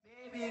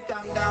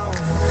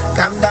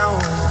Calm down.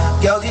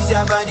 Girl, this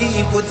your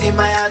body, put in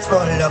my hands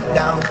for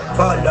lockdown,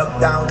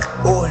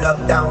 oh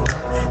lockdown.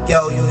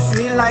 Girl, you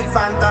sweet like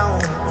phantom,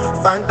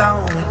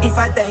 phantom. If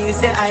I tell you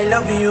say I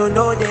love you,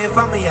 no day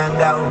for me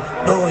younger,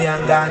 no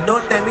younger.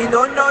 Don't tell me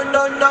no, no,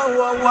 no, no,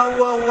 oh, oh,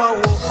 oh,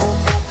 oh,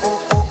 oh, oh,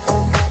 oh,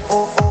 oh, oh,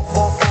 oh, oh, oh,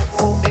 oh,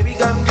 oh. Baby,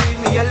 come give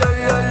me a lo,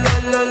 lo, lo,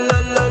 lo, lo,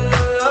 lo,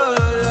 lo,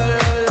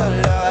 lo,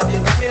 lo. You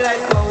got me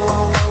like oh,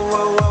 oh, oh,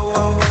 oh,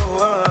 oh,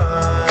 oh, oh.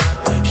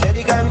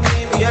 Shawty, come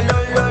give me a lo,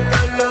 lo,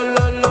 lo, lo,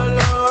 lo, lo,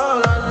 lo,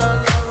 lo,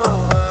 lo.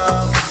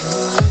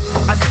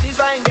 I see this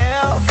fine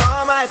girl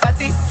for my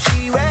party,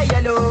 she wear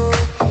yellow.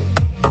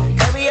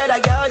 Every other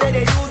girl that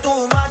they do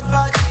too much,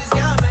 but this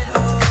girl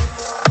mellow.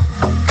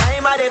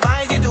 I'm at a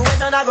fine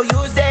situation, I go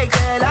use the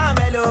girl, I'm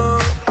mellow.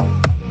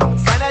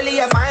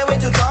 Finally I find way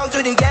to talk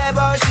to the girl,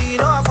 but she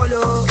know I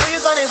follow. Where you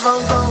gonna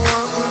phone for?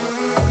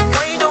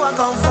 Where you know I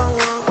come from?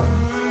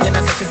 Then I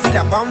start to feel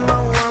a bum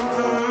bum.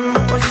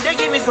 But she they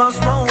give me small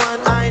small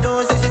one. I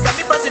know say she got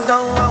me pass it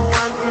down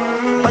one.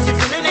 But she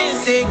feeling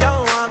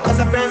insecure, cause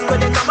her friends go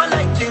they come and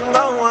like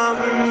chingo.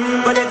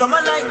 But they come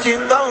and like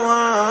chingo.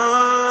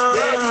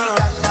 Baby,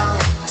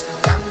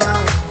 calm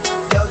down.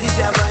 Girl, this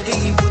your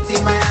body, put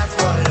in my hands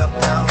for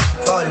lockdown,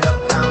 oh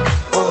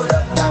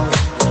lockdown.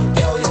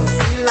 Girl, you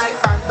feel like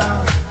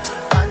phantom,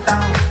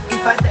 phantom.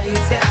 If I tell you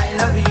say I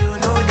love you,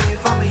 no day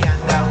for me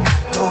young down,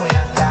 no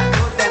young down.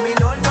 Don't tell me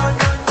no, no,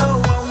 no, no.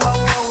 Oh, oh,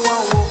 oh,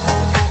 oh,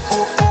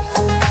 oh, oh, oh,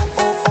 oh, oh, oh,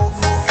 oh,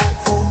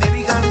 oh, oh.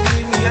 Baby, come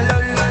give me a lo,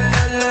 lo,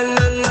 lo, lo,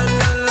 lo, lo,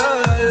 lo, lo,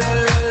 lo,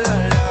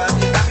 lo.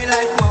 You got me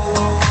like whoa,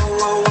 whoa,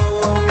 whoa,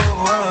 whoa,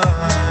 whoa, whoa.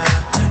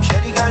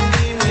 Shawty, come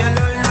give me a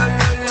lo, lo,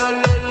 lo, lo,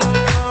 lo,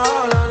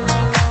 lo, lo,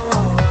 lo.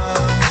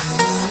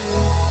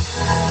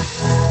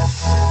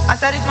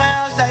 After this my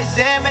house, I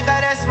say make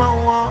her rest my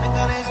one.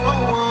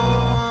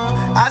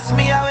 Ask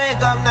me I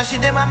wake up, now she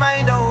did my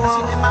mind on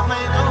one.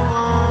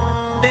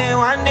 Day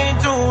one, day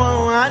two,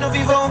 I know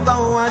people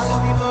go us.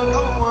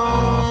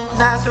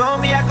 Now so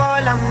me I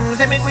call them,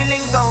 say make we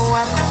link go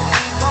up.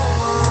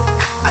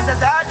 As I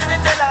start to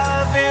tell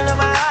her, feel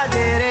my heart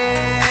it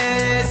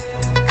is.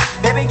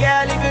 Baby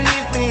girl, if you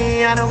leave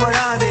me, I don't go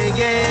love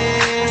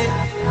again.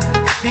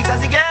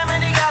 Because you gave me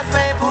the gas,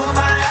 may pull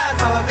my heart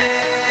for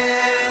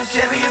bed.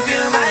 Baby, you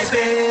feel my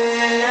pain.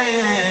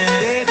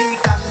 Baby,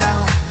 calm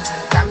down,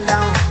 calm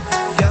down.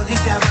 Girl,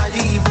 this your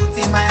body, put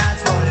in my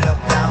hands for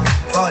lockdown,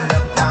 oh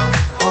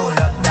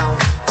lockdown.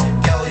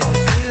 Girl, you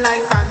feel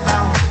like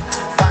phantom,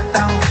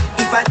 phantom.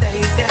 If I tell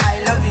you say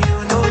I love you,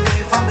 no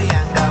day for me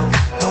young down,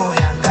 no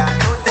young down.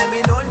 Don't tell me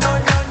no, no,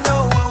 no, no.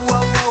 Oh,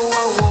 oh,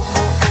 oh, oh,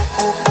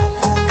 oh, oh, oh,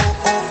 oh,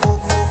 oh, oh, oh,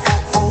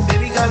 oh, oh.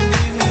 Baby, come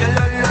give me a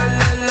lo, lo,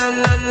 lo, lo,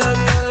 lo, lo, lo,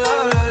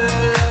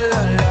 lo,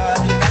 lo, lo.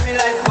 You got me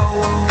like whoa,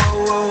 whoa,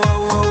 whoa,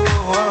 whoa, whoa,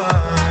 whoa, whoa.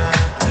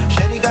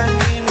 Shawty, come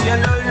give me a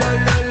lo, lo,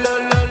 lo, lo,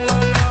 lo, lo,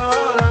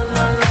 lo,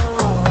 lo, lo.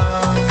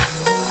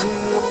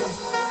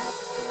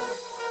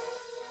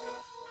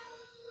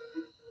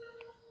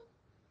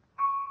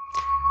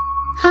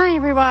 Hi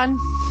everyone,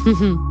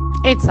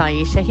 it's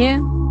Aisha here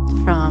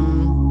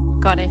from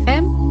God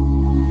FM.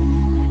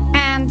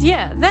 And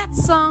yeah, that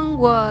song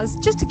was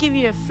just to give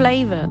you a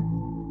flavor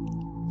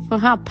for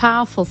how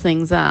powerful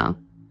things are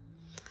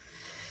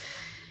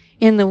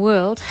in the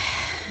world.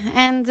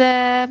 And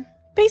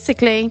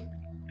basically,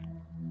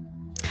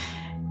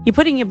 you're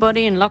putting your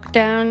body in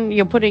lockdown,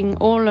 you're putting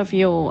all of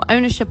your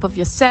ownership of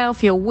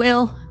yourself, your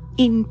will,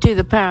 into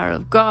the power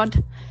of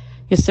God.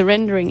 You're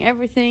surrendering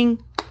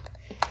everything.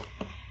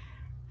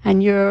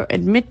 And you're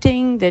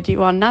admitting that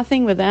you are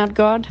nothing without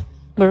God.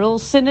 We're all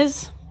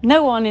sinners.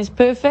 No one is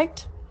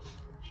perfect.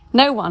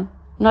 No one.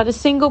 Not a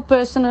single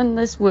person in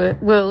this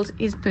world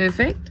is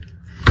perfect.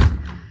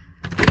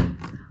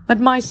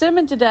 But my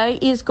sermon today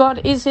is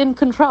God is in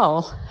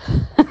control.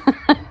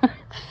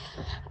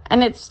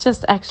 And it's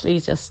just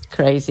actually just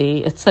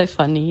crazy. It's so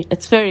funny.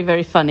 It's very,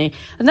 very funny.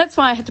 And that's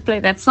why I had to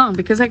play that song,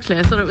 because actually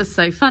I thought it was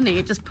so funny.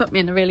 It just put me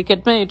in a really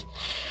good mood.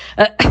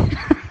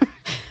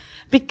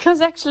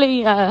 Because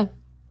actually...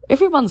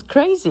 everyone's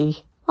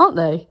crazy, aren't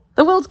they?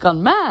 The world's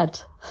gone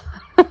mad.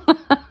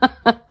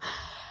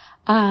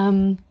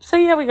 So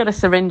yeah, we got to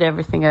surrender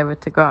everything over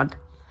to God.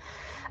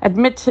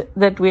 Admit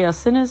that we are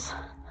sinners.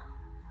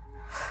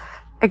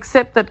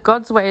 Accept that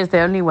God's way is the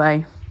only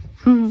way.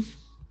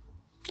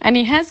 And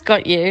he has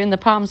got you in the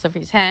palms of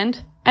his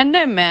hand, and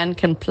no man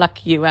can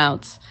pluck you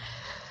out.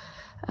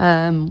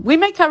 We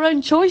make our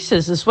own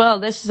choices as well.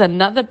 This is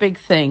another big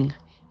thing,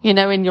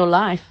 in your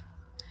life.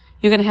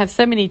 You're going to have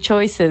so many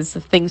choices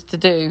of things to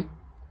do.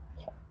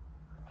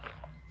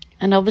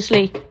 And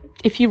obviously,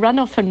 if you run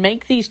off and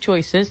make these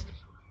choices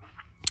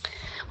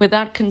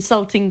without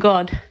consulting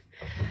God,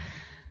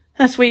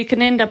 that's where you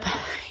can end up,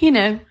 in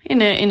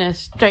a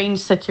strange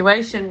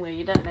situation where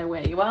you don't know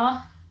where you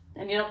are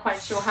and you're not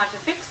quite sure how to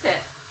fix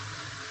it.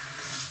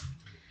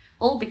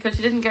 All because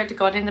you didn't go to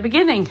God in the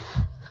beginning.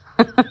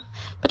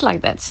 But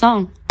like that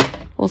song,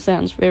 all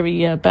sounds very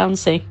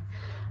bouncy.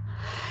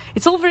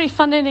 It's all very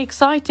fun and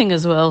exciting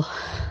as well.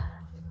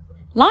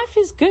 Life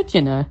is good,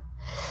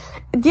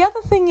 the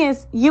other thing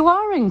is you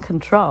are in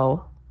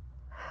control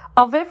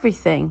of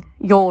everything,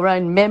 your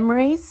own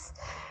memories,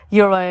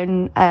 your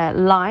own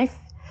life,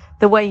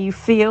 the way you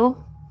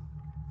feel.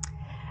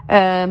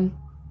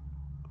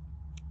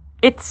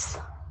 It's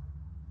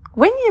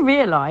when you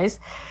realize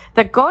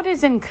that God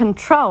is in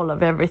control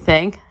of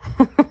everything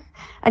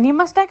and you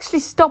must actually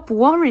stop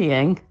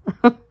worrying.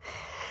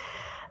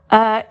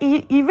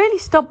 You really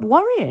stop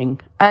worrying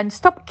and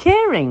stop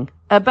caring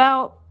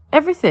about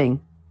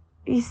everything.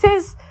 He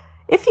says,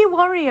 if you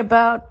worry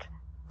about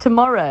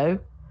tomorrow,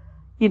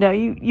 you know,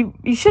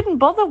 you shouldn't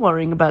bother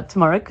worrying about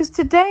tomorrow because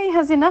today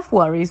has enough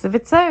worries of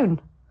its own.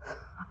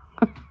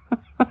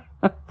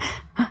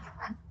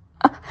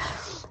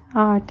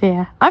 Oh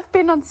dear. I've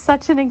been on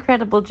such an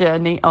incredible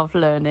journey of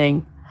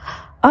learning.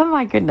 Oh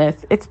my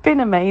goodness. It's been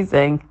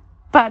amazing.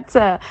 But,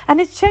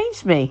 and it's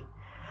changed me.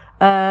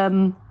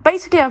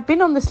 Basically, I've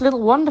been on this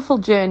little wonderful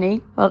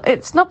journey. Well,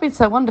 it's not been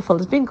so wonderful.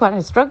 It's been quite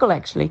a struggle,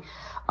 actually,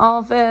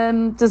 of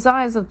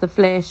desires of the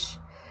flesh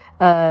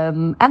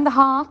and the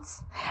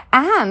hearts,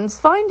 and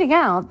finding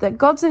out that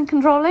God's in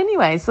control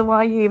anyway. So why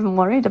are you even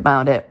worried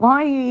about it?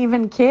 Why are you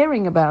even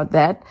caring about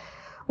that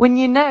when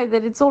you know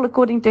that it's all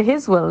according to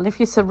His will? And if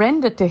you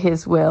surrender to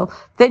His will,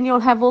 then you'll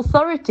have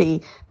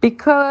authority,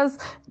 because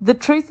the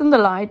truth and the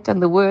light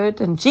and the Word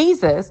and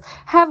Jesus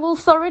have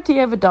authority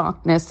over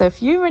darkness. So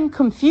if you're in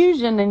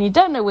confusion and you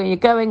don't know where you're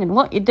going and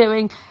what you're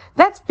doing,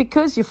 that's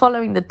because you're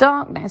following the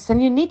darkness,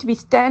 and you need to be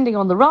standing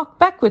on the rock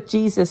back with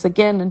Jesus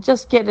again and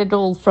just get it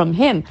all from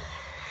Him.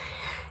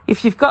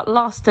 If you've got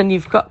lost and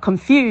you've got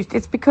confused,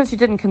 it's because you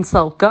didn't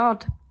consult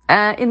God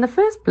in the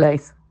first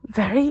place.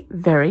 Very,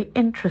 very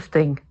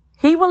interesting.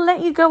 He will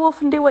let you go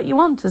off and do what you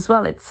want as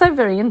well. It's so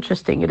very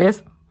interesting, it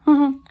is.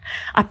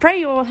 I pray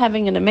you're all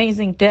having an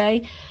amazing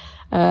day.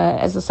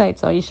 As I say,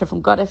 it's Aisha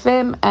from God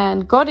FM,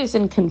 and God is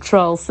in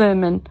Control,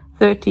 sermon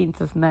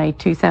 13th of May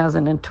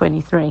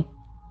 2023.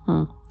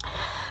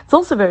 It's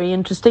also very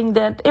interesting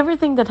that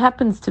everything that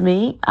happens to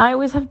me, I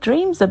always have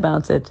dreams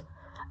about it.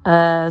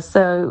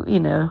 So,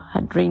 you know, I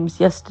had dreams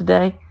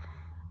yesterday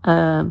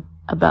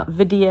about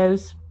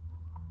videos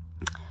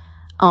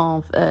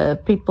of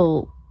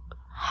people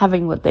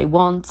having what they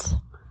want,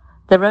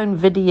 their own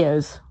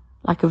videos,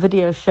 like a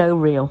video show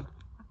reel.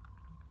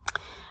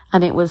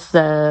 And it was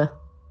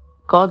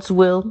God's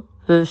will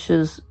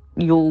versus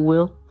your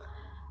will.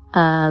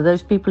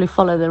 Those people who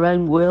follow their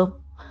own will.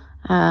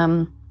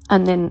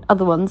 And then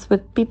other ones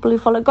with people who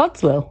follow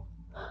God's will.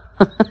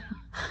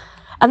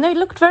 And they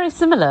looked very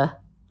similar,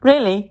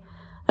 really.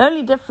 The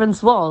only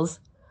difference was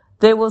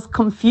there was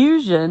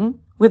confusion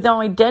with the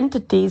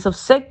identities of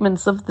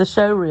segments of the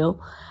show reel.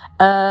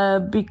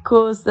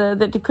 Because that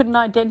they couldn't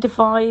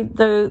identify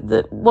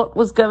the what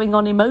was going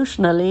on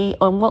emotionally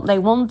and what they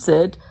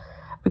wanted,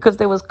 because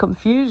there was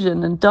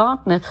confusion and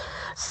darkness.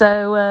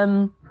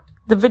 So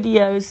the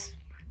videos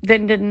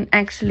then didn't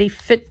actually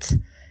fit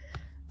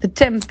the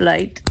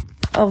template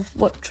of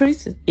what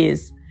truth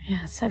is.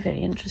 Yeah, so very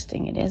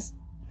interesting it is.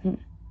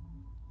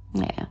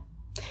 Yeah.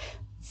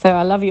 So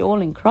I love you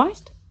all in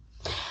Christ.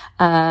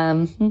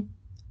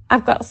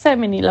 I've got so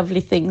many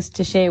lovely things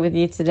to share with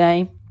you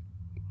today.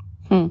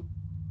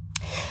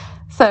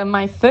 So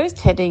my first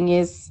heading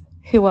is,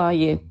 who are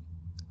you? ?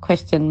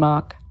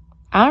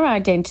 Our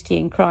identity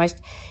in Christ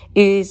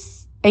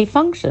is a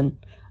function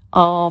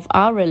of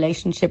our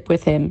relationship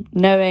with Him,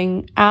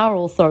 knowing our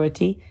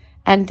authority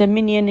and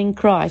dominion in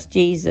Christ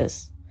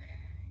Jesus.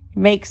 It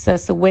makes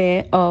us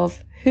aware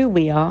of who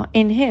we are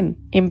in Him.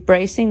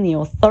 Embracing the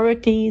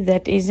authority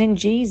that is in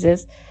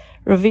Jesus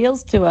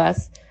reveals to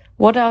us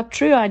what our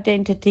true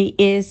identity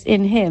is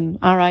in Him.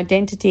 Our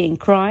identity in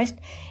Christ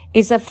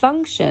is a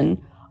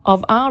function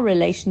of our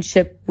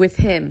relationship with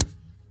Him.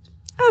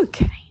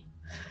 Okay.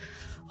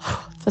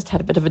 Just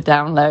had a bit of a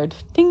download.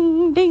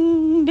 Ding,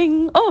 ding,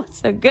 ding. Oh,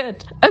 so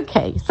good.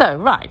 Okay, so,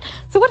 right.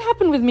 So what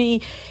happened with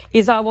me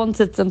is I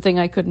wanted something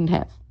I couldn't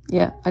have.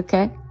 Yeah,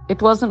 okay.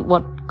 It wasn't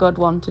what God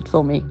wanted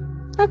for me.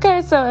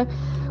 Okay, so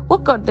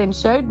what God then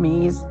showed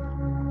me is,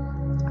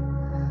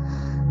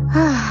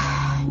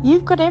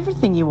 you've got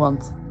everything you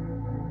want.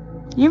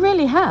 You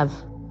really have.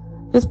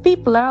 There's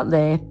people out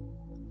there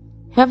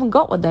who haven't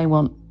got what they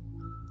want.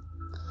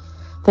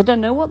 They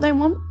don't know what they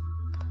want.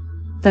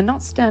 They're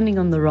not standing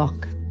on the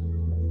rock.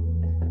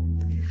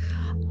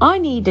 I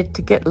needed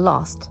to get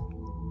lost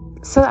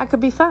so that I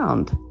could be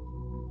found.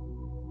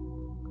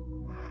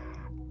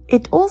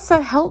 It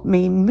also helped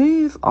me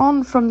move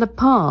on from the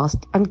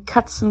past and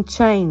cut some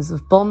chains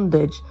of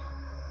bondage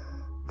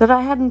that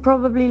I hadn't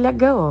probably let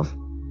go of.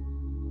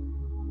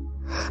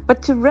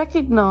 But to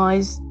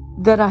recognize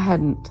that I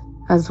hadn't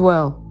as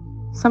well.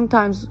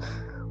 Sometimes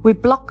we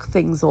block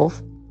things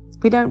off.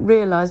 We don't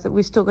realize that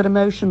we've still got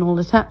emotional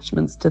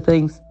attachments to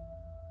things.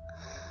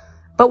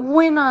 But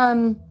when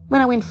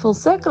I went full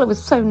circle, it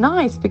was so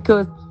nice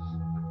because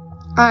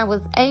I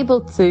was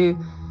able to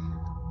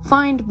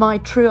find my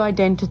true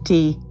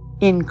identity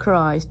in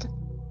Christ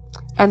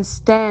and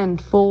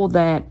stand for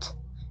that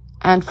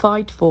and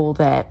fight for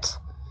that,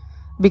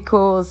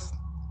 because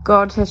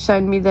God has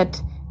shown me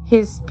that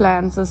his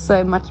plans are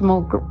so much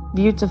more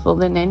beautiful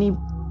than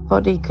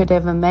anybody could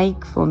ever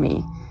make for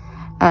me.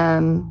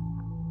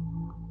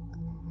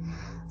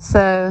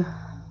 So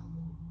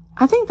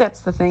I think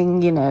that's the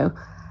thing, you know,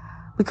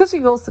 because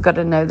we've also got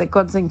to know that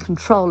God's in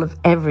control of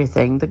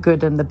everything, the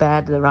good and the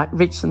bad, the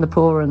rich and the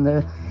poor, and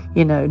the,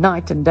 you know,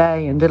 night and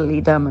day and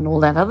diddly-dum and all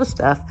that other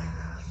stuff.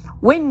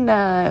 When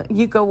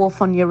you go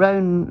off on your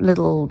own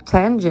little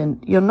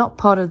tangent, you're not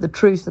part of the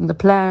truth and the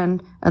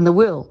plan and the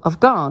will of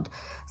God.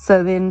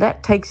 So then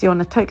that takes you on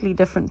a totally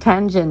different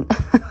tangent.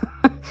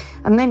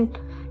 And then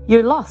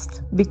you're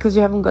lost because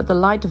you haven't got the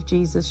light of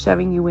Jesus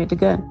showing you where to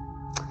go.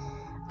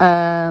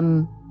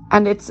 And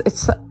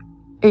it's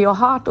your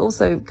heart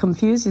also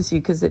confuses you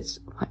because it's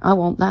like, I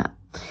want that.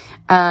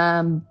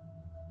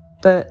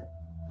 But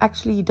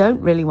actually you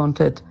don't really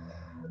want it.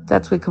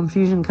 That's where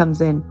confusion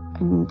comes in,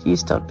 and you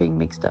start being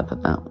mixed up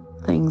about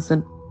things.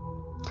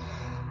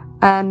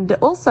 And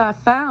also I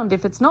found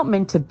if it's not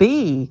meant to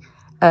be,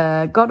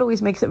 God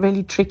always makes it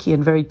really tricky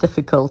and very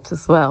difficult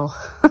as well.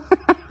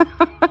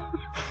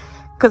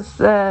 Because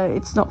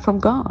it's not from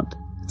God.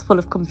 It's full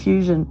of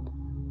confusion.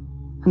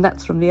 And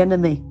that's from the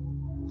enemy.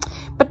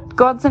 But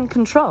God's in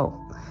control.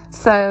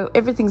 So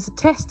everything's a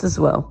test as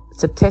well.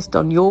 It's a test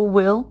on your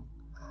will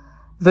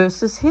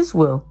versus his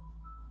will.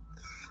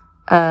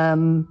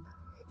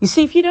 You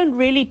see, if you don't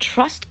really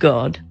trust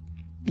God,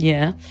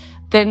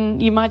 then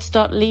you might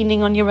start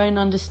leaning on your own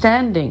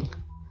understanding.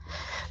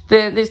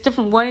 There's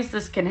different ways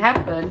this can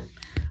happen.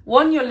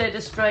 One, you're led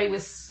astray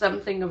with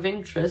something of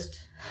interest.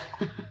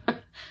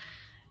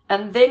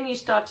 And then you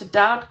start to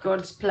doubt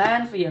God's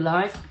plan for your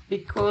life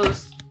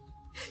because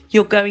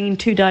you're going in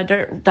two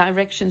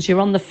directions.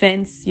 You're on the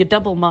fence. You're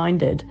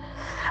double-minded.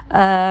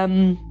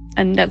 And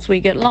that's where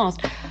you get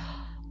lost.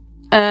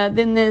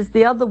 Then there's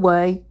the other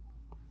way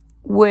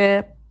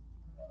where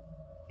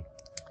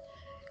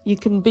you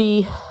can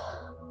be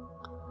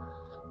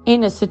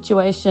in a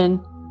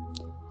situation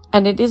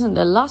and it isn't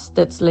a lust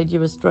that's led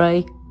you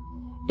astray.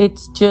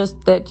 It's just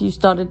that you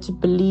started to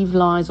believe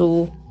lies,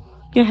 or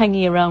you're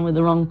hanging around with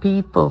the wrong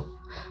people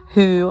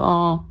who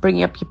are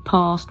bringing up your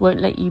past, won't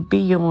let you be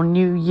your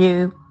new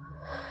you.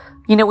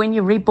 You know, when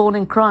you're reborn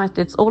in Christ,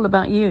 it's all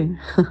about you.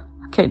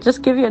 Okay,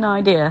 just give you an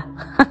idea.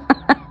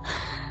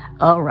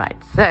 All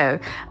right, so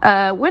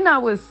when I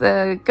was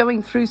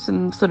going through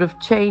some sort of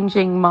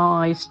changing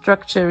my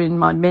structure in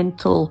my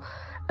mental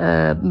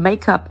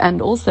makeup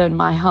and also in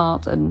my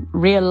heart and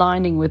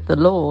realigning with the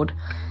Lord,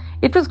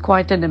 it was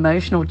quite an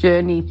emotional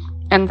journey.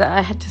 And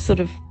I had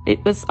to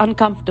it was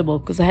uncomfortable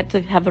because I had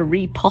to have a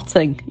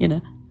repotting, you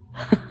know,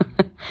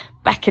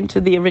 back into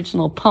the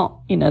original pot,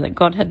 you know, that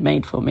God had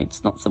made for me.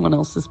 It's not someone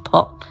else's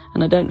pot,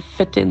 and I don't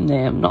fit in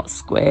there. I'm not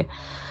square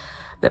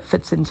that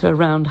fits into a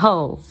round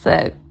hole.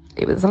 So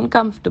it was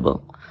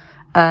uncomfortable.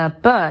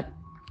 But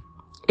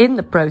in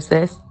the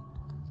process,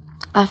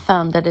 I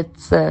found that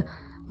it's a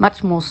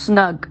much more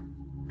snug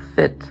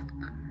fit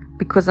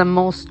because I'm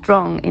more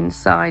strong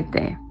inside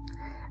there.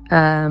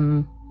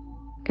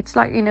 It's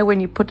like, you know, when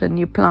you put a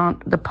new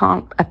plant, a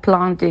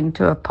plant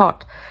into a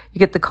pot, you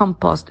get the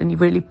compost and you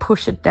really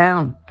push it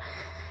down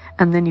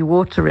and then you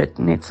water it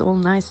and it's all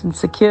nice and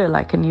secure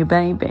like a new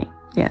baby.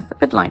 Yeah, it's a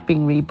bit like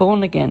being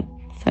reborn again.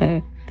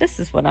 So this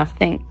is what I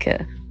think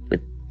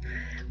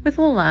with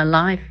all our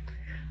life.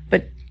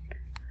 But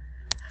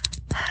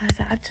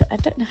I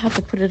don't know how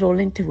to put it all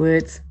into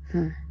words.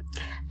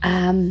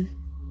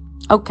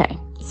 Okay,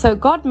 so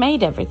God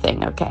made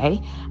everything,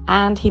 okay?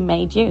 And he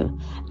made you.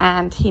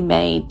 And he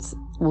made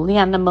all the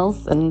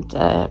animals and,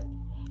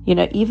 you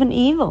know, even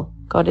evil.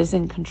 God is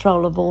in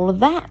control of all of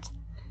that.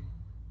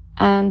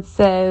 And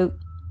so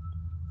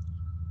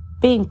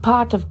being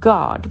part of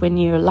God, when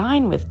you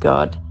align with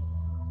God,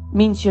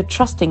 means you're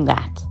trusting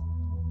that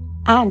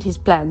and his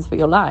plans for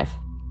your life.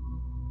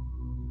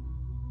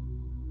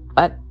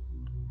 But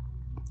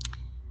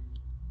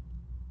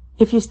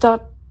if you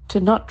start to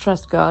not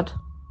trust God,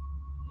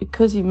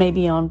 because you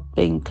maybe aren't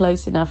being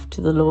close enough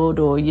to the Lord,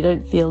 or you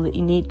don't feel that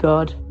you need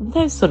God,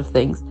 those sort of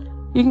things,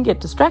 you can get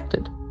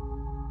distracted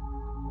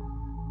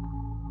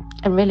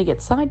and really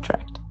get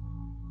sidetracked.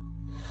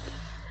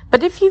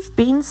 But if you've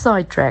been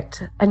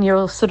sidetracked and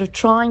you're sort of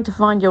trying to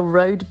find your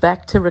road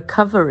back to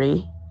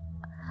recovery,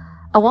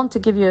 I want to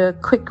give you a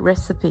quick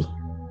recipe.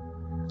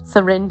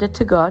 Surrender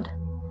to God.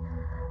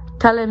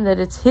 Tell him that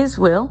it's his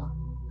will.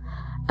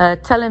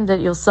 Tell him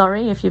that you're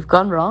sorry if you've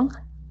gone wrong.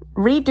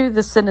 Redo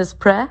the sinner's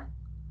prayer.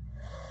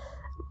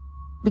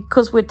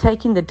 Because we're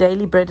taking the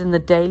daily bread and the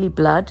daily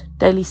blood,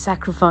 daily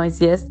sacrifice,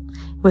 yes.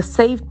 We're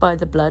saved by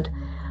the blood.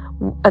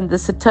 And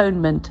this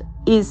atonement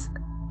is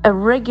a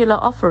regular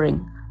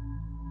offering,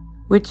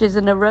 which is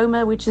an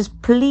aroma which is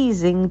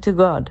pleasing to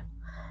God.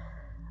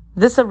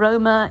 This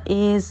aroma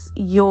is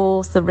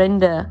your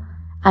surrender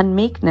and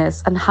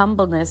meekness and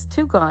humbleness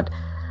to God,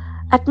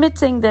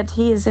 admitting that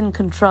he is in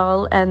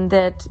control and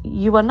that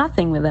you are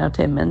nothing without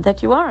him and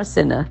that you are a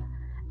sinner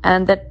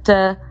and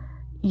that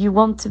you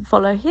want to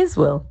follow his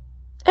will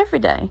every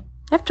day. You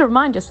have to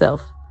remind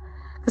yourself.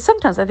 Because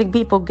sometimes I think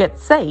people get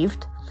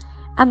saved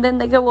and then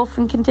they go off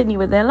and continue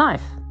with their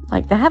life.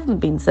 like they haven't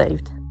been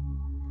saved.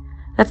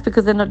 That's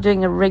because they're not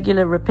doing a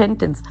regular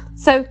repentance.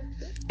 So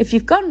if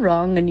you've gone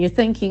wrong and you're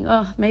thinking,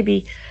 oh,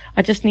 maybe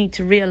I just need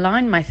to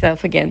realign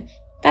myself again,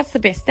 that's the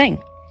best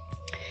thing.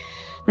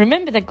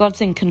 Remember that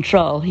God's in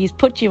control. He's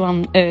put you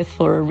on earth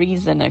for a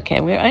reason,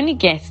 okay? We're only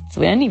guests.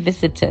 We're only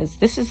visitors.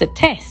 This is a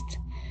test.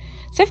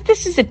 So if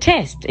this is a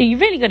test, you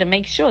really got to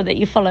make sure that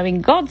you're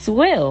following God's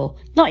will,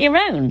 not your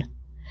own.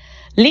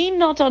 Lean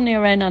not on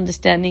your own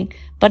understanding,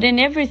 but in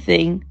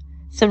everything,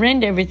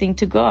 surrender everything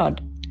to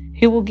God,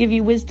 who will give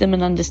you wisdom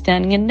and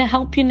understanding and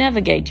help you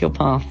navigate your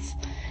paths.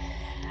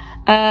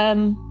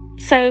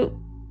 So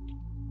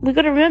we've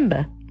got to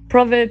remember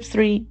Proverbs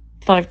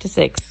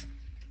 3:5-6.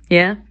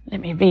 Yeah,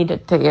 let me read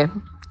it to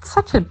you. It's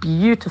such a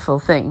beautiful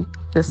thing,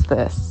 this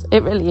verse.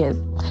 It really is.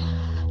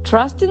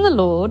 Trust in the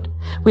Lord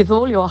with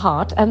all your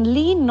heart and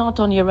lean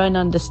not on your own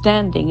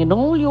understanding. In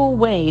all your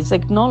ways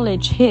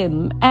acknowledge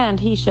him and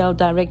he shall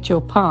direct your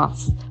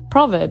paths.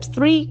 Proverbs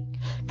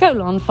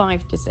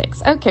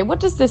 3:5-6. Okay, what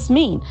does this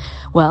mean?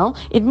 Well,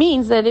 it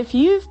means that if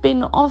you've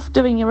been off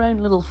doing your own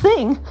little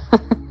thing,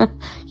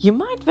 you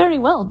might very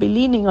well be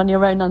leaning on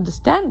your own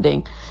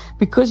understanding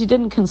because you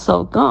didn't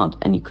consult God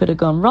and you could have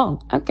gone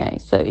wrong. Okay,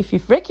 so if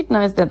you've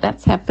recognized that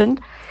that's happened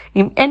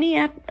in any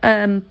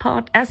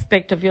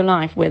aspect of your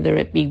life, whether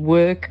it be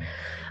work,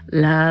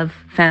 love,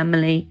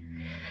 family,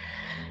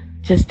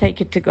 just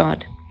take it to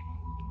God.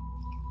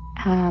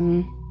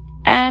 And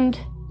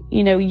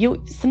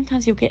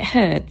sometimes you'll get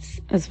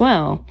hurts as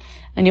well,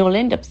 and you'll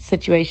end up in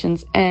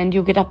situations and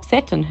you'll get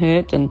upset and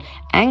hurt and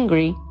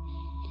angry.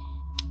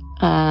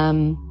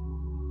 And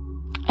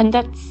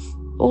that's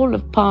all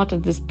of part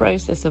of this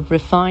process of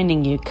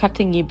refining you,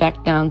 cutting you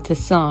back down to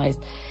size.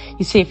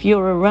 You see, if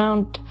you're a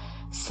round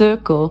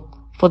circle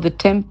for the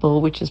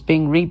temple, which is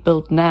being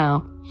rebuilt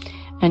now,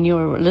 and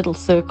you're a little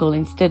circle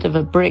instead of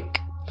a brick,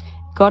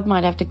 God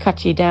might have to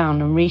cut you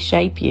down and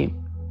reshape you.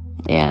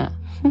 Yeah.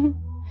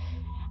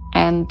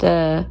 And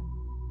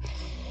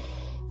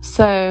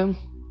so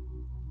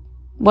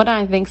what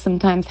I think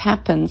sometimes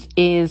happens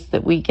is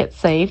that we get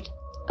saved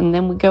and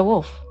then we go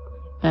off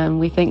and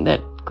we think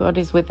that God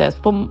is with us.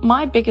 But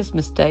my biggest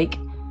mistake,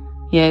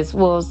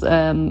 was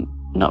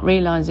not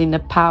realizing the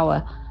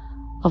power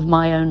of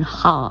my own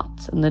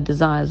heart and the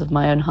desires of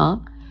my own heart.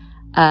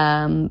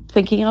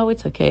 Thinking, oh,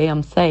 it's okay,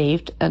 I'm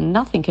saved and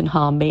nothing can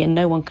harm me and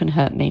no one can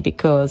hurt me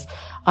because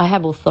I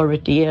have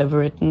authority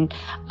over it and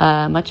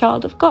I'm a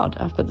child of God.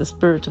 I've got the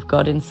Spirit of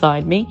God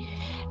inside me,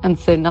 and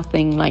so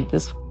nothing like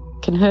this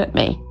can hurt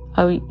me.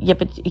 Oh, yeah,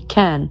 but it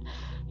can.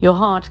 Your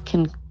heart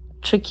can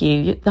trick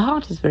you. The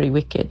heart is very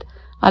wicked.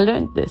 I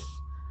learned this.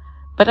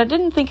 But I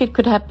didn't think it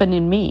could happen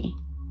in me.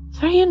 It's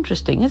very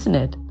interesting, isn't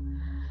it?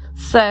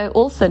 So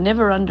also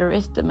never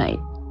underestimate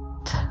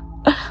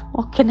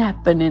what can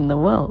happen in the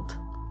world.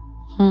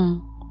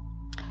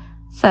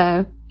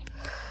 So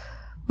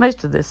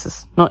most of this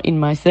is not in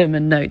my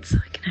sermon notes.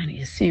 I can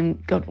only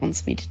assume God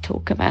wants me to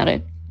talk about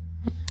it.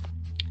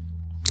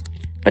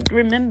 But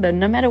remember,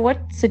 no matter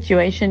what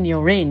situation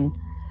you're in,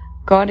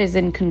 God is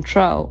in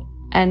control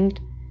and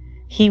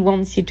he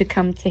wants you to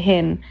come to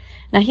him.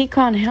 Now, he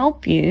can't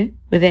help you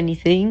with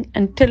anything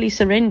until you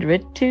surrender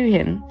it to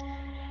him.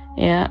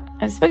 Yeah,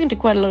 I've spoken to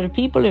quite a lot of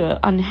people who are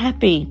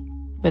unhappy,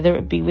 whether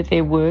it be with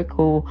their work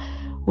or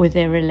with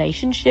their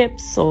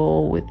relationships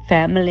or with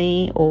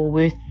family or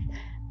with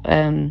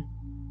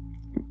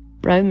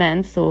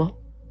romance or,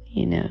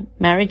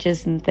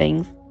 marriages and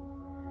things.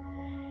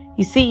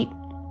 You see,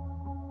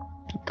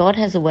 God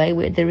has a way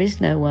where there is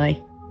no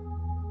way.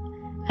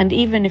 And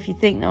even if you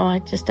think, I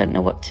just don't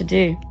know what to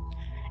do,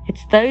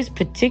 it's those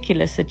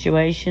particular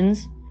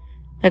situations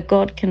that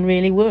God can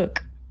really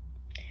work.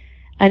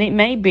 And it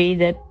may be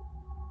that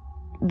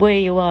where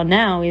you are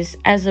now is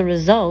as a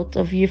result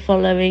of you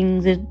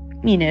following the,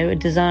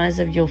 desires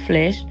of your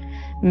flesh.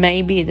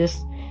 Maybe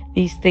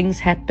these things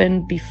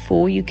happened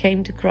before you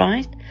came to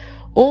Christ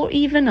or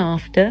even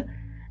after,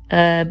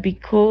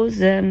 because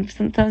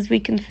sometimes we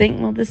can think,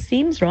 well, this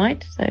seems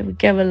right, so we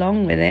go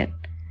along with it.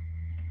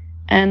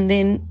 And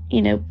then,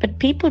 but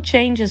people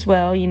change as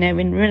well,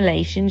 in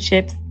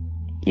relationships.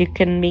 You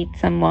can meet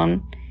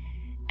someone,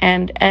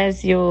 and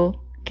as you're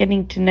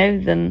getting to know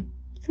them,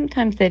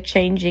 sometimes they're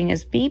changing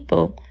as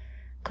people,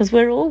 because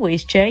we're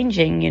always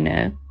changing,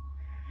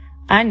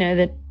 I know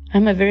that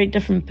I'm a very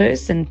different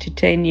person to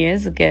 10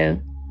 years ago.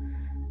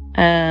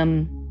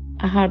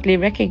 I hardly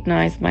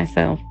recognize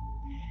myself.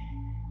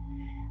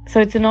 So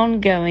it's an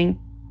ongoing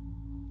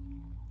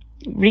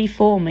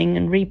reforming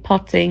and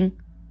repotting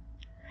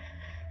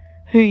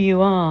who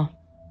you are,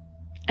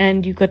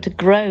 and you've got to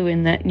grow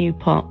in that new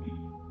pot.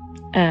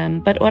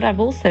 But what I've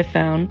also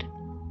found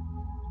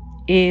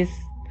is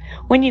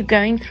when you're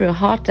going through a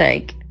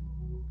heartache,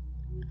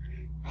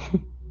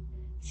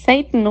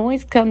 Satan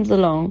always comes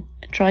along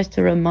and tries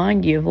to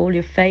remind you of all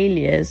your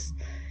failures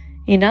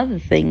in other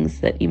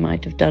things that you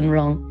might have done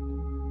wrong.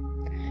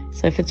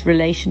 So if it's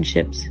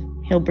relationships,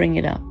 he'll bring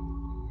it up.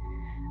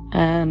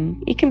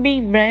 It can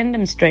be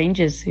random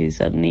strangers who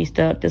suddenly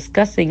start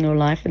discussing your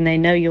life and they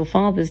know your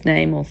father's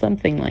name or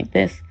something like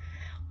this,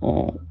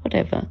 or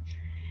whatever.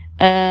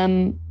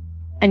 And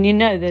you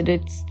know that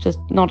it's just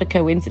not a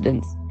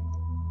coincidence.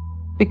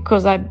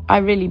 Because I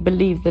really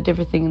believe that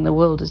everything in the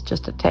world is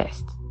just a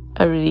test.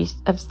 I really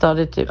have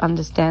started to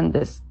understand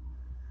this.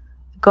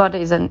 God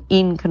is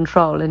in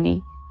control,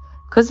 and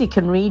because he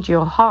can read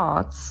your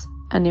hearts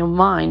and your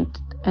mind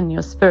and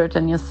your spirit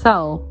and your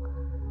soul,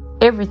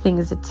 everything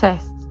is a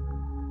test.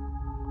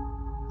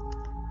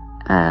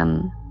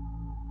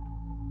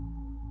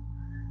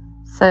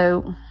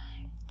 So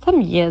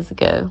some years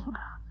ago, I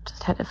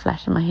just had a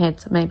flash in my head,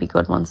 so maybe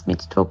God wants me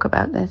to talk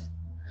about this.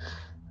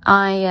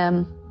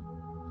 I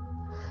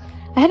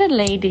had a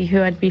lady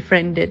who I'd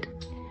befriended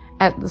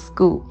at the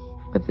school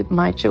with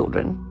my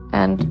children,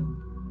 and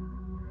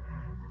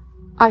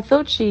I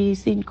thought she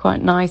seemed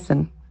quite nice,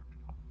 and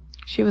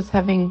she was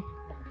having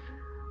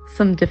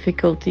some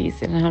difficulties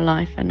in her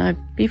life, and I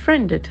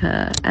befriended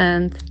her,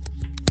 and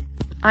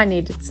I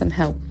needed some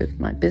help with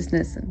my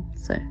business, and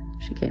so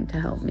she came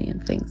to help me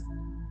and things.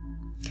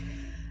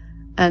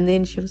 And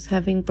then she was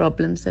having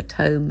problems at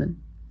home, and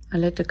I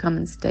let her come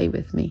and stay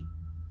with me.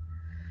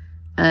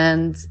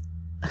 And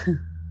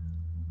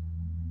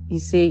you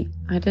see,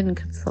 I didn't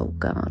consult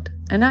God.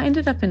 And I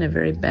ended up in a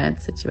very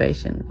bad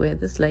situation where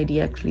this lady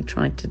actually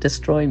tried to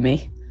destroy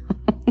me.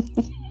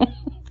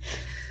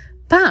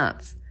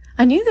 But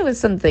I knew there was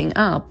something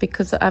up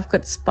because I've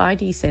got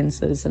spidey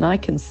senses and I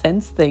can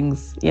sense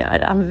things. Yeah,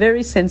 I'm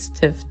very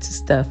sensitive to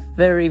stuff,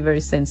 very,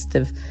 very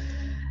sensitive,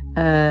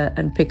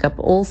 and pick up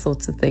all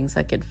sorts of things.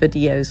 I get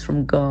videos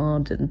from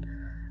God, and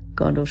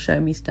God will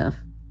show me stuff.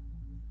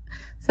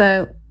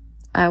 So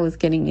I was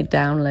getting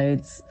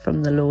downloads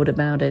from the Lord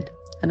about it,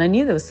 and I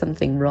knew there was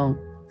something wrong.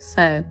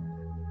 So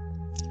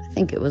I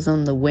think it was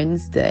on the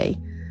Wednesday.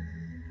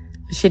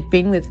 She'd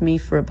been with me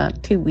for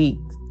about 2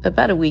 weeks,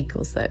 about a week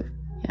or so.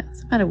 Yeah,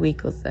 it's about a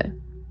week or so.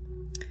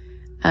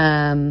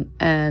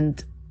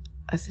 And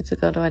I said to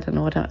God, I don't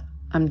know what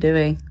I'm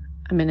doing.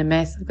 I'm in a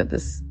mess. I've got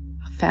this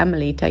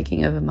family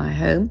taking over my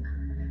home,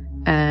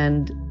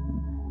 and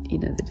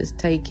they're just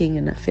taking,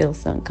 and I feel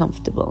so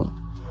uncomfortable.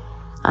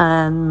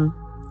 And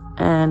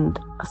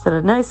I said, I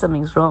know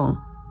something's wrong.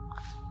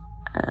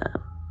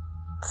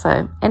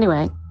 So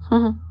anyway,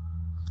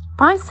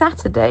 by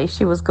Saturday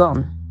she was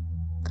gone,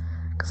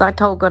 because I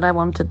told God I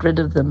wanted rid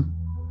of them.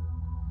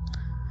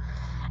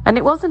 And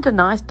it wasn't a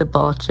nice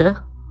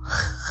departure,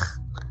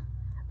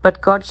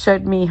 but God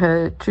showed me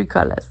her true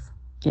colors.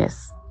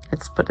 Yes,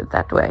 let's put it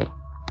that way.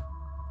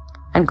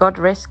 And God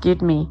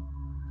rescued me.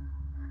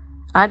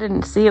 I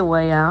didn't see a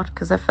way out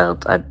because I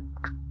felt I'd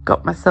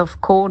got myself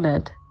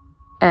cornered,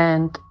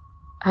 and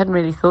I hadn't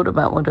really thought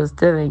about what I was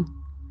doing.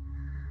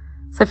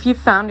 So if you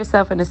found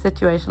yourself in a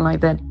situation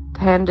like that,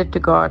 hand it to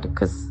God,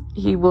 because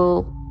He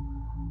will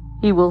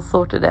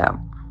sort it out.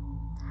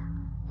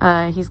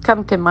 He's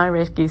come to my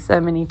rescue so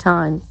many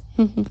times.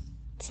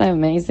 So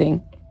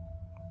amazing.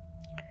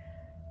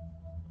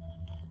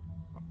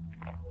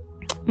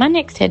 My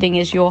next heading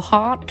is your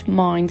heart,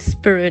 mind,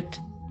 spirit,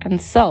 and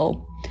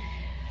soul.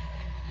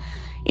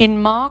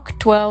 In Mark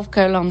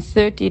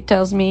 12:30 it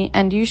tells me,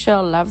 and you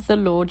shall love the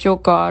Lord your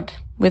God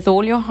with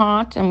all your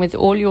heart and with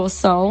all your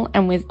soul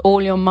and with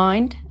all your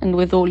mind and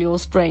with all your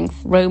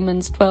strength.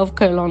 Romans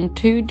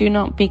 12:2, do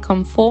not be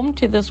conformed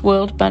to this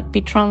world, but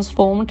be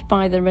transformed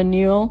by the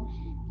renewal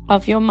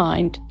of your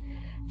mind,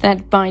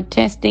 that by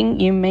testing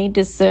you may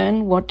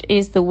discern what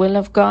is the will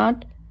of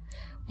God,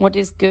 what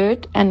is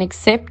good and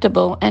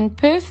acceptable and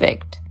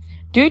perfect.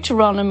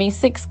 Deuteronomy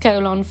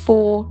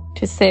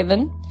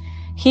 6:4-7.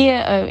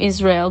 Hear, O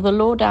Israel, the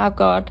Lord our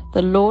God,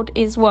 the Lord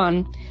is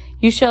one.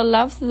 You shall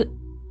love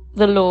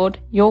the Lord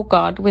your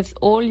God with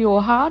all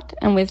your heart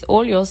and with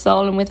all your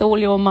soul and with all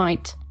your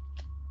might.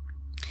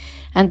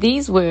 And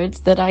these words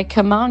that I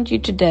command you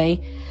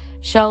today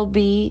shall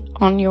be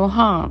on your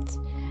hearts.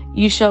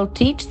 You shall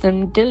teach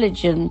them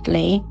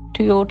diligently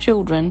to your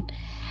children,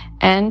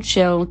 and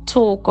shall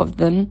talk of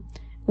them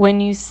when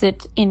you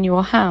sit in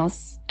your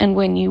house, and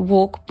when you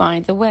walk by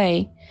the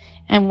way,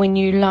 and when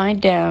you lie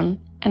down,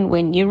 and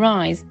when you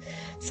rise.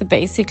 So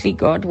basically,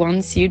 God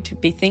wants you to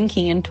be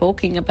thinking and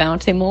talking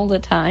about Him all the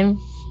time,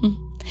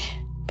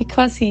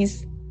 because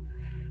He's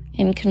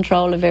in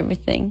control of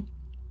everything.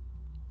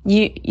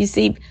 You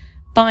see,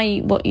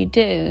 by what you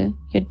do,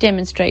 you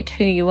demonstrate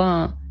who you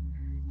are.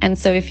 And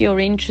so if you're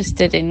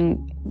interested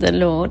in the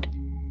Lord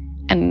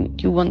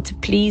and you want to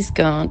please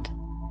God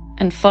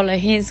and follow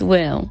His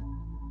will,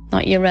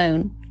 not your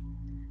own,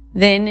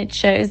 then it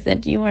shows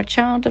that you are a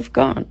child of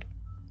God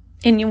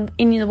in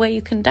the way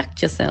you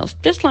conduct yourself.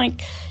 Just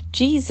like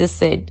Jesus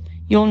said,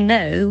 you'll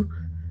know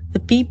the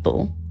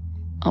people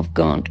of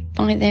God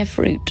by their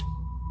fruit.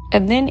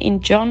 And then in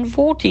John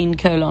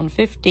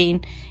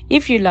 14:15,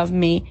 if you love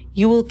me,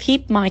 you will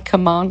keep my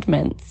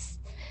commandments.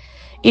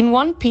 In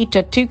 1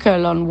 Peter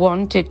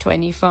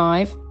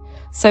 2:1-25,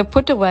 so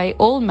put away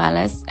all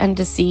malice and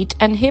deceit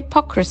and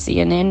hypocrisy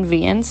and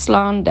envy and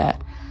slander.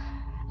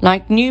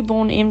 Like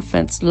newborn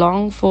infants,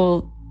 long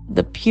for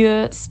the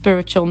pure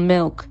spiritual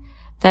milk,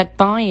 that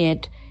by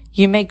it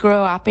you may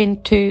grow up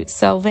into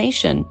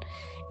salvation,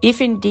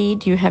 If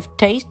indeed you have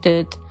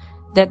tasted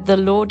that the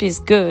Lord is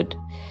good,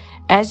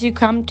 as you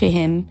come to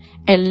him,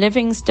 a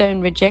living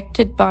stone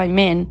rejected by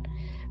men,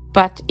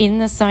 but in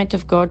the sight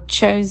of God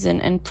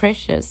chosen and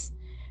precious,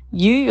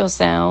 you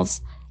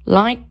yourselves,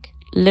 like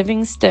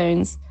living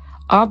stones,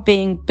 are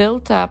being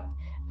built up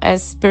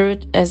as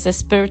a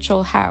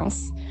spiritual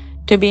house,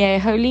 to be a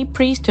holy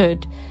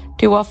priesthood,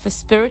 to offer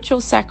spiritual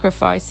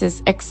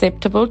sacrifices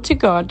acceptable to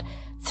God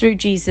through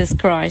Jesus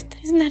Christ.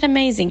 Isn't that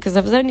amazing? Because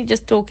I was only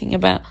just talking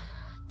about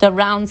the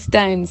round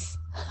stones.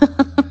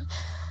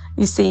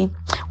 You see,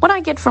 what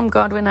I get from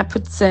God when I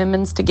put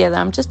sermons together,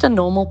 I'm just a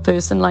normal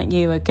person like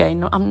you, okay?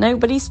 I'm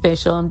nobody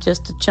special. I'm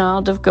just a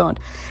child of God.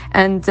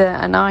 And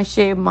I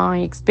share my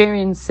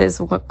experiences,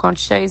 what God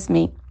shows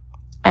me.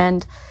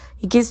 And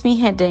he gives me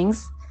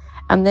headings.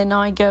 And then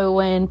I go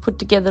away and put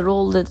together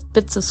all the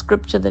bits of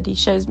scripture that he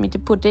shows me to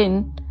put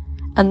in.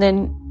 And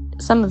then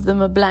some of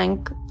them are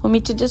blank for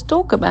me to just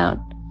talk about.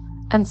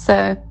 And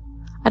so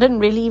I didn't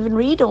really even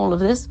read all of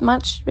this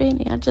much,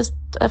 really.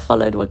 I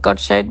followed what God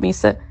showed me.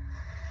 So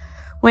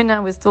when I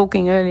was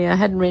talking earlier, I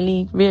hadn't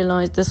really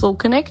realized this all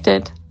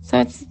connected. So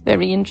it's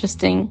very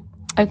interesting.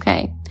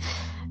 Okay.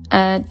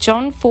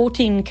 John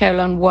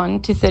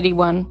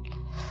 14:1-31.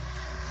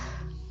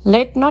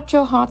 Let not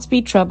your hearts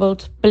be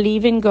troubled.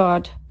 Believe in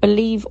God.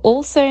 Believe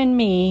also in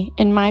me.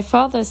 In my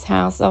Father's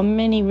house are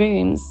many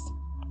rooms.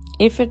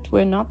 If it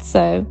were not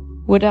so,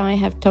 would I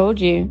have told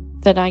you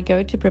that I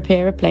go to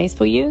prepare a place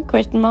for you? ?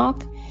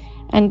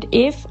 And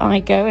if I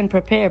go and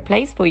prepare a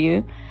place for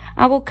you,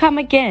 I will come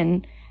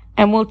again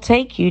and will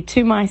take you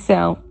to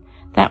myself,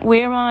 that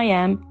where I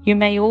am, you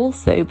may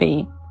also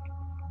be.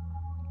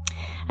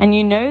 And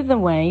you know the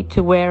way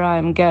to where I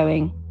am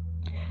going.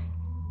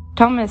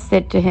 Thomas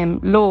said to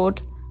him,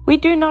 Lord, we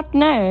do not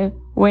know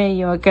where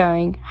you are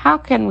going. How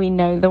can we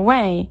know the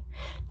way?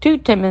 2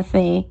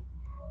 Timothy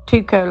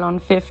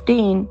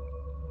 2:15.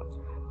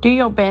 Do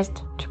your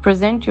best to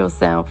present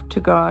yourself to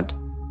God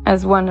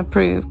as one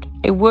approved,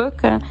 a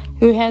worker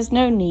who has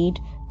no need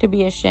to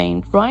be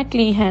ashamed,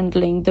 rightly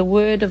handling the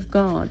word of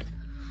God.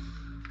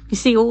 You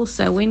see,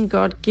 also, when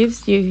God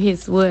gives you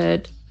his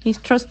word, he's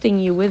trusting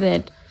you with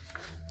it,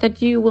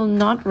 that you will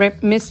not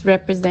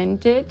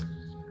misrepresent it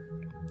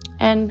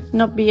and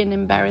not be an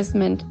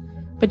embarrassment,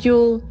 but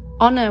you'll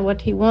honor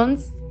what he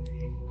wants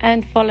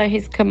and follow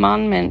his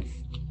commandments.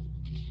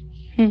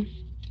 1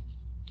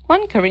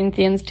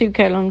 Corinthians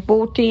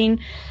 2:14.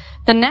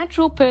 The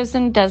natural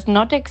person does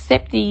not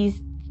accept the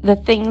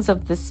things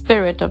of the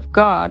Spirit of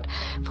God,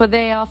 for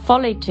they are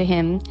folly to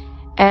him,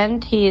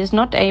 and he is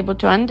not able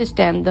to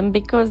understand them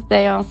because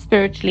they are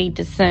spiritually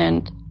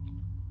discerned.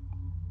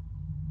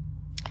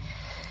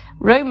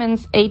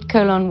 Romans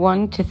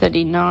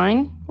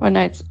 8:1-39. Well,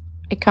 no,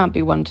 it can't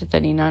be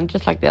 1-39,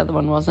 just like the other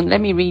one wasn't.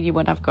 Let me read you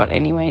what I've got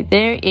anyway.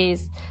 There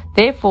is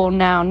therefore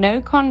now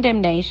no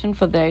condemnation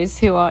for those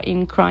who are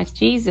in Christ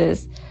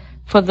Jesus.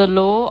 For the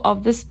law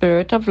of the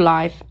Spirit of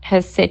life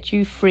has set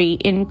you free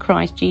in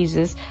Christ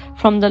Jesus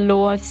from the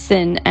law of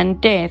sin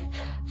and death.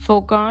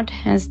 For God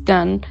has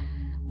done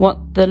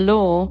what the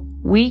law,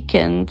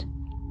 weakened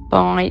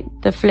by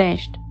the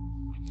flesh,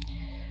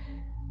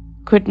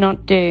 could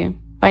not do,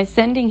 by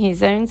sending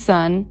his own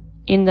Son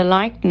in the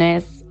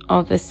likeness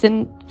of the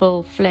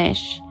sinful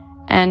flesh,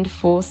 and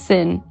for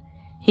sin.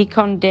 He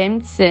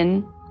condemned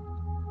sin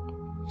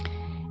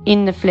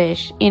in the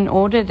flesh, in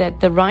order that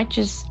the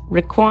righteous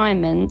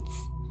requirements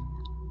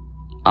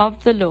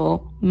of the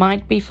law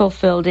might be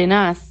fulfilled in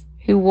us,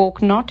 who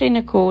walk not in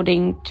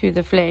according to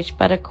the flesh,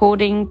 but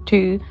according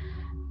to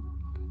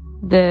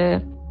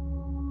the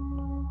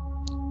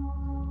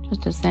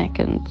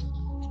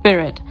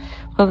Spirit.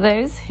 For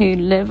those who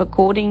live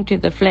according to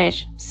the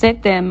flesh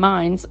set their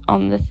minds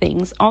on the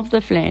things of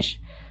the flesh,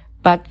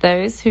 but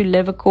those who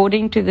live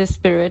according to the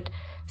Spirit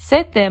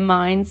set their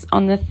minds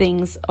on the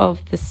things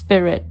of the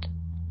Spirit.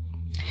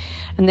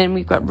 And then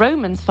we've got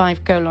Romans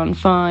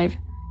 5:5.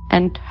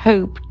 And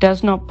hope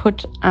does not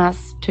put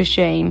us to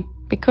shame,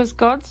 because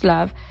God's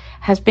love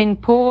has been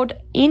poured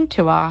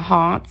into our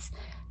hearts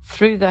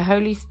through the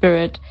Holy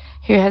Spirit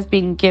who has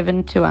been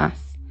given to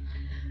us.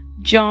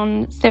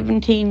 John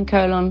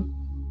 17:1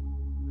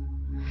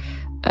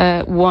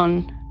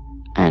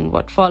 and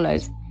what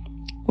follows.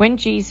 When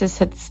Jesus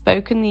had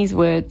spoken these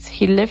words,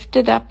 he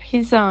lifted up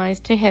his eyes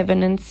to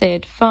heaven and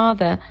said,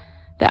 Father,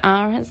 the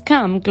hour has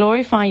come,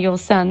 glorify your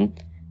Son,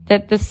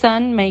 that the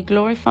Son may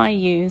glorify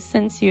you,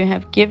 since you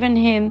have given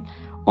him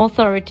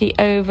authority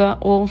over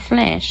all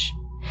flesh,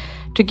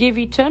 to give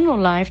eternal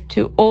life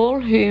to all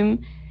whom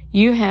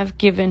you have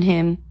given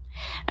him.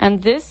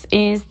 And this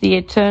is the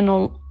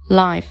eternal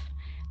life,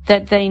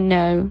 that they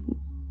know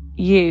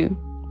you,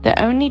 the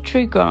only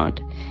true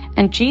God,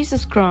 and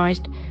Jesus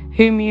Christ,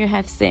 whom you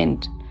have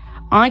sent.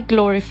 I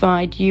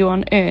glorified you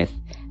on earth,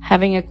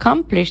 having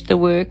accomplished the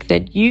work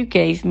that you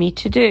gave me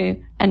to do.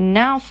 And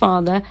now,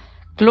 Father,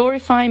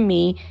 glorify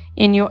me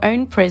in your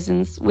own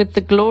presence with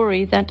the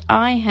glory that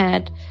I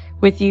had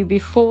with you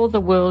before the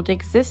world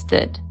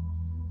existed.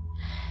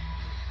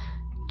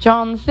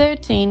 John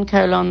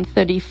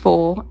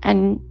 13:34,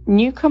 and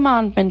new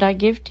commandment I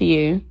give to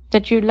you,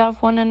 that you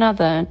love one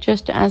another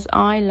just as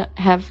I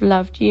have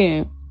loved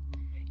you.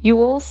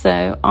 You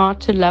also are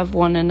to love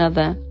one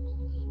another.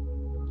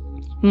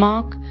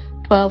 Mark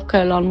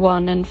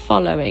 12:1 and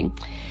following.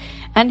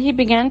 And he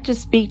began to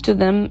speak to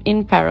them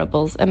in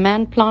parables. A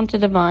man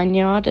planted a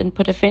vineyard and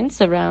put a fence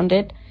around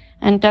it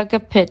and dug a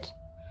pit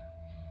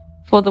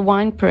for the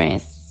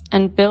winepress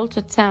and built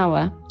a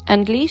tower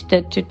and leased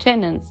it to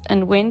tenants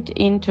and went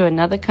into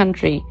another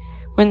country.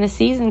 When the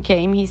season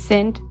came, he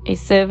sent a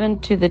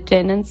servant to the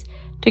tenants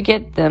to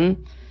get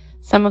them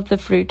some of the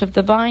fruit of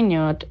the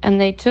vineyard. And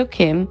they took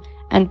him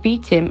and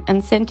beat him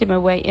and sent him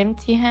away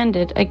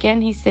empty-handed.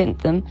 Again he sent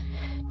them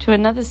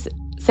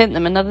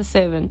another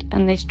servant,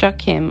 and they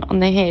struck him on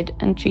the head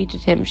and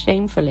treated him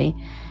shamefully.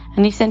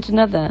 And he sent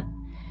another,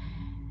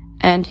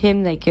 and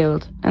him they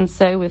killed, and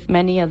so with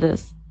many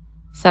others.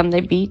 Some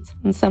they beat,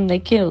 and some they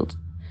killed.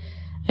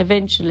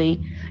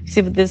 Eventually, you see,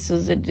 this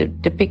was a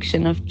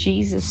depiction of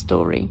Jesus'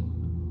 story.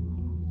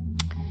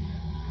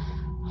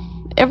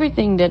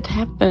 Everything that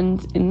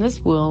happens in this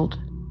world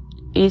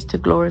is to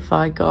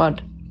glorify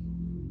God,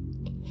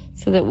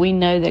 so that we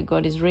know that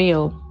God is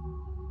real.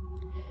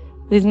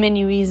 There's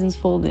many reasons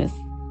for this.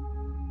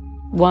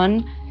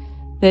 One,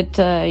 that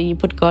you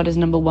put God as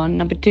number one.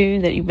 Number two,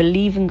 that you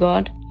believe in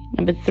God.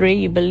 Number three,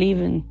 you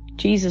believe in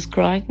Jesus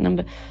Christ.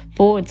 Number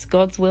four, it's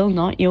God's will,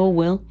 not your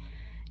will.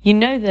 You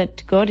know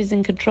that God is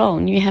in control,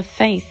 and you have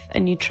faith,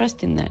 and you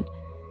trust in that.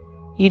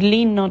 You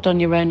lean not on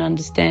your own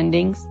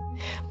understandings.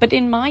 But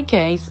in my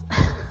case,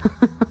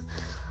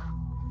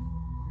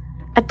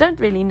 I don't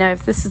really know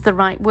if this is the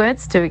right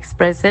words to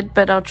express it,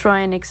 but I'll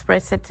try and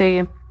express it to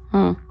you.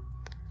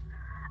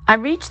 I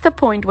reached the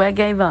point where I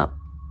gave up.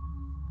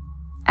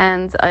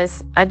 And I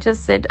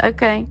just said,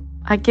 okay,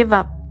 I give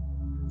up.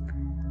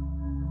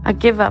 I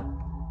give up.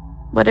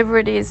 Whatever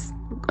it is,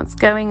 what's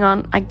going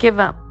on, I give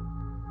up.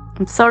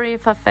 I'm sorry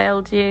if I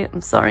failed you.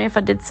 I'm sorry if I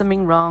did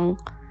something wrong.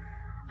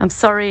 I'm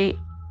sorry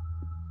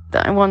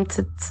that I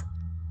wanted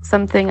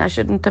something I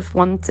shouldn't have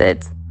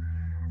wanted.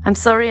 I'm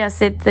sorry I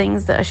said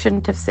things that I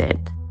shouldn't have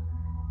said.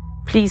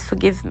 Please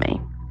forgive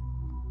me.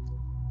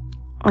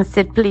 I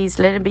said, please,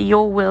 let it be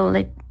your will.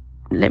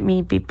 Let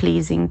me be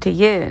pleasing to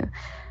you.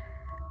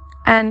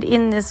 And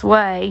in this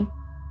way,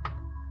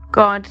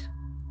 God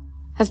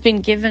has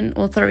been given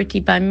authority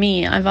by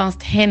me. I've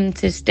asked him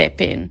to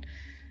step in.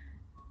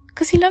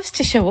 Because he loves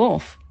to show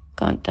off.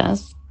 God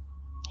does.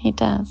 He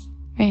does.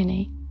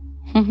 Really.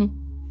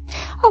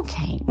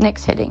 Okay,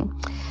 next heading.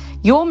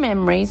 Your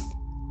memories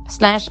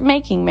 /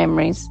 making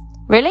memories.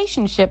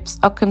 Relationships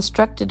are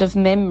constructed of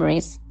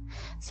memories.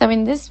 So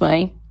in this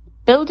way,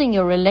 building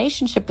your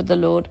relationship with the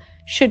Lord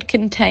should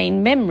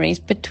contain memories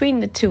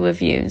between the two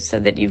of you, so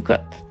that you've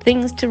got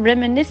things to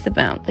reminisce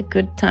about, the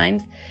good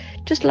times,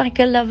 just like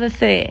a love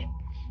affair.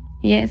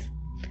 Yes.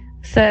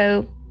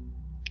 So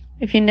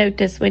if you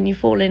notice, when you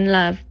fall in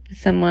love with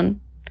someone,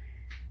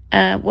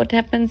 what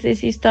happens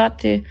is you start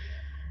to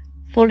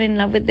fall in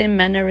love with their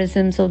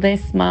mannerisms, or their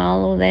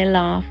smile, or their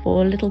laugh,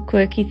 or little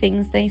quirky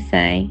things they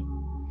say.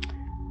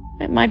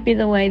 It might be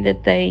the way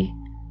that they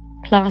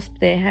clasp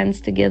their hands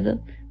together,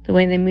 the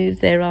way they move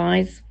their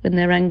eyes when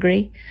they're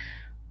angry.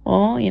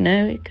 Or,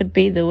 it could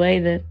be the way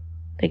that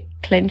they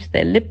clench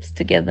their lips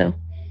together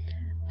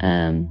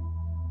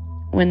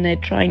when they're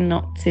trying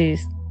not to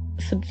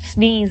sort of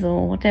sneeze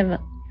or whatever.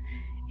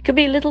 It could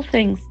be little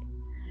things.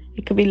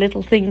 It could be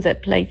little things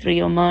that play through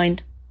your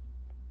mind.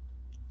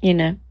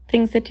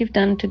 Things that you've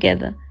done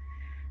together.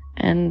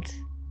 And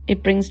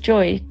it brings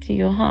joy to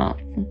your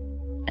heart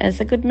as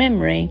a good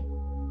memory.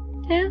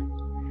 Yeah?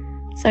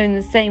 So in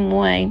the same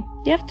way,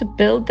 you have to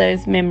build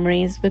those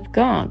memories with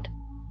God,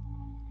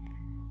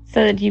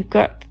 so that you've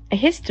got a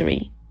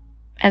history,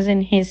 as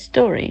in his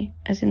story,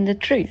 as in the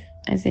truth,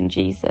 as in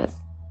Jesus.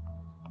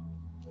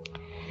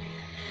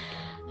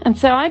 And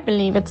so I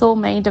believe it's all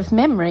made of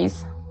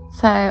memories.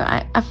 So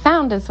I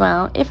found as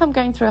well, if I'm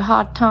going through a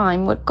hard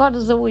time, what God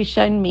has always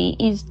shown me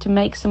is to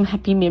make some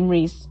happy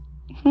memories.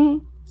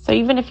 So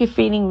even if you're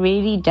feeling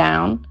really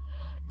down,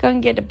 go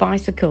and get a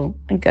bicycle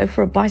and go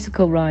for a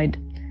bicycle ride.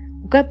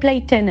 Go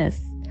play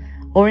tennis,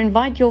 or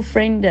invite your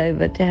friend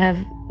over to have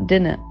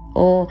dinner,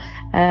 or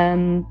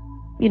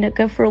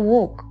go for a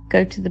walk,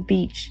 go to the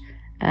beach,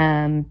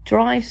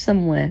 drive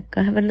somewhere,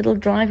 go have a little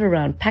drive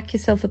around, pack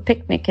yourself a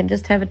picnic and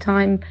just have a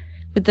time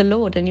with the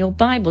Lord and your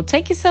Bible.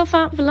 Take yourself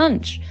out for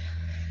lunch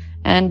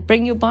and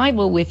bring your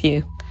Bible with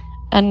you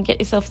and get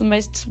yourself the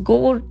most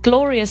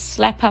glorious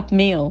slap-up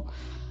meal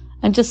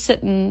and just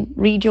sit and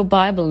read your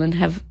Bible and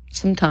have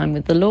some time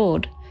with the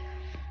Lord.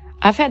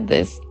 I've had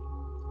this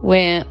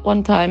where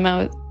one time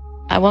I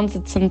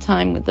wanted some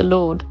time with the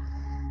Lord,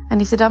 and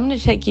he said, I'm going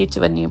to take you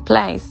to a new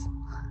place.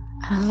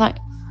 And I was like,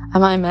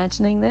 am I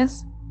imagining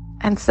this?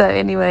 And so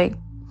anyway,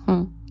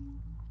 I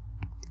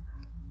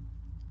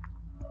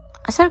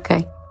said,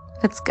 okay,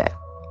 let's go.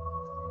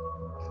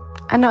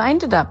 And I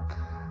ended up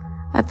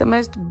at the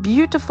most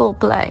beautiful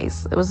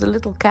place. It was a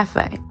little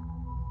cafe.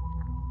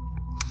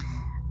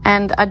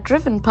 And I'd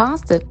driven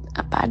past it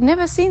I'd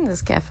never seen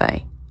this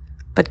cafe.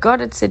 But God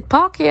had said,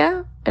 park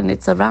here, and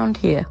it's around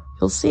here.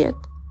 You'll see it.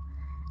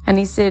 And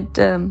he said,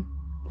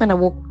 when I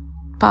walked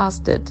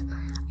past it,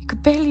 you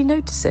could barely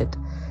notice it.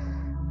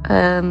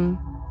 And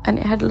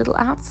it had a little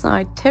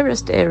outside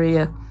terraced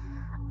area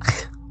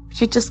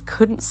which you just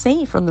couldn't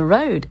see from the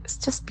road. It's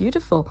just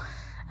beautiful.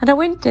 And I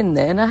went in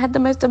there, and I had the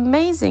most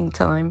amazing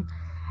time.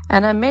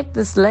 And I met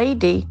this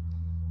lady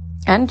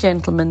and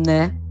gentleman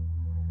there.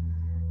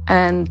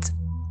 And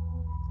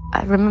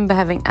I remember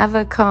having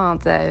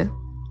avocado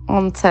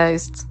on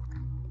toast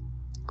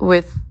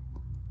with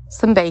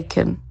some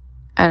bacon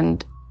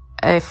and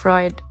a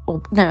it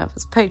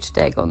was poached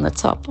egg on the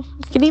top.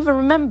 I can even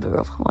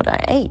remember what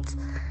I ate.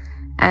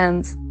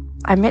 And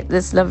I met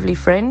this lovely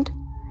friend,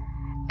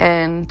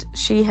 and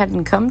she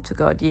hadn't come to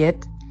God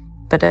yet,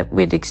 but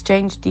we'd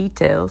exchanged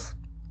details.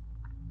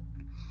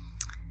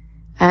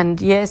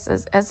 And yes,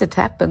 as it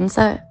happens,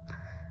 I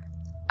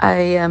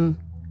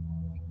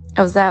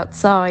was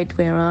outside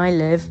where I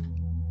live,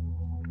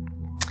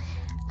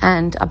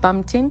 and I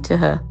bumped into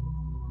her.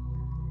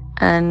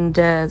 And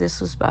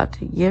this was about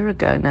a year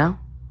ago now.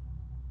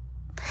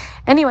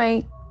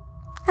 Anyway,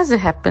 as it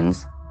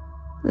happens,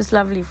 this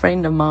lovely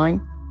friend of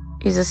mine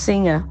is a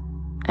singer.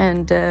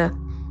 And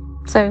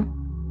so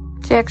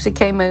she actually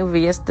came over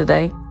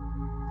yesterday,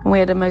 and we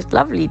had a most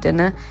lovely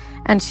dinner.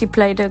 And she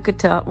played her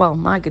guitar, well,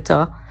 my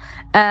guitar.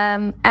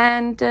 And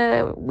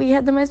we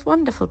had the most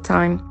wonderful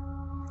time.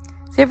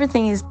 So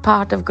everything is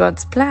part of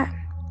God's plan.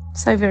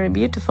 So very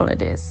beautiful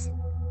it is.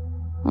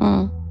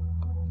 And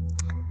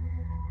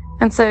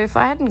so if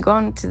I hadn't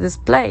gone to this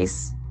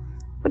place,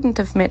 I wouldn't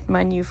have met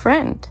my new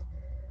friend,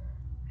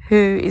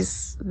 who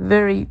is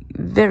very,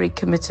 very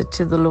committed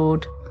to the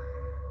Lord,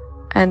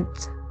 and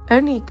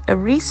only a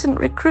recent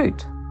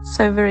recruit.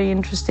 So very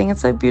interesting and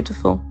so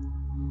beautiful.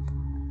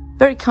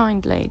 Very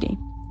kind lady.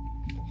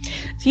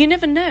 So you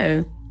never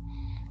know,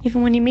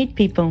 even when you meet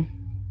people,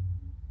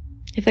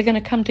 if they're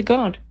going to come to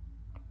God.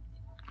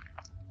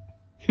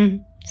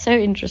 So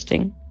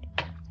interesting.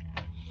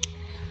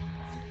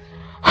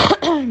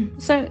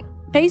 So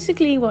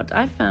basically what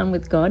I found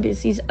with God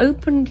is he's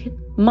opened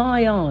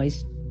my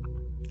eyes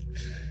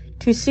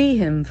to see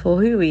him for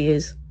who he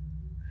is.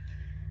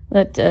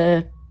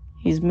 That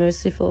he's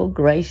merciful,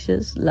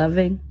 gracious,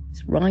 loving,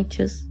 he's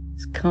righteous,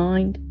 he's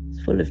kind,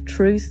 he's full of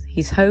truth,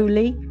 he's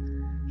holy,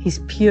 he's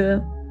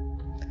pure.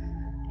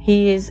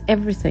 He is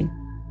everything.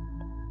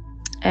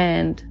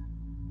 And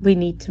we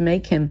need to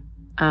make him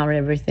our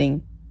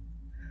everything.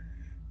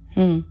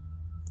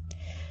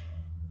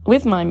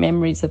 With my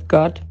memories of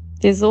God,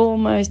 there's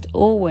almost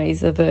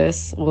always a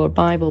verse or a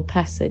Bible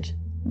passage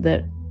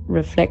that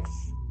reflects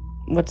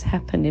what's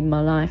happened in my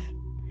life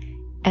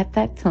at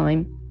that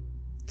time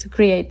to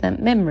create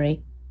that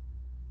memory.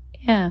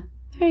 Yeah,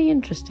 very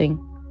interesting.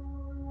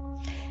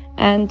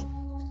 And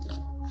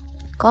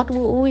God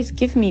will always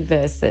give me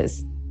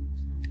verses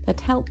that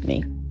help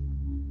me.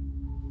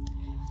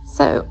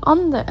 So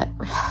on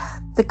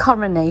the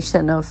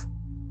coronation of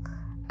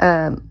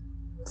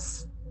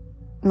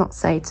not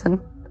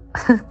Satan,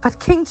 but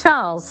King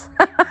Charles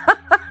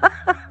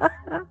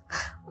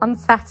on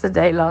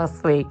Saturday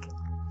last week,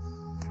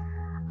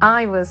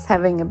 I was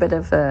having a bit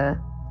of a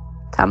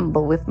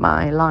tumble with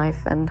my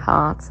life and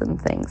heart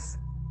and things.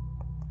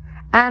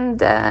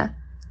 And I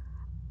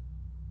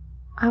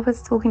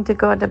was talking to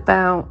God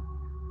about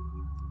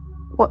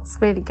what's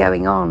really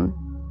going on.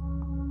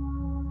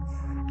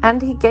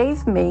 And he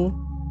gave me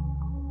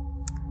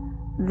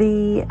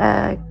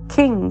the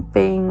king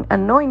being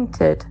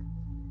anointed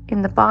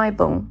in the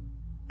Bible,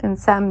 in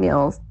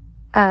Samuel,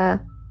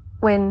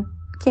 when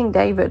King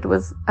David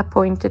was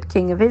appointed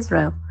king of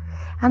Israel.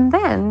 And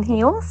then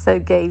he also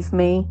gave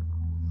me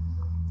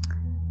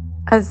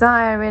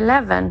Isaiah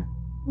 11,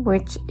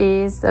 which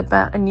is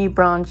about a new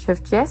branch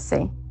of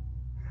Jesse.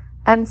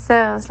 And so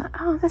I was like,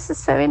 oh, this is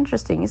so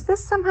interesting. Is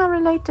this somehow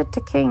related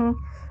to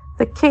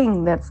the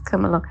king that's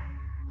come along?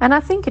 And I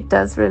think it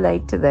does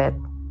relate to that.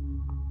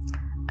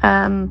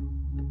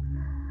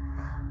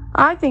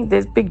 I think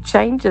there's big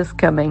changes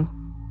coming.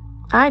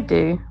 I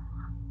do.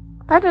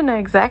 I don't know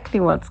exactly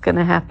what's going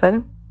to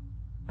happen,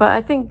 but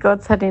I think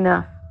God's had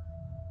enough.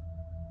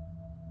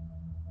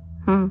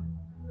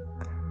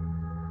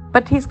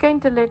 But he's going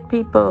to let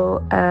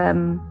people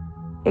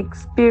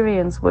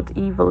experience what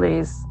evil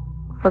is,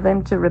 for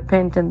them to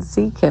repent and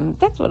seek him.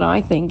 That's what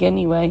I think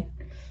anyway.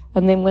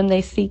 And then when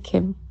they seek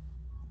him,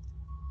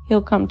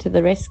 he'll come to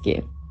the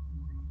rescue.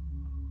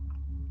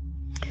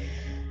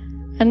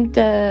 And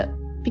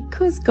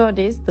because God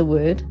is the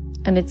Word,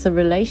 and it's a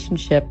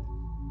relationship,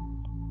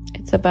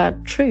 it's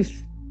about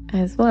truth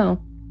as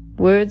well.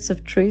 Words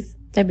of truth,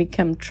 they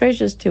become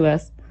treasures to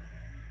us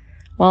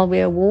while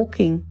we are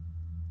walking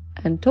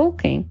and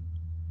talking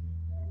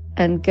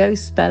and go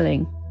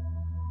spelling,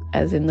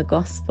 as in the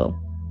gospel,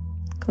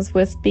 because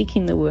we're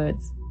speaking the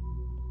words.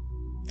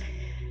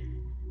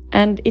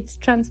 And it's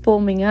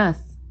transforming us.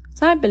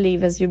 So I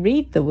believe as you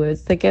read the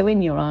words, they go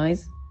in your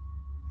eyes,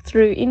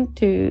 through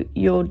into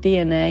your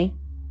DNA,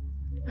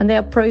 and they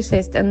are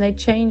processed and they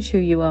change who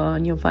you are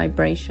and your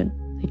vibration.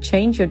 They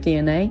change your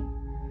DNA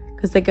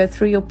because they go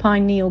through your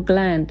pineal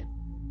gland,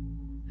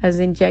 as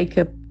in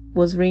Jacob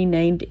was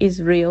renamed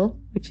Israel,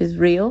 which is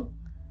real,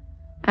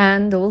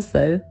 and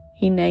also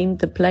he named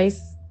the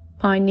place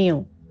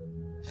Pineal.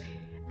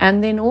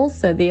 And then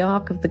also the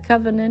Ark of the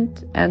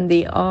Covenant and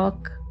the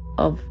Ark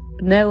of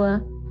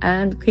Noah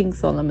and King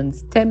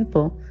Solomon's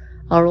temple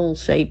are all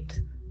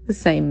shaped the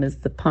same as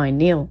the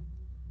pineal.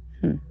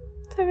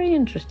 Very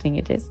interesting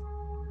it is.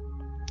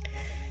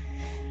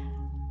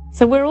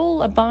 So we're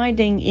all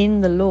abiding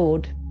in the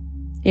Lord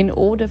in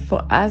order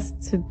for us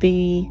to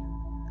be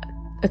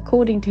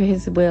according to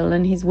his will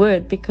and his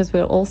word, because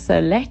we're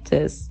also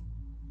letters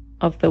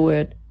of the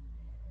word.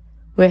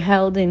 We're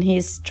held in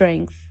his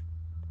strength,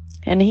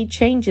 and he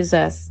changes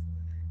us,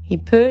 he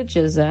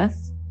purges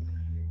us,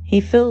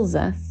 he fills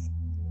us,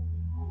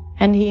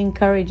 and he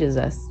encourages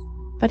us.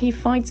 But he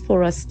fights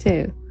for us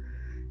too,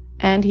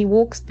 and he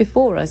walks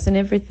before us in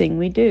everything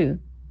we do.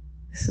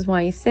 This is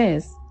why he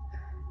says,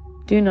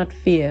 do not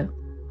fear,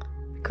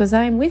 because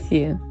I am with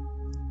you.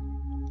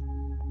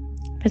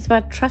 It's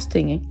about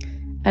trusting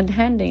and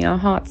handing our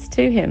hearts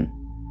to him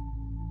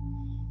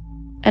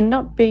and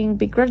not being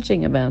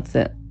begrudging about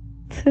it.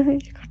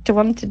 You've got to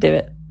want to do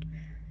it.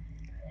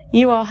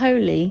 You are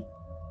holy,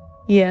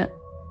 yeah,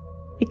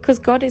 because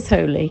God is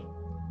holy.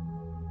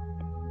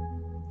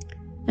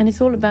 And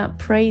it's all about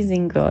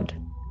praising God.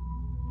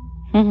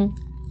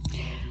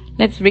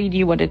 Let's read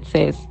you what it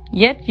says.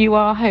 Yet you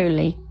are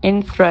holy,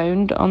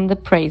 enthroned on the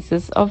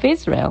praises of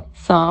Israel.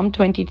 Psalm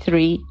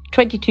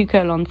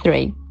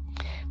 22:3.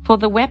 For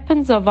the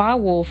weapons of our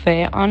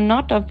warfare are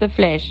not of the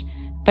flesh,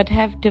 but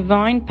have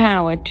divine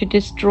power to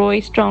destroy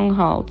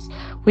strongholds.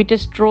 We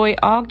destroy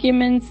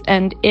arguments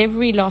and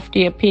every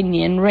lofty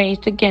opinion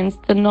raised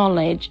against the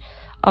knowledge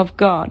of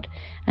God,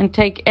 and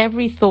take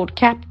every thought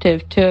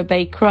captive to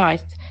obey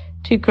Christ.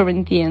 2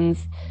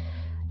 Corinthians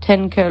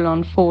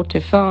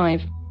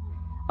 10:4-5.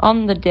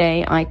 On the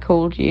day I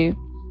called, you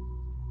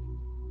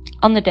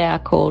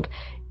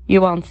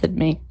answered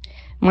me.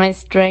 My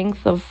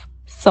strength of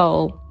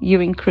soul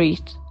you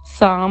increased.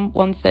 Psalm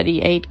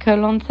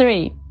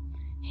 138:3.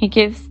 He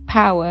gives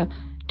power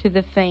to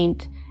the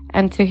faint,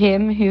 and to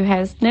him who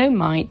has no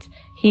might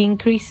he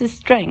increases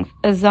strength.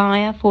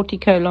 Isaiah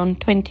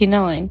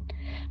 40:29.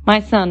 My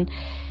son,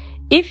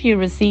 if you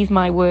receive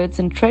my words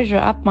and treasure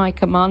up my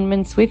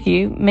commandments with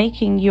you,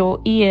 making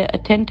your ear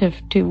attentive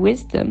to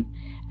wisdom,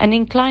 and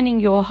inclining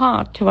your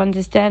heart to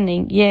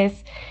understanding,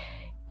 yes,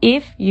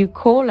 if you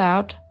call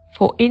out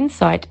for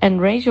insight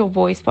and raise your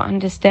voice for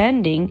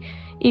understanding,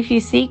 if you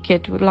seek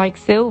it like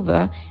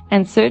silver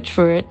and search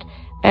for it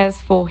as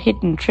for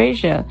hidden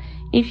treasure,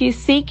 if you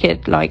seek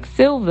it like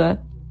silver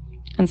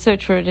and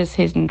search for it as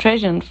hidden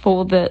treasure,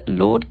 for the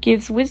Lord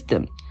gives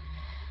wisdom.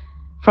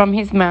 From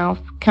his mouth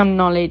come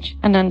knowledge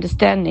and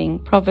understanding.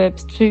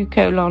 Proverbs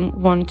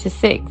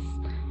 2:1-6.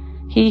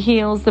 He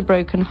heals the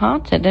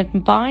brokenhearted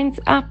and binds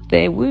up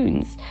their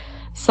wounds.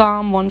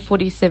 Psalm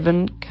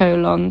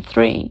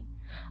 147:3.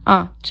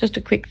 Just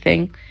a quick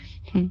thing.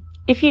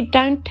 If you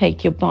don't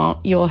take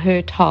your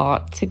hurt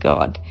heart to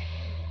God,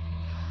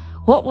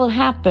 what will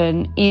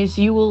happen is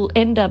you will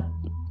end up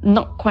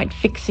not quite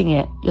fixing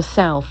it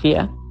yourself,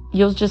 yeah?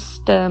 You'll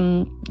just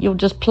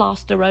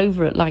plaster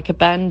over it like a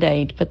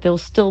Band-Aid, but there'll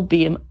still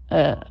be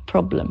a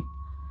problem.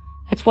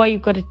 That's why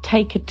you've got to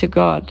take it to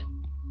God.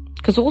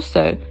 Because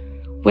also,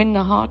 when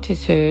the heart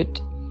is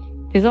hurt,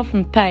 there's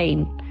often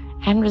pain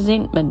and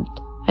resentment,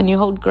 and you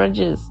hold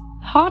grudges.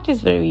 The heart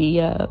is very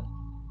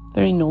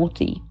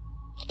naughty.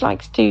 It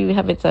likes to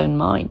have its own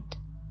mind.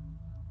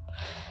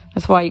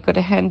 That's why you've got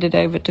to hand it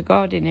over to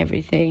God in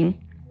everything.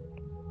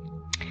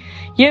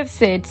 You have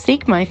said,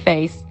 seek my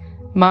face.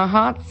 My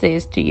heart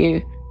says to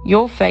you,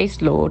 your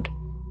face, Lord,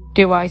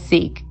 do I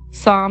seek.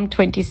 Psalm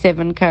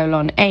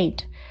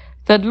 27:8.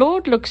 The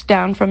Lord looks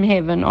down from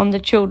heaven on the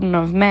children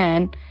of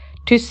man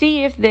to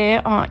see if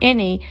there are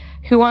any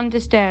who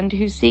understand,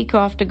 who seek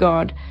after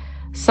God.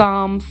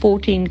 Psalm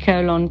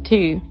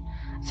 14:2.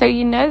 So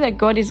you know that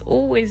God is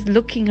always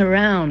looking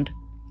around.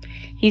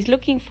 He's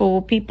looking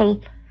for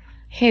people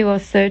who are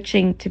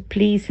searching to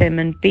please him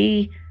and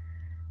be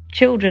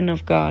children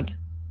of God.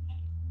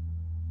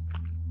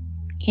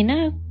 You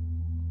know,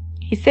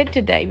 he said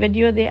to David,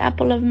 you're the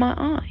apple of my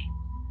eye.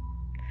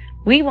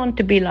 We want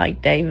to be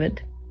like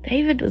David.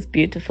 David was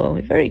beautiful,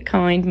 a very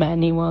kind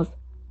man he was.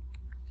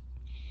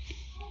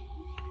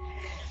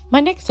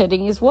 My next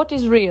heading is, what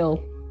is real?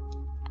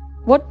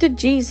 What did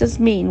Jesus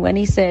mean when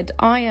he said,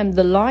 I am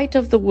the light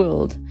of the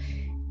world?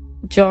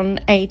 John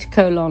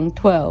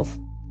 8:12.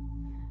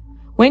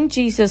 When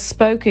Jesus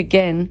spoke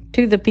again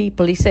to the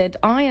people, he said,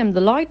 I am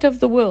the light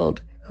of the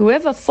world.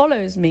 Whoever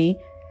follows me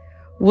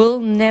will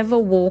never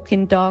walk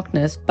in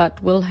darkness,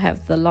 but will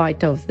have the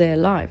light of their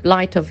life,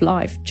 light of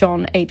life.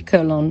 John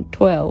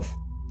 8:12.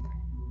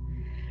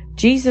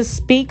 Jesus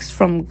speaks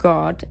from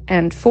God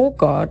and for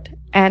God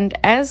and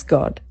as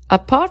God.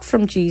 Apart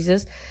from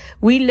Jesus,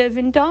 we live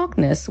in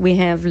darkness. We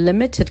have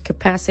limited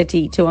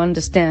capacity to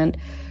understand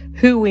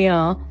who we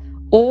are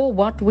or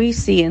what we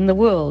see in the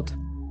world.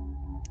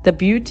 the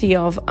beauty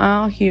of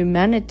our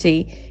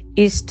humanity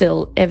is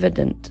still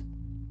evident.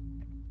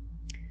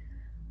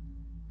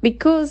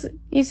 Because,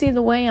 you see,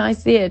 the way I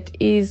see it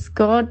is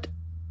God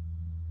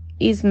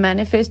is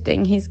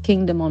manifesting his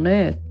kingdom on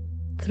earth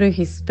through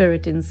his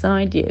spirit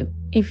inside you,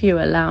 if you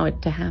allow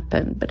it to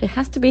happen. But it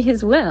has to be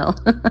his will.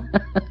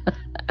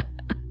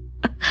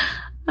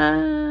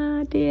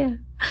 Ah, dear.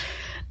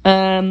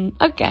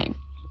 Okay.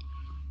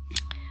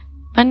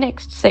 My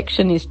next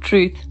section is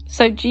truth.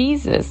 So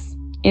Jesus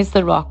is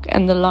the rock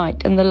and the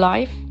light and the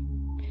life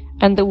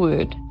and the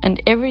word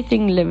and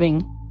everything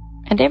living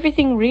and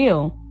everything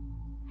real.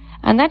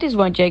 And that is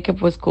why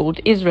Jacob was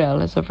called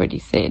Israel, as I've already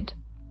said.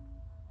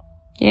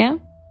 Yeah?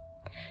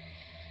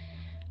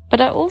 But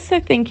I also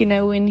think,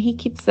 when he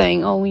keeps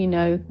saying,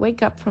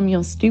 wake up from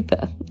your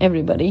stupor,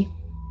 everybody,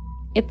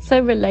 it's so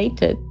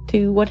related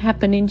to what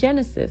happened in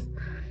Genesis.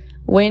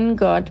 When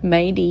God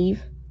made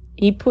Eve,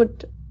 he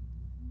put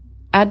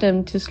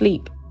Adam to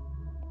sleep.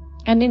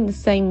 And in the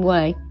same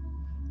way,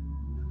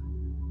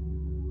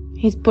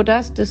 he's put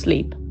us to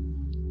sleep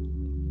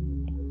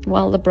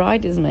while the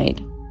bride is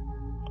made.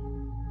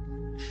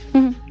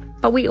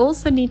 But we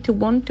also need to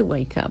want to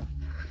wake up.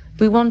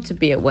 We want to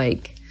be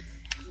awake.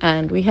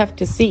 And we have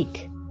to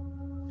seek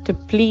to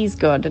please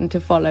God and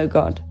to follow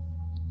God.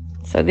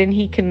 So then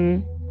he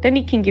can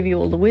give you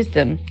all the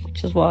wisdom,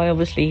 which is why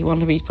obviously he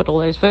wanted me to put all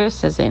those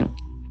verses in.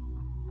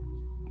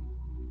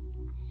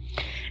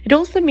 It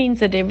also means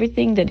that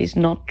everything that is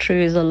not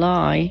true is a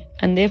lie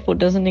and therefore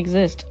doesn't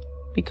exist.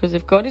 Because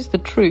if God is the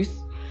truth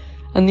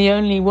and the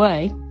only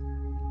way,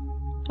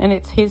 and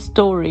it's his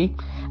story,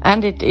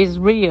 and it is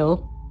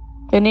real,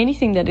 then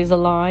anything that is a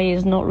lie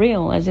is not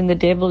real. As in, the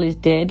devil is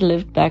dead,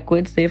 lived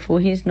backwards, therefore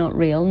he's not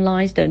real.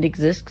 Lies don't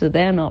exist, so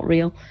they're not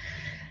real.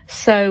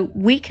 So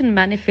we can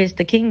manifest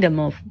the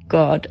kingdom of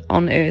God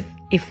on earth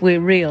if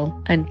we're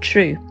real and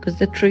true, because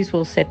the truth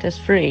will set us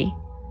free.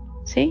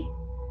 See?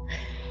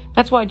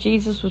 That's why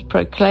Jesus was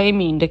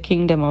proclaiming the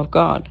kingdom of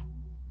God,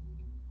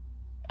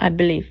 I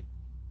believe.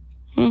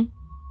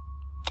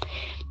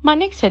 My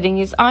next heading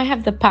is, I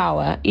have the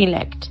power,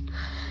 elect.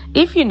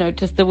 If you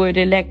notice, the word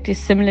elect is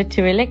similar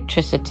to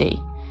electricity.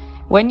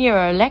 When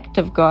you're elect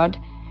of God,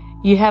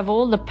 you have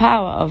all the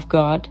power of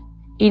God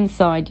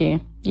inside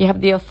you. You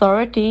have the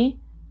authority,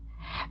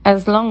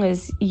 as long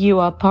as you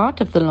are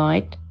part of the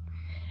light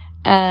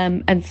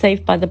and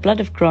saved by the blood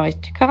of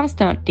Christ, to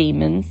cast out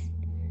demons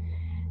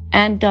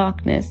and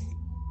darkness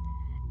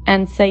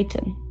and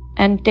Satan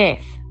and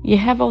death. You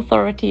have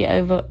authority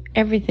over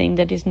everything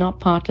that is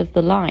not part of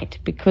the light,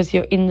 because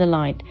you're in the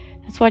light.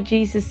 That's why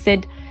Jesus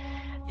said,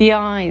 the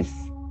eyes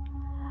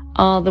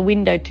are the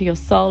window to your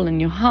soul and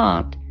your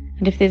heart.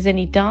 And if there's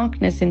any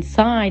darkness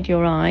inside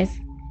your eyes,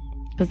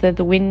 because they're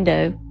the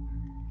window,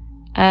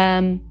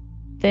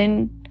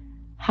 then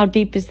how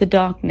deep is the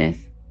darkness?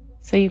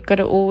 So you've got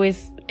to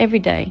always, every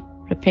day,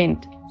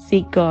 repent,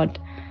 seek God,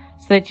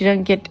 so that you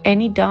don't get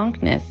any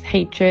darkness,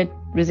 hatred,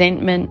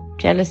 resentment,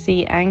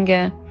 jealousy,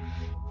 anger,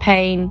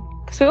 pain.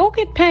 Because we all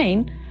get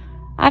pain.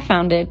 I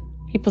found it.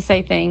 People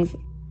say things.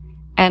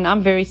 And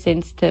I'm very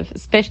sensitive,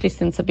 especially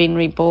since I've been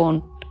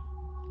reborn.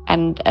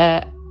 And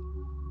I'm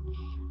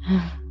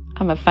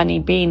a funny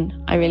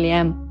bean. I really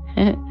am.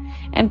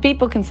 And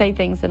people can say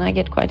things and I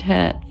get quite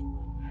hurt.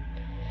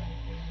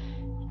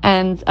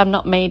 And I'm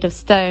not made of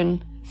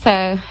stone.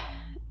 So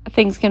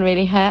things can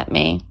really hurt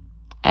me.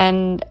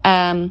 And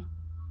so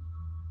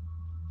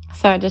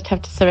I just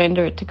have to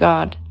surrender it to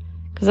God.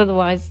 Because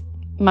otherwise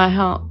my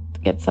heart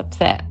gets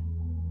upset.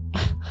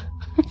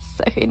 It's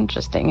so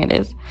interesting it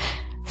is.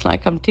 It's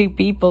like I'm two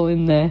people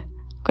in there.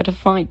 Got to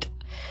fight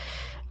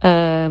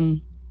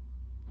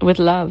with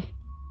love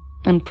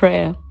and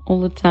prayer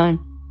all the time.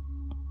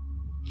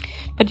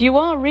 But you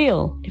are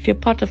real if you're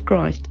part of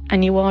Christ,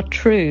 and you are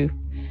true,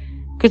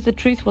 because the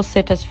truth will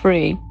set us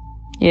free.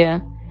 Yeah.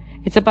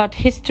 It's about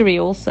history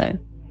also,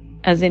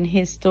 as in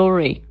his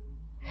story,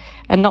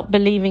 and not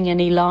believing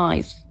any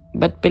lies,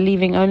 but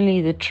believing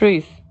only the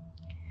truth.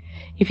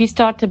 If you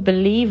start to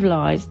believe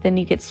lies, then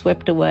you get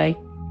swept away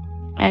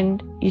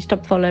and you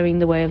stop following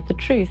the way of the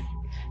truth.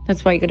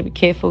 That's why you've got to be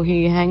careful who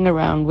you hang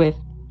around with.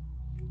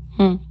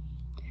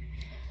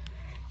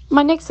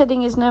 My next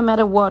heading is, no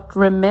matter what,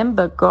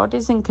 remember God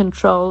is in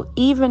control,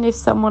 even if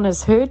someone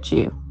has hurt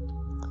you.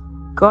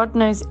 God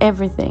knows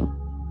everything.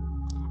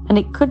 And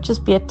it could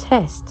just be a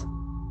test.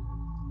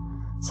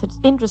 So it's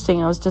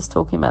interesting, I was just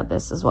talking about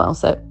this as well.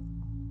 So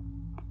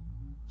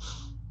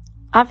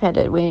I've had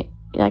it where,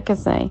 like I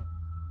say,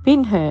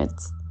 been hurt.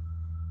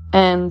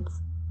 And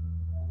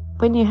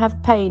when you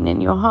have pain in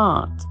your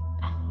heart,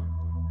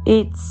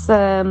 it's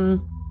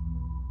hard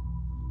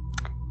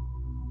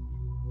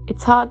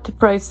to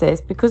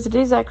process, because it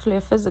is actually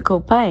a physical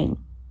pain.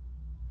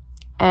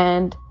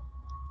 And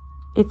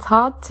it's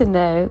hard to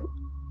know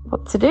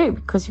what to do,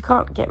 because you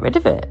can't get rid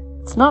of it.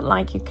 It's not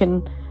like you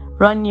can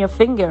run your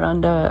finger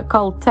under a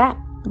cold tap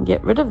and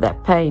get rid of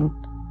that pain.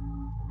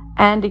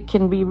 And it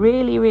can be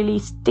really, really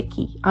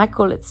sticky. I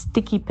call it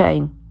sticky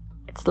pain.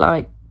 It's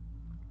like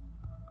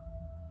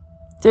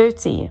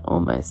dirty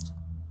almost.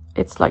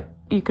 It's like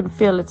you can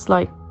feel it's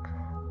like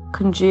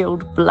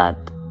congealed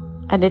blood,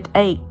 and it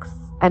aches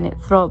and it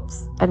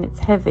throbs and it's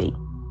heavy.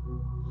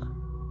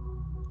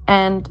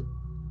 And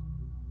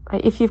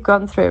if you've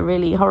gone through a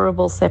really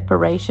horrible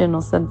separation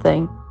or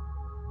something,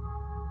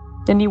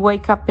 then you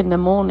wake up in the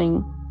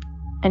morning,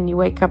 and you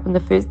wake up and the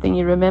first thing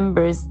you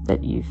remember is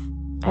that you've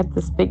had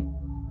this big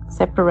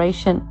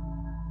separation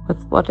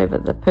with whatever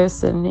the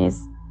person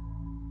is,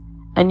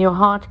 and your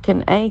heart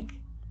can ache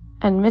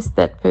and miss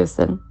that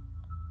person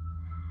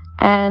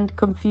and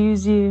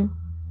confuse you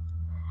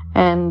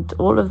and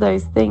all of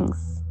those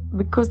things,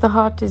 because the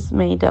heart is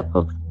made up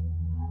of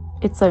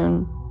its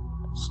own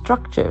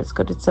structure. It's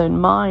got its own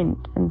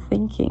mind and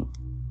thinking.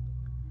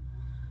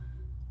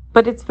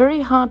 But it's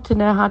very hard to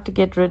know how to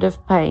get rid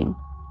of pain.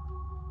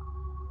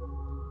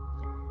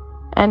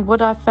 And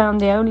what I found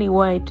the only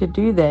way to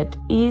do that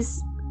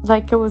is,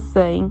 like I was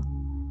saying,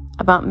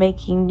 about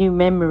making new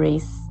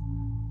memories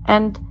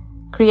and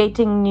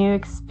creating new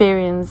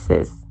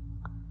experiences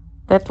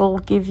that'll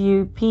give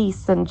you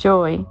peace and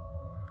joy.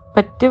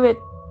 But do it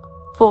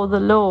for the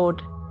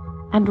Lord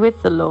and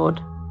with the Lord.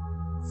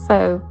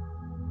 So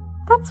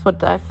that's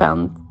what I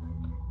found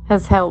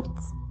has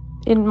helped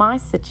in my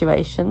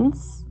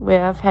situations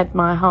where I've had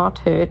my heart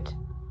hurt.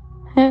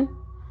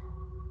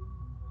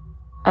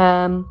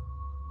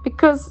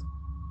 Because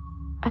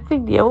I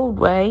think the old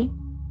way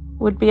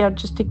would be I'd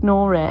just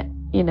ignore it,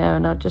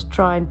 and I'd just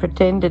try and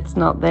pretend it's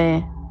not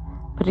there.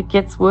 But it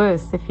gets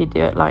worse if you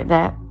do it like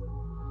that.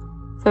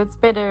 So it's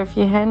better if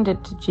you hand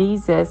it to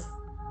Jesus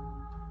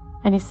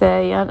and you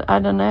say, I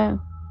don't know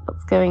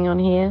what's going on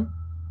here,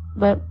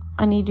 but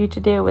I need you to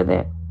deal with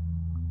it.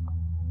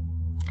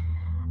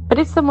 But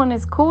if someone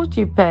has caused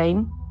you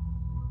pain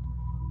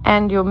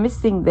and you're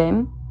missing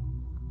them,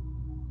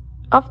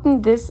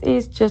 often this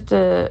is just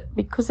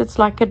because it's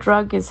like a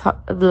drug is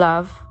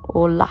love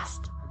or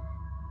lust.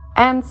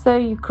 And so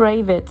you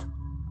crave it.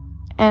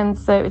 And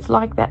so it's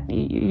like that.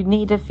 You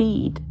need a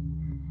feed.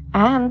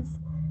 And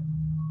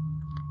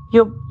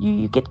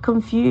you get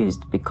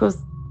confused, because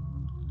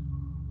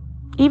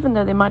even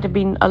though there might have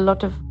been a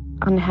lot of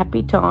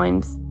unhappy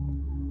times,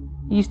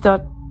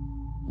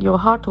 your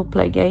heart will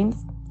play games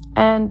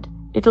and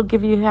it'll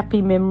give you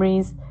happy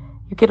memories.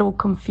 You get all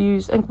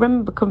confused. And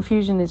remember,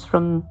 confusion is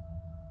from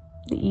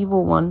the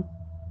evil one.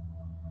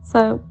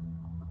 So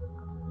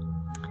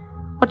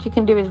what you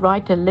can do is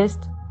write a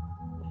list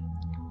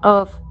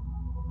of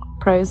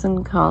pros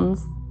and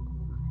cons,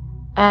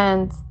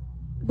 and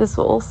this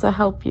will also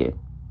help you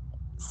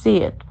see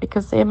it,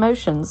 because the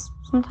emotions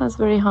sometimes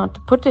very hard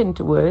to put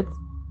into words.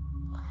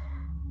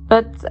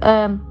 But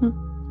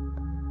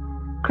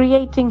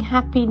creating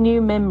happy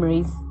new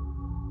memories,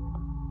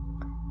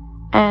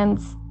 and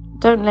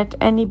don't let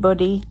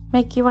anybody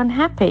make you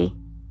unhappy.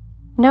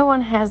 No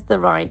one has the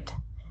right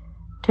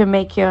to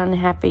make you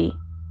unhappy.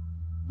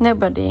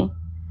 Nobody.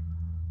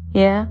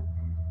 Yeah?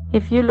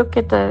 If you look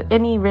at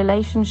any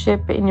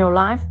relationship in your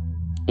life,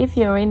 if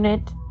you're in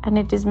it and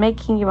it is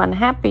making you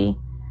unhappy,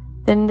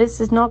 then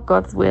this is not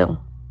God's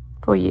will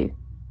for you.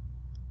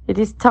 It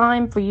is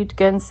time for you to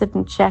go and sit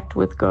and chat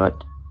with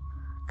God.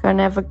 Go and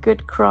have a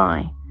good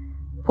cry.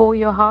 Pour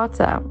your heart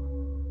out.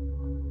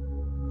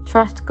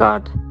 Trust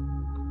God.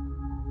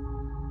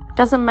 It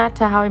doesn't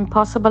matter how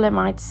impossible it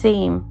might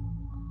seem,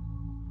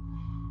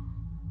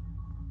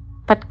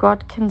 but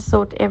God can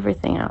sort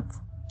everything out.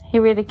 He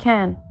really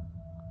can.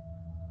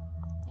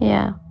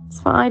 Yeah,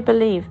 that's what I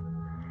believe.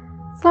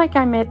 It's like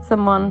I met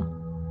someone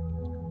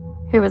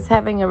who was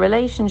having a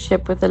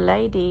relationship with a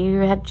lady who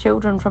had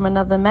children from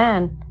another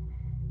man.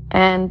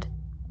 And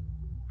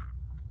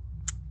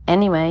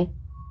anyway,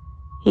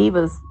 he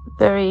was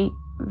very,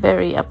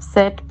 very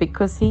upset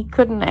because he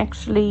couldn't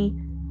actually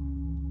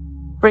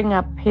bring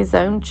up his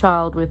own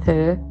child with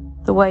her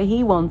the way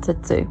he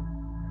wanted to,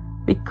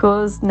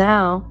 because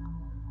now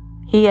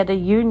he had a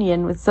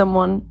union with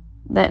someone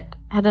that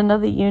had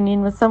another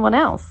union with someone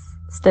else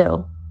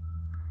still.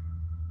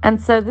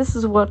 And so this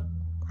is what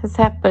has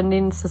happened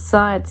in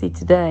society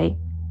today,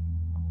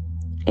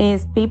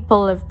 is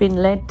people have been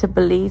led to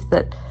believe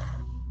that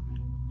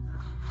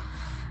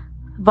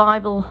the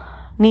Bible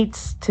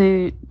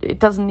it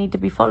doesn't need to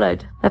be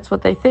followed. That's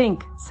what they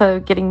think. So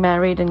getting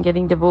married and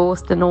getting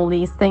divorced and all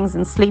these things,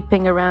 and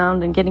sleeping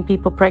around and getting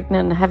people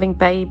pregnant and having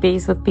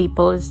babies with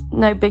people is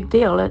no big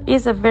deal. It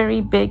is a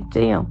very big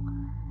deal.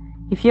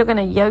 If you're going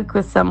to yoke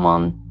with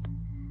someone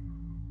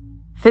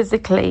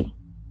physically,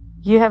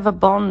 you have a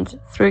bond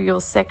through your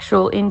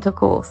sexual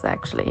intercourse,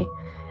 actually.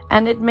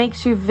 And it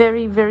makes you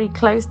very, very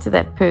close to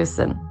that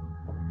person,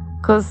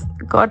 because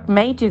God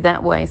made you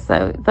that way.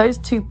 So those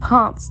two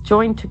parts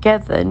join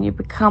together and you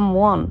become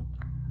one.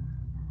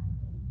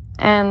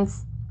 And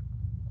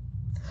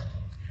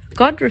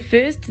God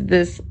refers to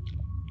this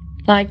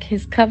like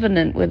his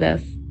covenant with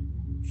us.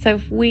 So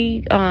if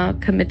we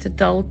commit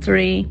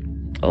adultery,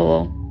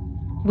 or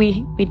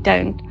we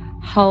don't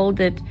hold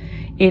it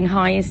in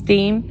high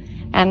esteem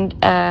and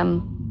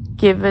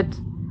give it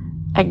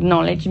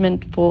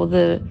acknowledgement for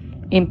the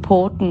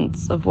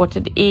importance of what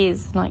it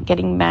is, like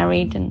getting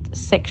married and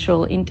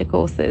sexual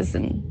intercourses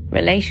and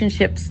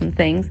relationships and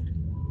things,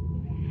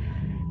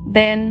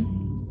 then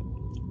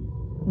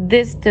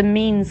this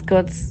demeans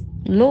God's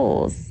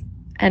laws,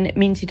 and it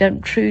means you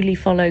don't truly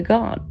follow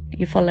God.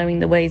 You're following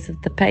the ways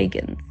of the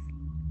pagans.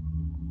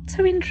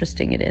 So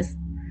interesting it is.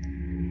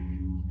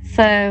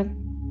 So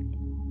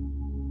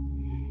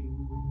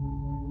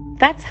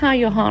that's how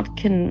your heart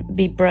can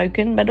be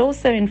broken, but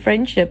also in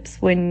friendships,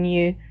 when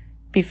you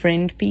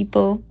befriend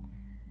people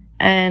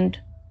and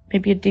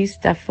maybe you do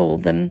stuff for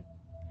them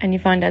and you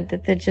find out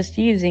that they're just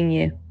using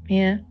you.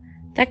 Yeah,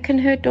 that can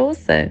hurt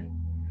also.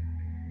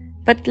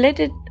 But let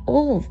it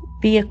all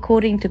be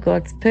according to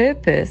God's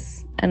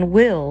purpose and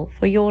will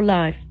for your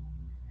life,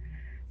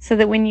 so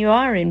that when you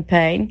are in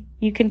pain,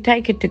 you can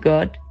take it to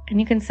God and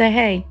you can say,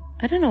 hey,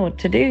 I don't know what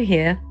to do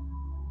here.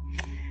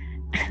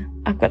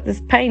 I've got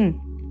this pain.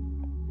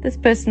 This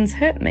person's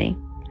hurt me.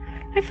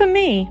 And for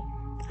me,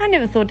 I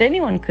never thought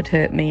anyone could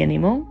hurt me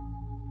anymore.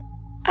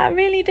 I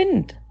really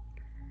didn't.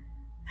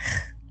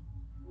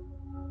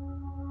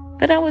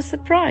 But I was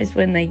surprised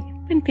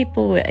when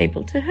people were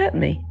able to hurt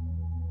me.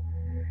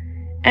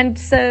 And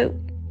so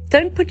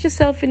don't put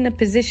yourself in a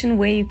position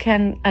where you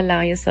can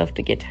allow yourself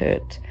to get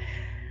hurt.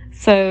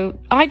 So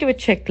I do a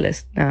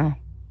checklist now.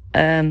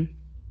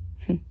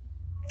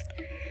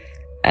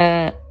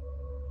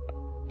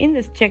 In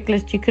this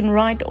checklist, you can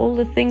write all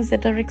the things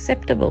that are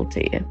acceptable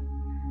to you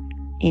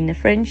in a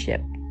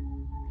friendship,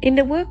 in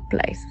the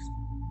workplace,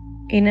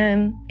 in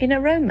a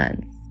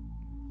romance.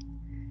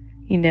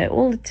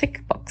 All the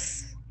tick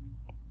box.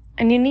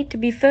 And you need to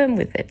be firm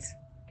with it.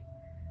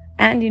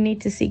 And you need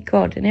to seek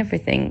God in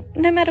everything,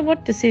 no matter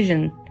what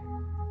decision,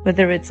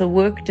 whether it's a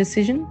work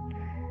decision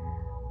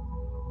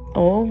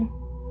or,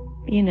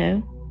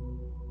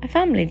 a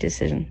family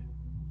decision.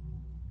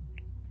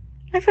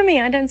 And for me,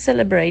 I don't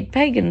celebrate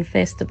pagan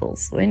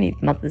festivals or any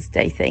Mother's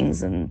Day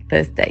things and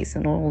birthdays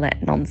and all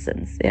that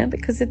nonsense,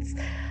 because it's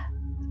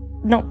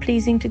not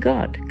pleasing to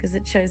God, because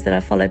it shows that I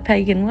follow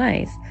pagan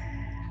ways.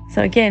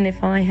 So again,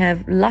 if I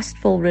have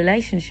lustful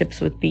relationships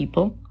with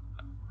people,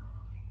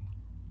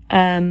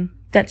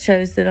 that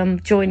shows that I'm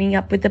joining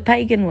up with the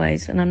pagan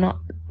ways and I'm not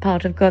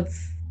part of God's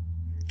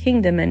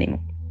kingdom anymore.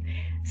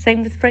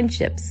 Same with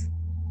friendships.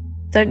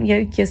 Don't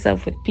yoke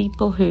yourself with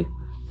people who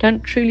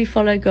don't truly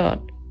follow God.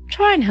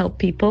 Try and help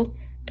people,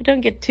 but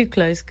don't get too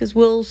close, because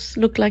wolves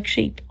look like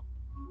sheep.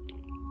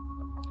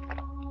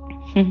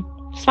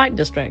 Slight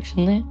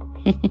distraction there.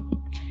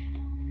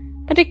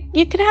 But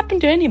it can happen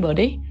to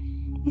anybody.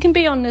 You can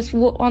be on this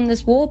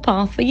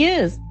warpath for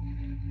years.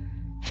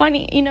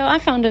 I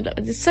found that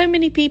there's so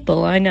many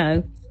people I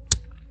know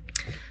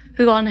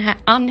who are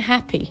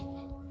unhappy.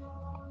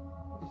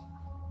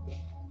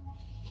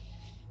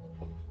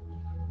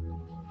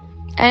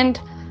 And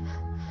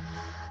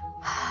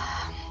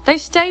they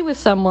stay with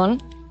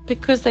someone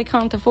because they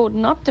can't afford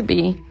not to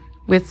be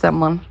with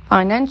someone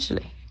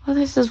financially. Well,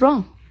 this is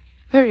wrong.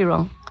 Very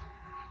wrong.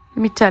 Let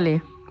me tell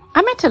you.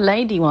 I met a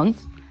lady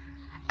once.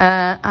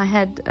 I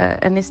had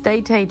an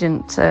estate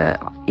agent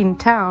in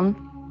town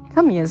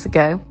some years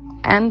ago.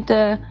 And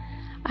I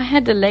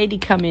had a lady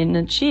come in,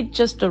 and she'd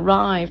just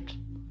arrived.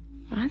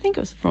 I think it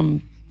was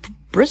from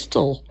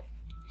Bristol.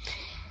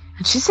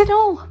 And she said,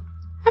 oh,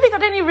 have you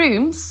got any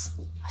rooms?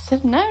 I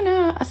said,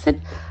 no. I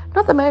said,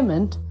 not at the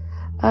moment.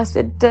 I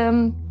said,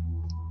 and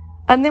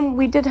then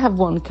we did have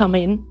one come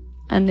in,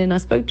 and then I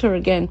spoke to her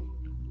again.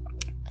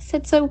 I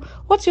said, so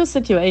what's your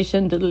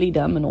situation,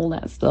 diddly-dum, and all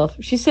that stuff?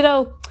 She said,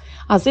 oh,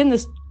 I was in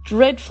this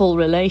dreadful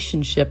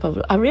relationship.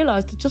 I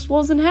realized I just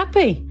wasn't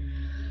happy.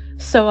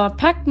 So I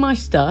packed my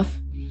stuff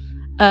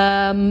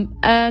and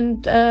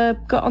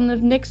got on the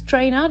next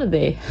train out of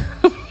there.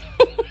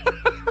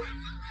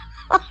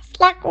 I was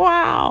like,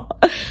 wow.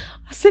 I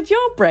said,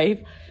 you're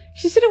brave.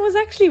 She said it was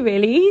actually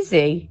really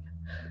easy.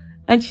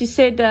 And she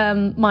said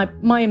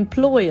my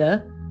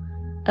employer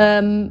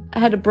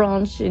had a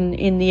branch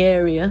in the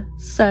area.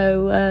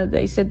 So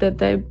they said that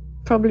they'd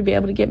probably be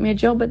able to get me a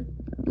job at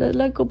the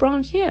local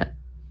branch here.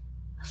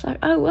 I was like,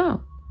 oh,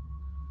 wow.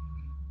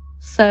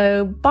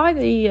 So by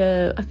the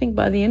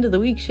end of the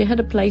week, she had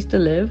a place to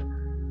live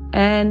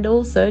and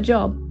also a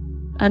job,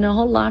 and her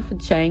whole life had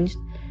changed.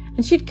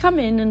 And she'd come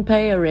in and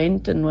pay her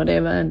rent and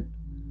whatever, and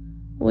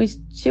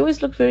she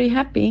always looked very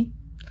happy.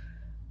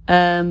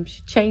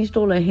 She changed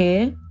all her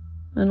hair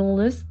and all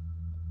this.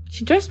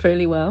 She dressed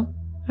really well.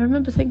 I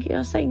remember I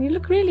was saying, you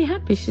look really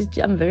happy.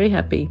 I'm very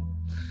happy.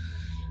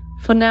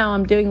 For now,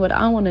 I'm doing what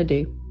I want to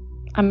do.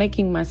 I'm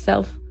making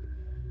myself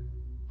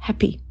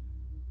happy.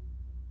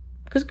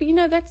 Because,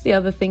 that's the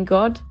other thing.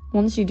 God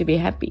wants you to be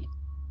happy.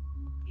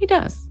 He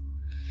does.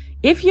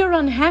 If you're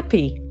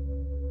unhappy,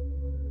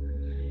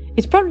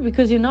 it's probably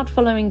because you're not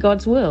following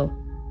God's will.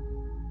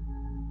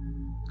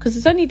 Because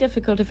it's only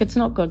difficult if it's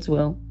not God's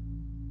will.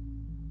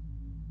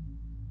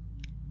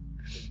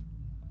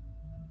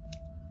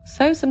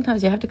 So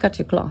sometimes you have to cut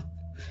your cloth.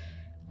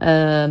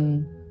 I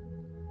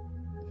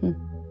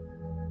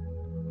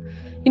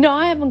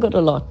haven't got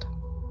a lot.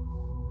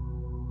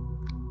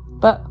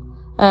 But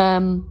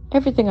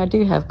everything I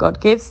do have,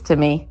 God gives to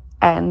me.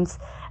 And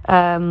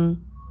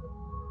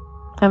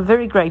I'm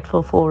very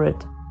grateful for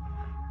it.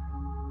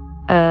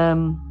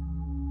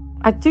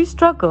 I do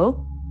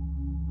struggle,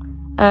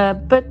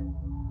 but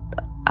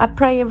I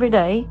pray every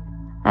day,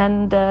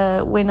 and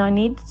when I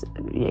need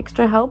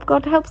extra help,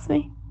 God helps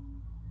me.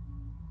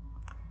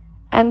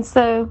 And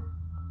so,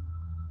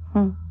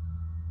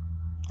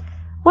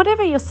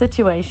 whatever your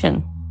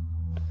situation,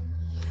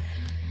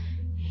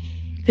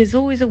 there's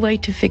always a way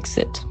to fix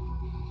it.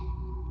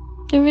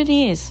 There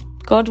really is.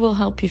 God will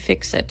help you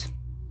fix it.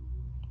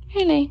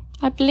 Really,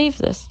 I believe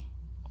this.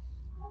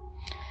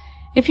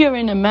 If you're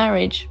in a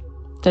marriage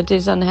that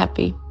is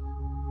unhappy,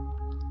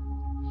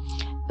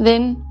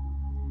 then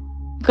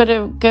you've got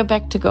to go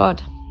back to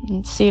God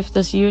and see if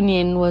this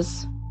union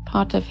was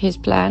part of His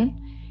plan,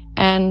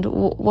 and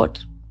what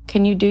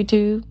can you do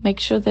to make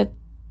sure that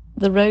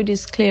the road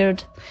is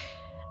cleared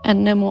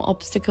and no more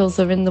obstacles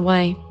are in the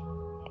way.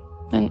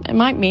 And it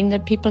might mean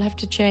that people have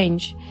to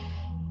change,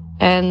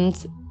 and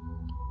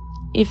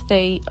if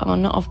they are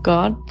not of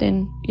God,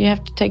 then you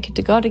have to take it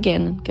to God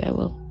again and go,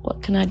 well,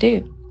 what can I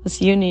do? This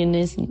union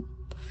isn't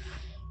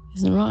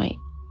right.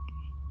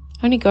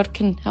 Only God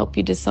can help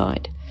you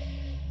decide.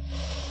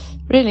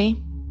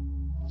 Really?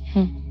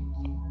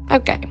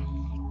 Okay.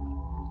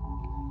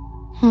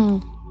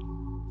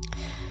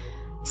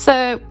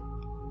 So,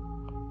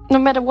 no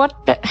matter what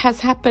has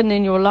happened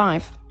in your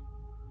life,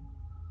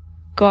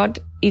 God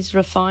is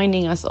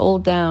refining us all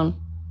down.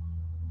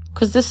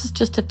 Because this is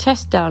just a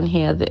test down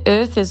here. The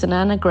earth is an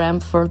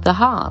anagram for the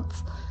heart,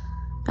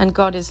 and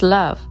God is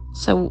love.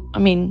 So, I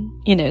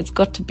mean, it's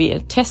got to be a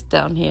test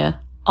down here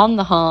on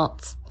the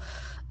heart,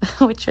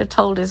 which we're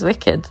told is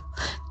wicked,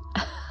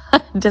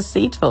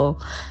 deceitful.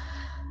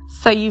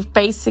 So you've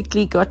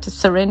basically got to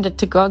surrender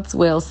to God's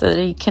will so that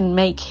He can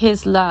make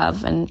His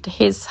love and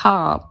His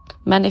heart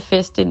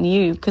manifest in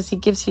you, because He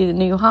gives you the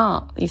new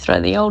heart. You throw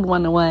the old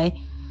one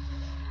away.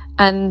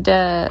 And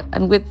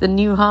with the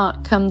new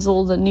heart comes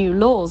all the new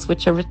laws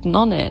which are written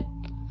on it,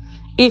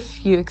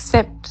 if you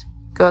accept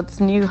God's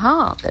new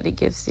heart that He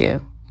gives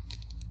you.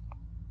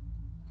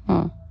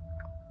 My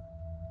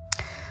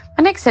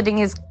next heading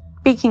is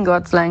speaking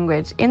God's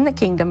language. In the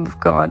kingdom of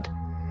God,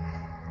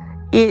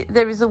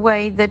 there is a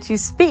way that you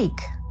speak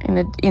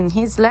in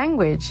His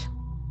language.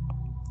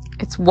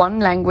 It's one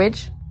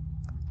language,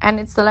 and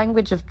it's the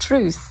language of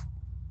truth.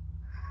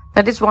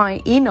 That is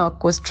why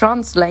Enoch was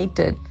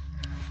translated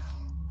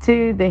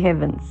to the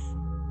heavens,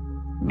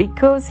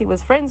 because he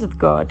was friends with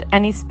God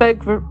and he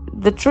spoke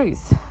the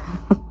truth.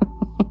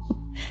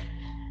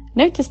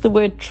 Notice the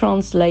word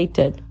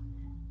translated.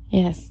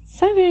 Yes,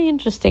 so very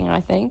interesting, I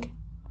think.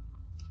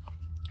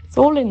 It's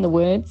all in the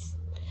words.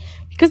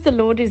 Because the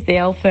Lord is the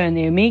Alpha and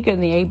the Omega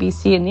and the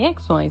ABC and the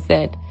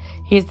XYZ.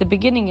 He is the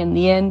beginning and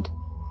the end.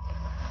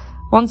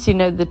 Once you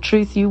know the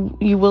truth, you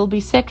will be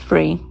set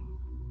free.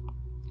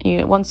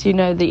 Once you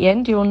know the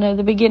end, you will know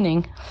the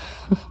beginning.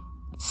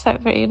 So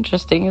very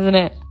interesting, isn't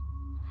it?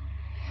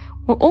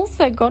 Well,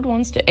 also, God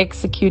wants to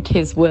execute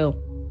His will.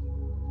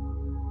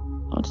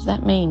 What does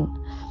that mean?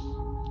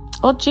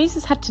 Well,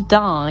 Jesus had to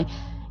die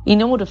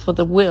in order for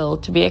the will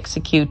to be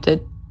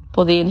executed,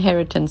 for the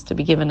inheritance to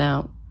be given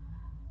out.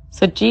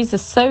 So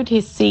Jesus sowed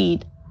His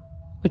seed,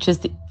 which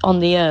is on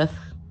the earth.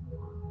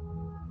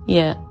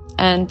 Yeah,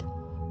 and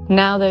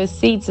now those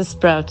seeds are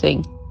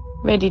sprouting,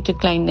 ready to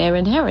claim their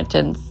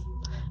inheritance.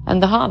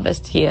 And the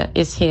harvest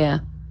is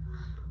here.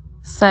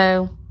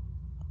 So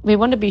we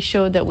want to be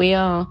sure that we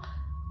are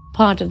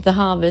part of the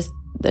harvest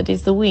that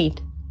is the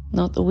wheat,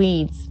 not the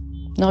weeds.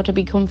 Not to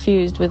be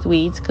confused with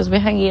weeds, because we're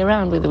hanging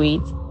around with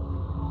weeds.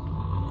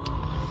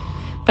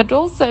 But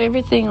also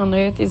everything on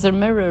earth is a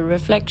mirror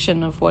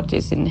reflection of what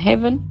is in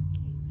heaven.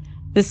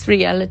 This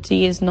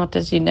reality is not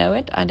as you know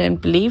it, I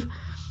don't believe.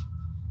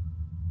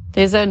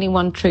 There's only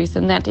one truth,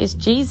 and that is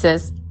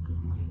Jesus.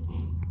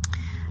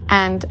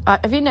 And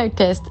have you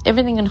noticed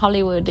everything in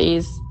Hollywood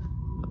is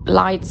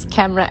lights,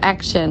 camera,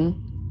 action,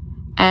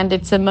 and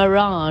it's a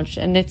mirage,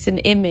 and it's an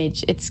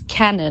image, it's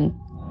Canon.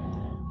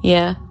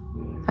 Yeah,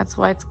 that's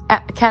why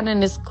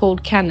Canon is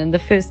called Canon. The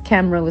first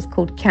camera was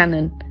called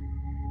Canon,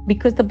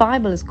 because the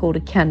Bible is called a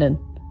canon.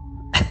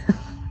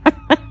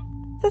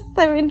 That's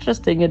so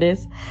interesting, it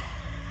is.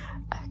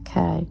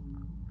 Okay.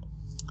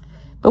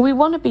 But we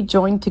want to be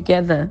joined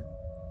together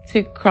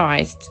to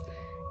Christ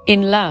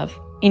in love,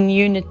 in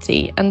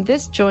unity, and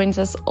this joins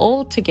us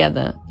all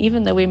together,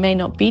 even though we may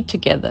not be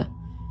together.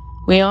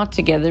 We are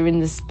together in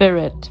the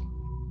Spirit.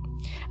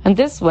 And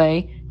this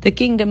way, the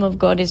kingdom of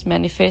God is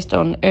manifest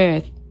on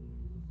earth.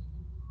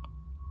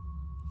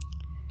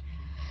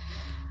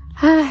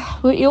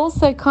 We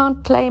also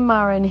can't claim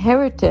our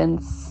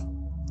inheritance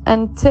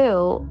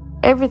until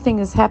everything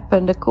has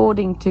happened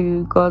according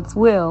to God's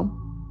will.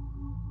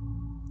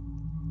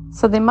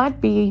 So there might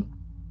be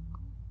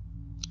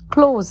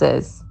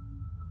clauses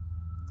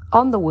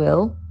on the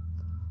will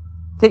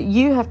that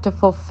you have to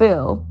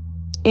fulfill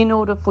in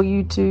order for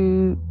you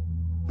to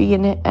be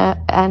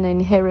an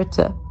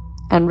inheritor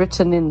and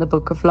written in the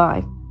book of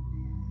life.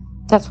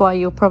 That's why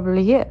you're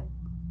probably here.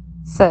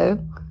 So,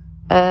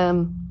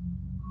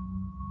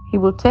 He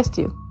will test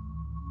you.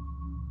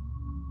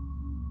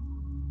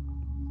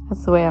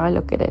 That's the way I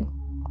look at it.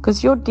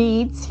 Because your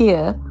deeds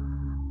here,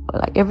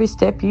 like every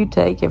step you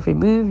take, every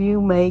move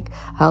you make,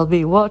 I'll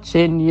be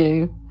watching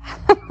you.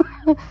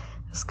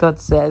 As God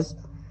says,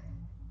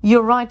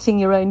 you're writing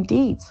your own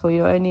deeds for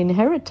your own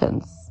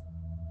inheritance.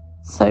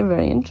 So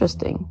very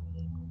interesting.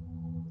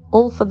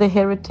 All for the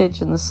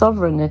heritage and the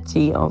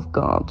sovereignty of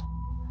God.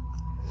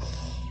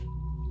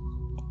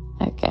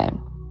 Okay.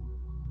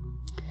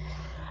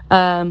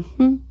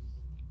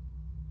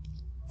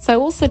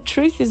 So also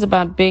truth is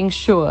about being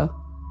sure.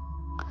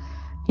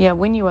 Yeah,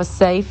 when you are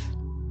safe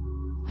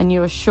and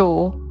you are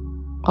sure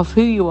of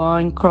who you are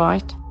in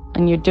Christ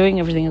and you're doing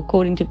everything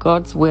according to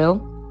God's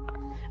will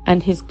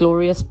and His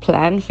glorious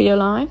plan for your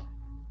life,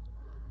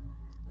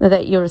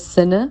 that you're a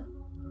sinner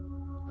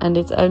and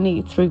it's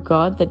only through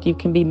God that you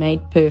can be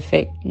made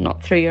perfect,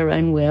 not through your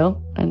own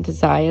will and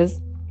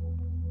desires.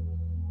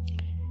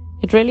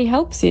 It really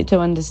helps you to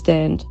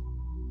understand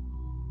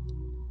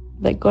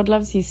that God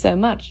loves you so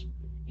much.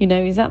 You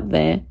know, He's up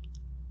there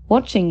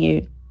watching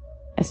you,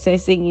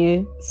 assessing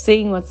you,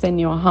 seeing what's in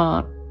your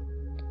heart.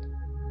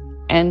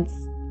 And,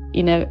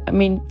 you know, I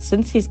mean,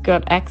 since He's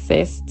got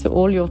access to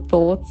all your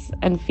thoughts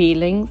and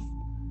feelings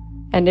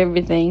and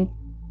everything,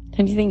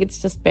 don't you think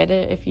it's just better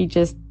if you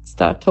just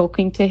start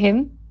talking to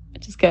Him?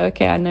 Just go,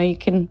 okay, I know you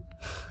can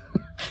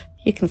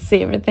you can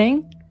see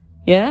everything.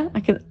 Yeah,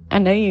 I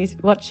know you're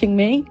watching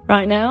me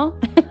right now.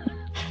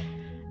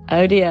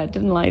 Oh dear, I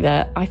didn't like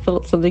that. I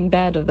thought something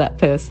bad of that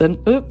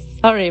person. Oops,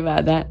 sorry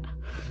about that.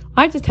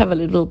 I just have a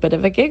little bit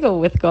of a giggle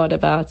with God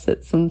about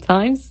it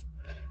sometimes.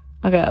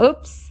 I go,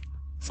 oops,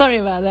 sorry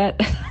about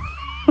that.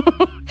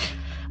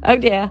 Oh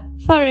dear,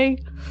 sorry.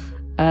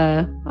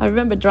 I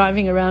remember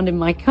driving around in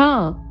my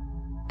car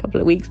a couple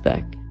of weeks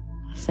back,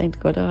 saying to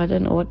God, I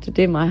don't know what to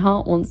do. My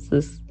heart wants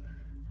this.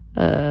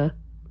 I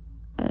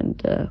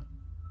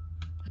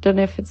don't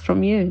know if it's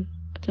from you.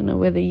 I don't know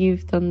whether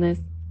you've done this.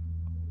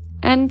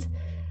 And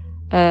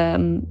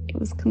it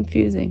was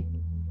confusing.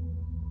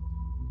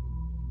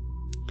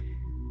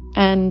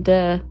 And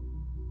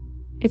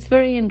it's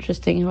very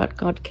interesting what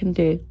God can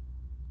do.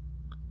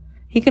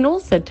 He can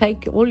also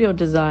take all your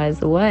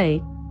desires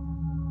away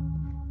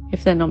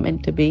if they're not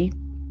meant to be.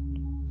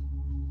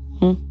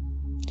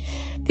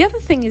 The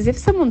other thing is if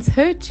someone's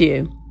hurt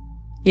you,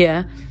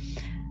 yeah,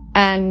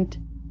 and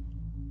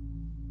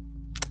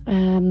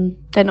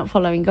they're not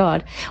following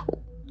God,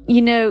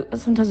 you know,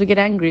 sometimes we get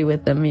angry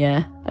with them,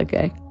 yeah,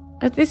 okay.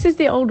 But this is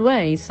the old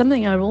way.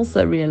 Something I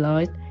also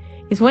realized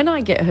is when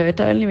I get hurt,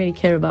 I only really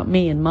care about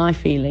me and my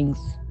feelings.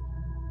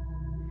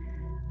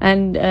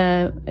 And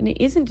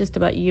it isn't just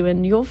about you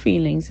and your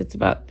feelings. It's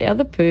about the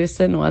other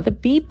person or other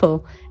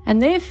people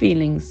and their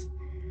feelings.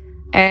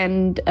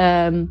 And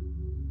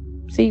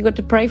so you've got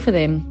to pray for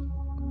them.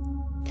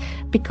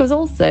 Because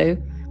also,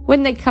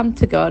 when they come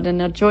to God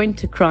and are joined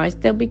to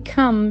Christ, they'll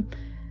become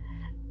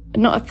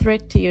not a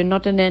threat to you,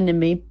 not an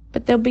enemy,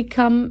 but they'll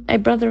become a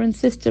brother and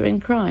sister in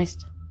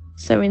Christ.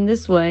 So in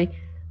this way,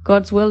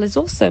 God's will is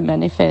also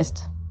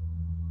manifest.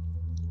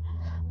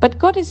 But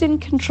God is in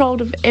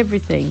control of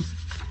everything.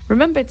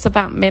 Remember, it's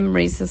about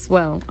memories as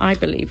well. I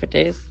believe it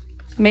is.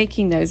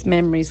 Making those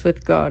memories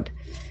with God.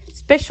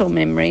 Special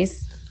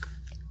memories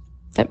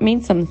that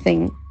mean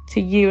something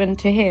to you and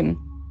to Him.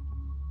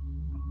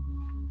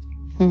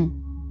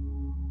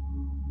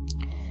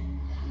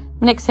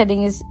 Next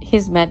heading is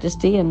His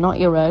Majesty and not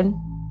your own.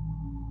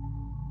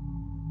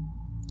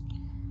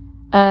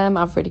 I've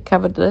already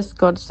covered this.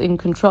 God's in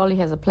control. He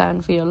has a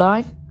plan for your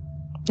life.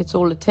 It's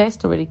all a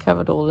test. Already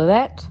covered all of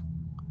that.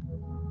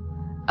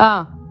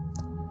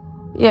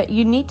 Yeah,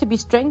 you need to be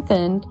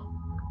strengthened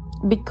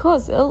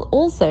because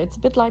also it's a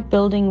bit like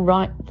building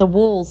the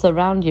walls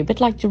around you, a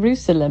bit like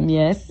Jerusalem,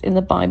 yes, in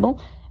the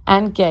Bible,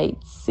 and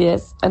gates,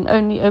 yes, and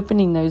only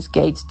opening those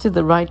gates to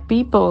the right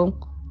people.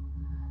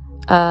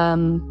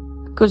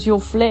 Because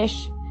your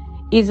flesh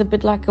is a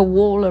bit like a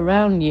wall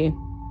around you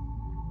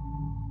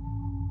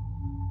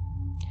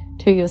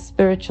to your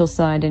spiritual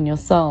side and your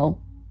soul.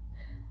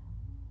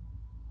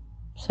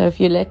 So if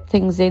you let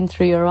things in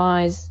through your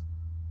eyes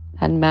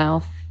and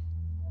mouth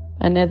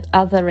and at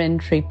other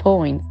entry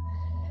points,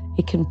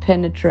 it can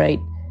penetrate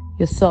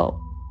your soul.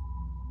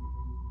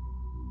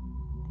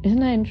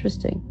 Isn't that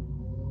interesting?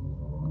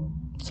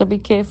 So be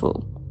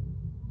careful.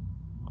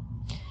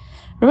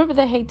 Remember,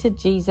 they hated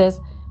Jesus,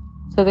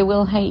 so they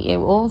will hate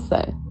you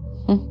also.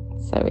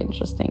 So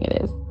interesting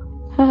it is.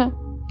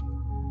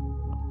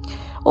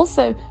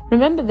 Also,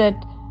 remember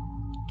that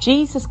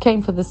Jesus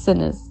came for the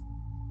sinners.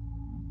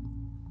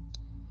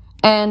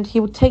 And He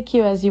will take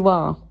you as you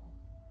are.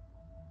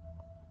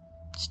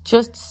 It's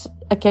just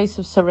a case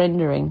of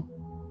surrendering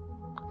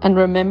and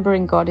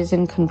remembering God is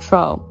in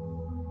control.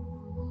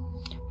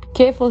 Be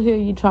careful who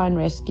you try and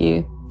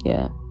rescue.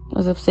 Yeah,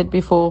 as I've said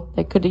before,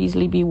 they could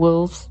easily be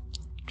wolves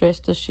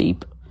dressed as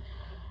sheep.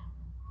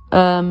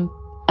 And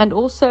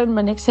also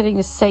my next heading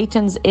is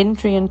Satan's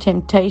entry and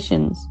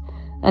temptations.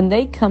 And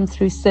they come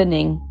through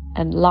sinning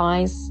and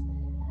lies,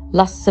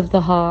 lusts of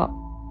the heart,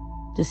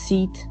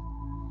 deceit.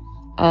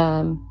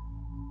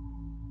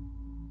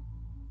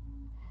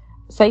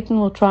 Satan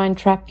will try and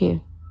trap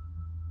you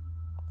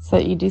So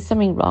you do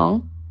something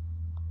wrong,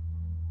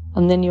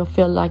 and then you'll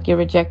feel like you're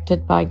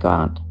rejected by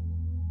God.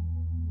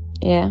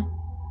 Yeah?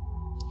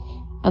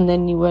 And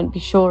then you won't be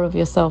sure of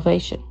your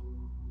salvation.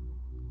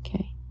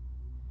 Okay?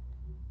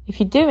 If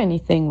you do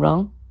anything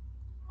wrong,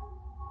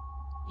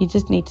 you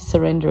just need to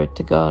surrender it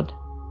to God.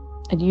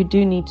 And you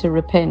do need to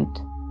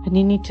repent. And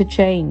you need to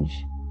change.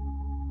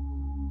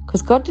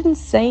 Because God didn't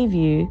save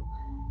you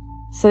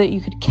so that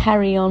you could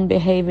carry on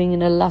behaving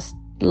in a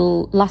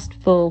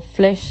lustful,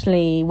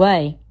 fleshly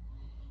way.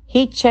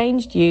 He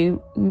changed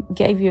you,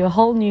 gave you a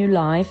whole new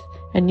life,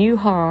 a new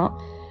heart,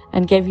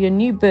 and gave you a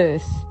new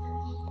birth,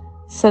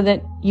 so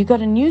that you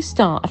got a new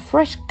start, a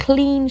fresh,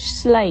 clean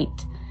slate.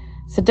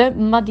 So don't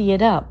muddy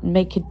it up and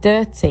make it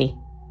dirty,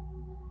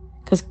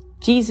 because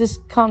Jesus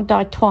can't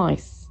die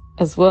twice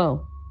as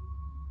well.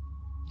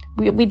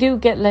 We do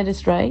get led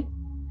astray,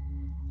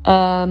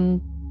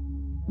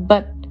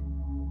 but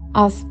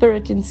our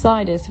spirit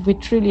inside us, if we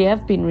truly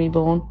have been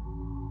reborn,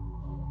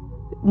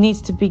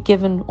 needs to be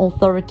given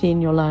authority in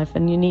your life,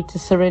 and you need to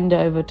surrender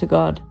over to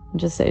God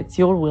and just say, it's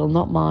your will,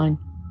 not mine.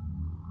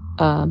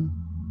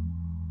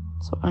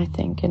 That's what I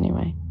think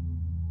anyway.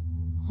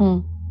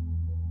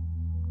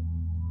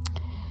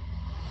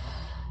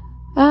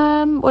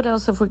 What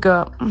else have we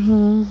got?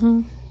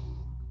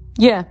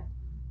 Yeah,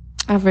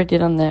 I've already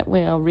done that.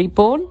 We are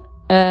reborn.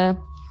 Got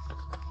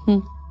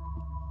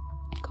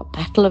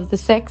Battle of the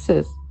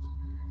Sexes.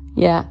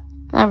 Yeah,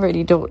 I've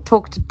already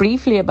talked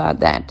briefly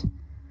about that.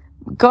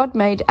 God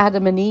made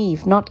Adam and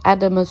Eve, not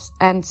Adam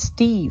and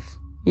Steve.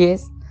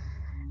 Yes.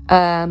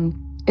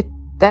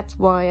 That's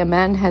why a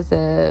man has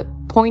a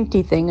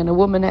pointy thing and a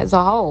woman has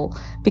a hole,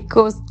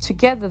 because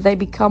together they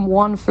become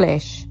one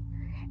flesh.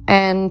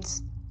 And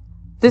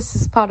this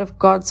is part of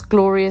God's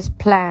glorious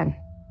plan.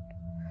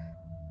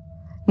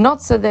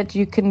 Not so that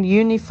you can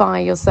unify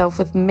yourself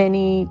with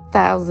many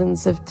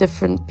thousands of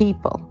different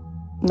people.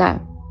 No.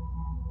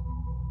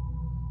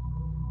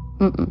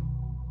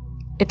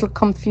 It'll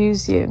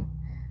confuse you.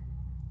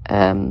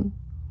 And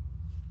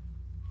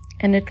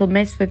it'll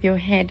mess with your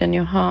head and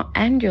your heart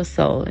and your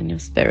soul and your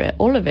spirit.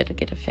 All of it will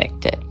get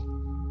affected.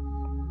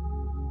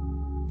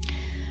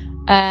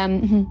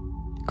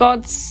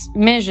 God's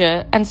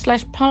measure and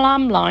 /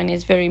 plumb line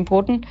is very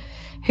important.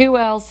 Who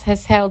else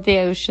has held the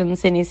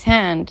oceans in his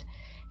hand?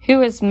 Who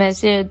has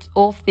measured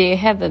off the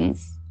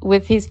heavens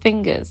with his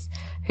fingers?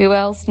 Who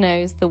else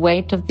knows the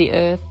weight of the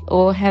earth,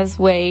 or has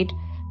weighed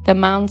the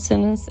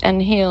mountains and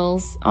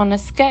hills on a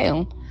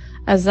scale?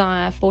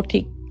 Isaiah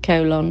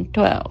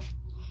 40:12.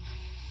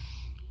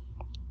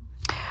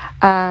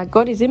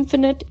 God is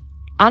infinite,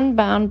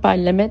 unbound by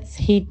limits.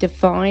 He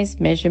defies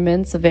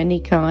measurements of any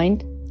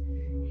kind.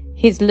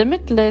 His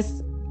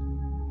limitlessness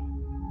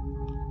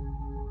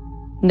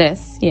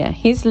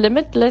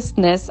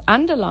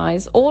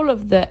underlies all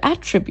of the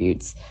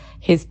attributes.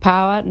 His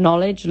power,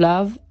 knowledge,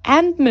 love,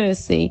 and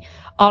mercy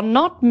are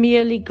not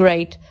merely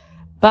great,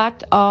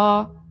 but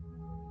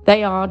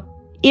they are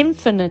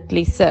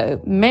infinitely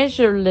so,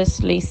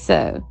 measurelessly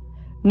so.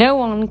 No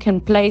one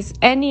can place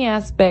any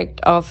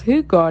aspect of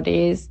who God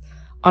is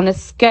on a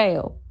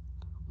scale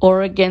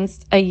or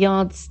against a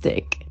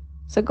yardstick.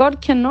 So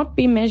God cannot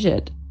be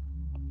measured.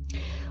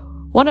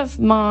 One of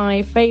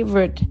my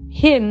favorite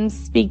hymns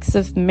speaks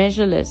of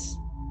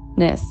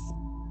measurelessness.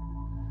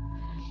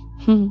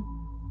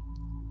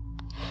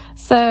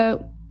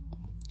 So,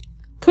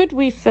 could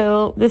we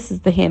fill, this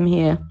is the hymn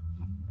here,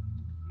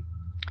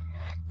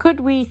 could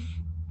we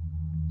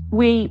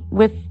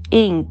with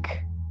ink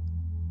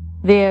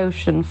the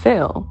ocean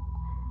fill,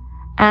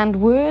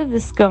 and were the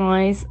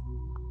skies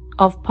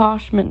of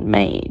parchment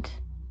made,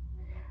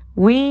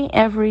 we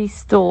every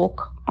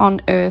stalk on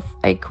earth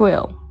a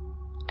quill,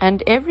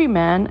 and every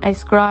man a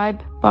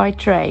scribe by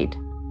trade,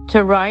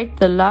 to write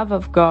the love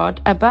of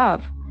God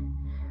above,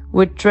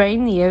 would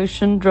drain the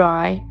ocean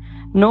dry,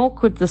 nor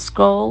could the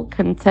scroll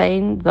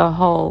contain the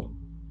whole,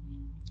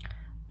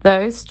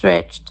 though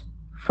stretched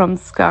from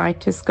sky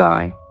to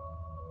sky.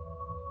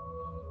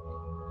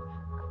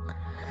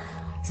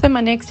 So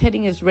my next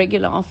heading is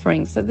regular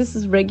offerings. So this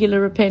is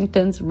regular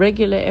repentance,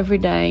 regular every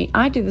day.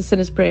 I do the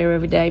sinner's prayer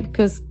every day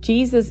because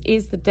Jesus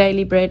is the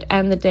daily bread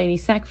and the daily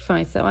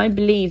sacrifice. So I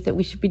believe that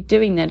we should be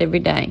doing that every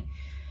day.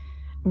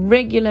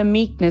 Regular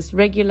meekness,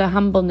 regular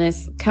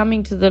humbleness,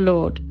 coming to the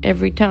Lord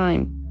every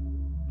time.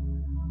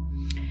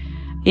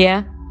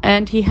 Yeah,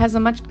 and He has a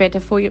much better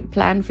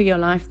plan for your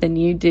life than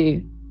you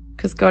do,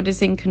 because God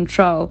is in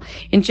control.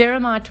 In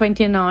Jeremiah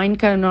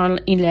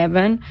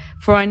 29:11,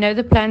 for I know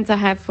the plans I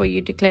have for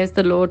you, declares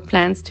the Lord,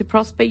 plans to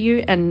prosper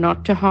you and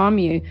not to harm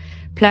you,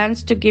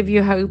 plans to give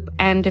you hope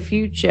and a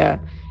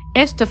future.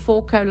 Esther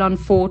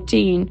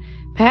 4:14,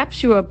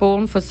 perhaps you were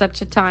born for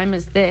such a time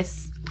as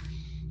this.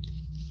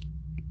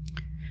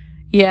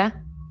 Yeah.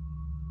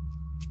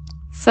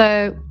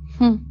 So,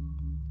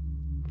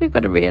 we've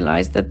got to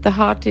realize that the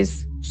heart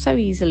is so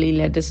easily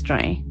led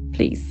astray.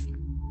 Please.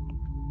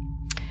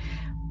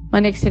 My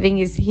next heading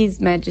is His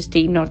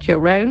Majesty, not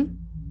your own.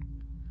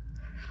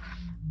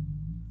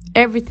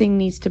 Everything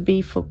needs to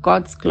be for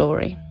God's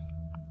glory.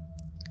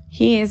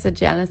 He is a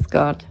jealous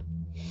God.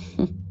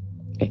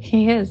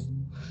 He is.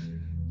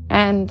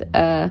 And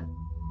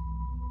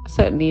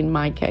certainly in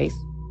my case,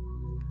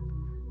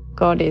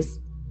 God is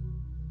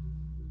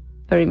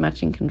very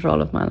much in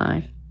control of my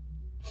life.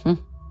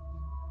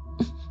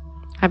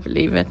 I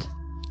believe it.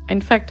 In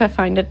fact, I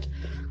find it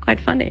quite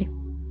funny.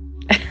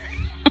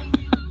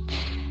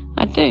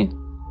 I do.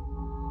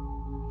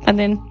 And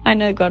then I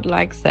know God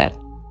likes that,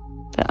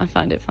 but I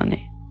find it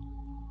funny.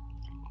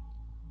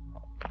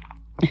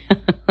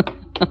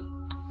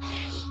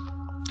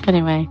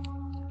 Anyway,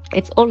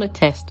 it's all a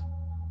test.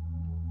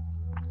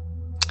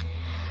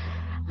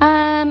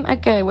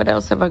 Okay, what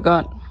else have I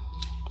got?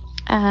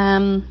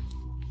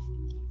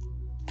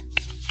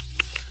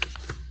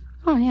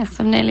 Oh yes,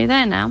 I'm nearly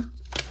there now.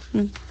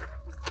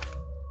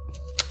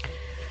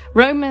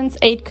 Romans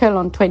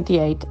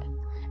 8:28.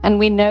 And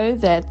we know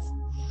that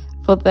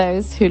for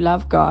those who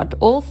love God,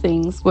 all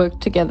things work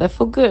together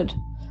for good,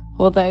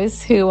 for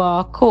those who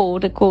are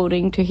called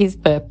according to his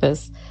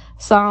purpose.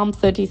 Psalm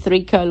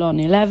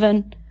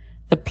 33:11.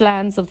 The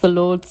plans of the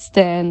Lord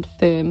stand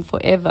firm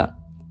forever,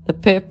 the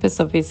purpose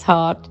of his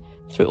heart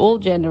through all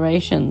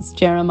generations.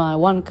 Jeremiah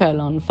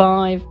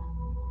 1:5.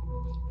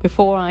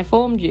 Before I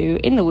formed you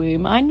in the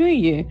womb, I knew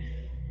you,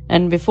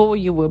 and before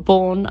you were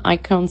born, I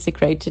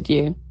consecrated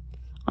you.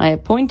 I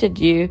appointed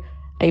you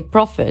a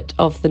prophet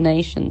of the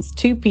nations.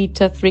 2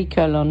 Peter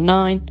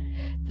 3:9.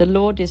 The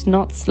Lord is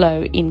not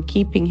slow in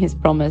keeping his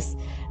promise,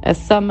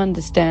 as some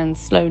understand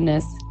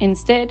slowness.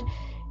 Instead,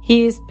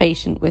 he is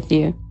patient with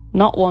you,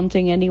 not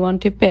wanting anyone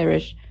to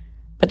perish,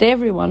 but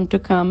everyone to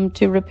come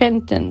to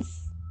repentance.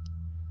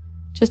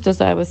 Just as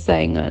I was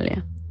saying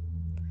earlier,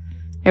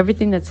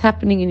 everything that's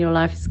happening in your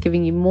life is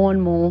giving you more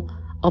and more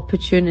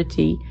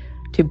opportunity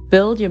to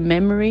build your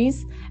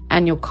memories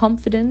and your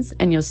confidence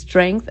and your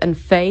strength and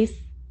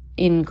faith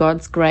in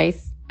God's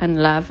grace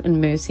and love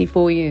and mercy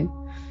for you,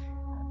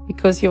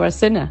 because you're a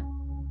sinner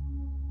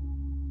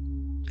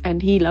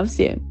and he loves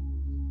you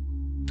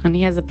and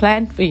he has a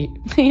plan for you.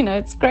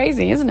 It's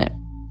crazy, isn't it?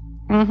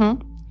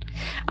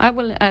 I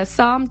will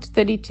Psalm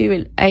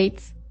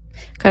 32:8.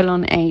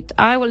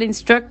 I will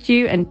instruct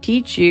you and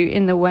teach you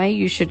in the way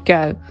you should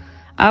go.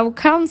 I will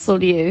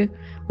counsel you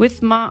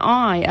with my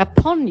eye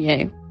upon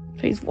you.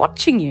 So he's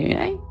watching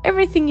you,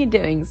 everything you're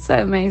doing. So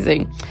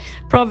amazing.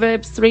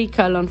 Proverbs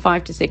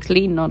 3:5-6.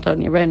 Lean not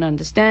on your own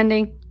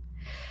understanding.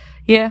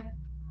 Yeah.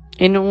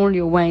 In all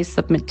your ways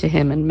submit to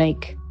him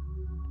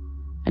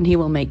and he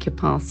will make your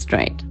path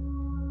straight.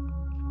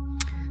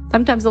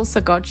 Sometimes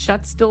also God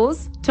shuts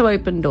doors to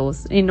open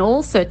doors in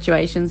all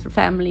situations,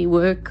 family,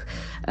 work,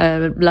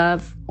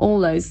 love, all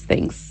those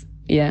things.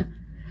 Yeah.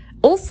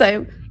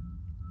 Also,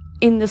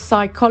 in the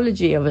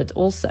psychology of it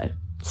also.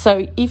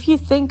 So if you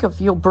think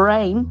of your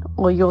brain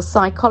or your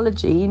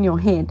psychology in your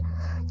head,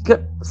 you've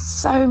got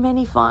so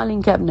many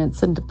filing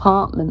cabinets and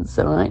departments,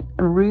 all right,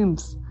 and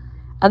rooms.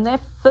 And they're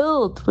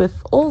filled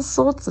with all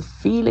sorts of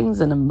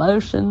feelings and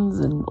emotions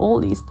and all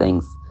these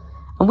things.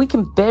 And we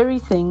can bury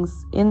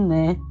things in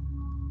there.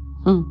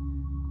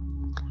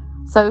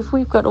 So if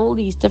we've got all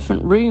these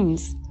different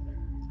rooms,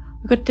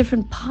 we've got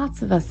different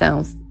parts of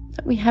ourselves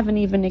that we haven't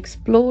even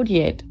explored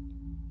yet,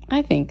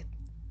 I think.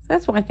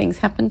 That's why things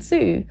happen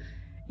too.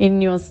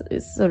 In your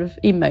sort of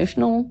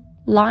emotional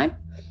life,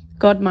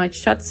 God might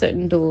shut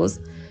certain doors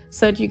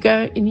so that you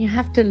go and you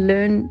have to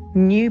learn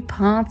new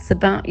parts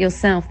about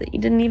yourself that you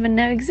didn't even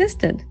know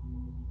existed,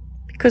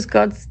 because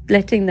God's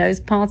letting those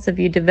parts of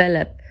you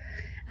develop,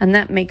 and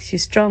that makes you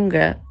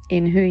stronger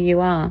in who you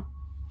are.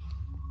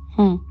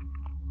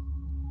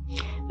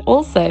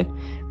 Also,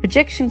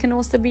 rejection can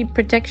also be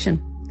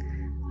protection.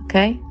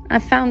 Okay? I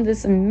found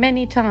this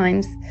many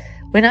times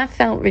when I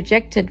felt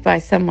rejected by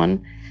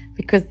someone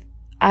because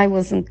I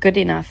wasn't good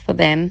enough for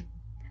them.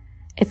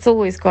 It's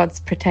always God's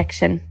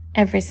protection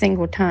every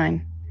single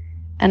time.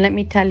 And let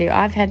me tell you,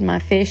 I've had my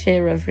fair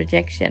share of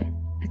rejection,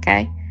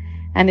 okay?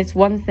 And it's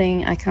one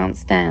thing I can't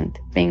stand,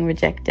 being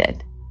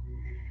rejected.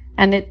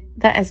 And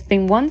that has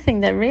been one thing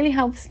that really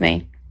helps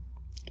me,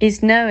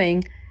 is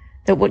knowing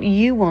that what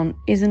you want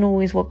isn't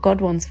always what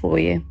God wants for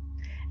you.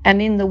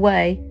 And in the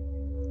way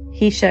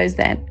he shows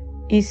that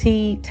is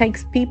he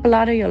takes people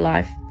out of your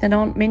life that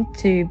aren't meant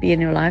to be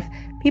in your life,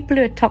 people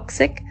who are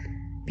toxic,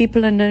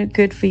 people who are no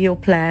good for your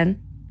plan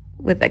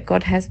that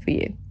God has for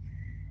you.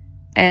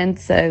 And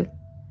so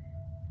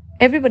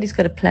everybody's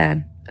got a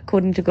plan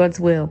according to God's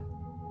will.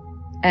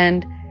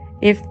 And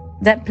if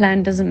that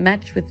plan doesn't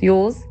match with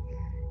yours,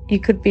 you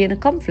could be in a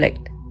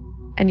conflict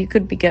and you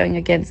could be going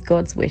against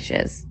God's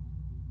wishes.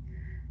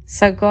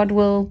 So God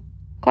will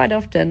quite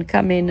often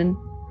come in and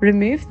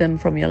remove them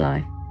from your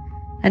life.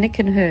 And it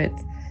can hurt.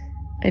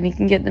 And he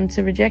can get them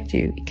to reject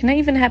you. It can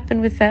even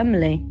happen with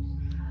family.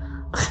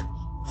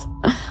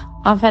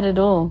 I've had it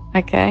all,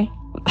 okay?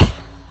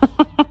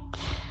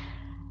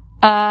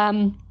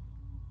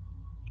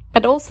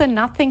 But also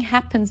nothing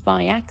happens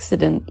by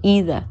accident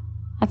either.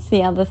 That's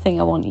the other thing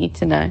I want you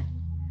to know.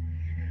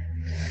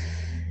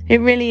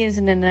 It really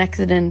isn't an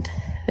accident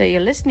that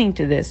you're listening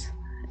to this.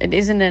 It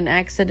isn't an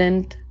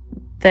accident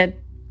that,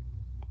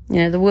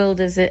 the world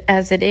is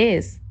as it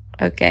is,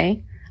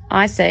 okay?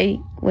 I say,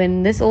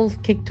 when this all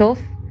kicked off,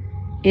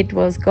 it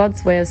was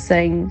God's way of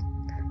saying,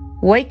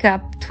 wake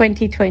up,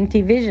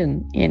 2020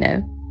 vision,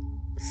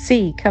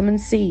 see, come and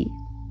see.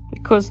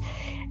 Because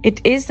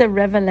it is a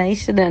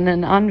revelation and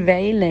an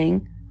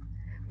unveiling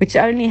which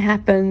only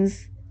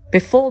happens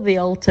before the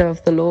altar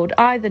of the Lord,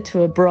 either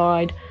to a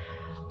bride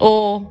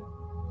or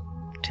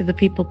to the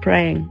people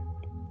praying.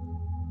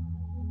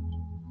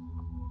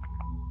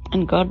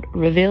 And God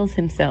reveals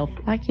himself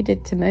like he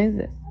did to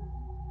Moses.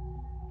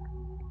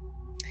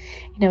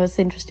 What's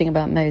interesting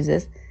about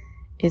Moses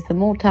is the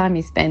more time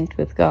he spent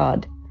with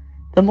God,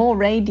 the more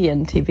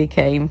radiant he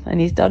became,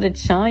 and he started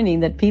shining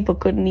that people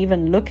couldn't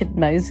even look at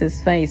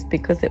Moses' face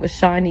because it was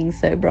shining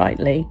so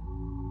brightly.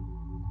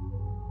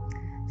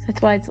 So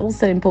that's why it's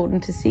also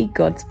important to seek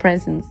God's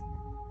presence.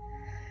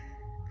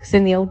 Because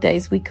in the old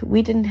days, we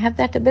didn't have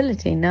that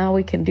ability. Now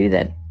we can do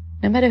that,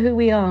 no matter who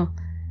we are.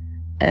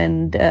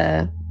 And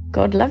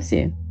God loves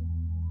you.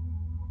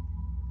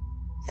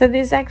 So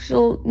there's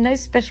no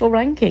special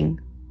ranking.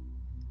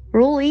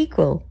 We're all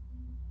equal.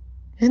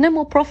 There's no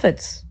more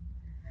prophets.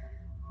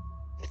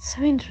 It's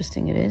so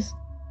interesting it is.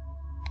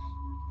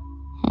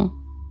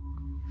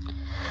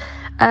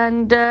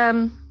 And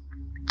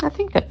I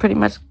think that pretty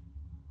much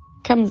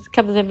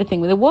covers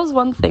everything. There was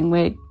one thing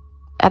where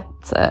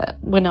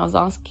when I was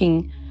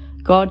asking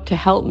God to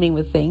help me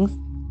with things,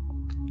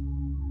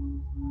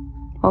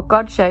 what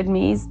God showed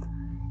me is,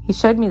 he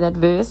showed me that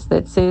verse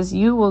that says,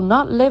 you will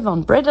not live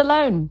on bread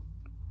alone,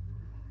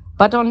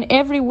 but on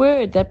every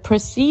word that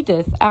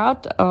proceedeth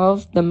out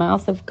of the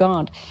mouth of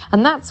God.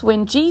 And that's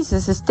when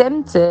Jesus is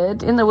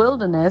tempted in the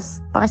wilderness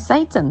by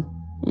Satan.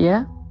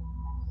 Yeah?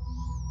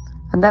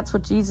 And that's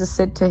what Jesus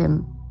said to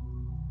him.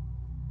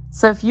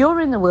 So if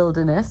you're in the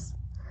wilderness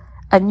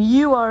and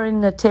you are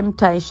in the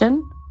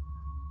temptation,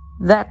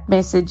 that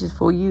message is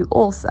for you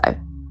also.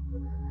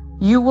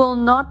 You will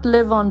not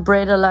live on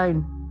bread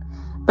alone,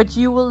 but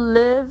you will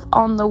live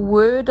on the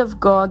word of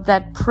God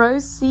that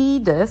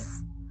proceedeth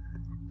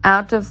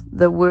out of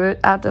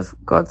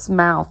God's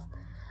mouth.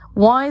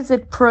 Why does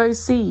it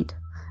proceed?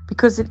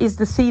 Because it is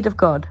the seed of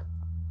God.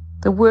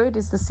 The word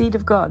is the seed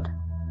of God.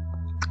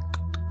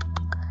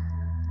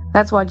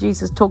 That's why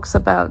Jesus talks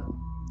about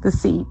the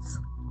seeds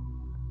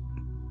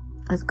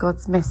as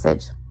God's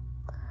message.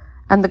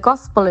 And the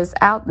gospel is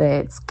out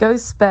there. It's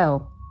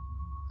gospel.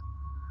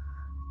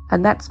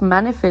 And that's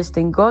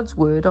manifesting God's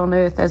word on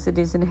earth as it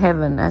is in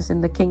heaven, as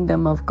in the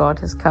kingdom of God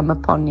has come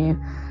upon you.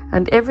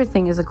 And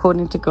everything is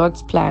according to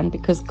God's plan,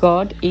 because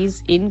God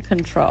is in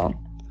control.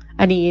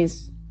 And he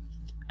is.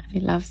 And he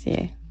loves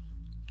you.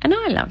 And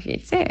I love you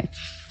too.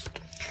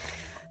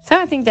 So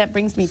I think that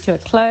brings me to a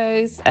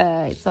close.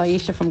 It's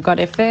Aisha from God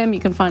FM. You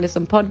can find us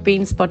on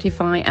Podbean,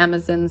 Spotify,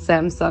 Amazon,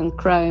 Samsung,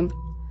 Chrome,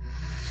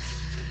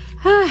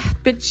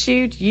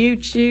 BitChute,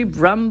 YouTube,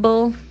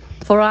 Rumble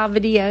for our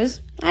videos.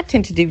 I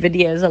tend to do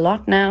videos a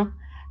lot now.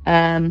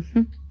 And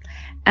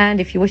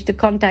if you wish to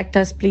contact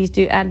us, please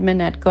do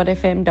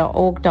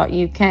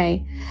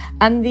admin@godfm.org.uk.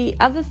 And the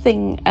other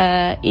thing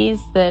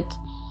is that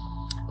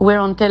we're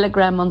on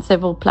Telegram on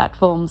several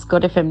platforms: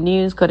 God FM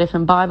News, God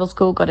FM Bible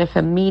School, God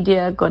FM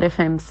Media, God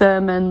FM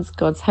Sermons,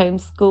 God's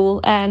Homeschool,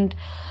 and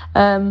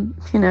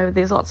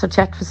there's lots of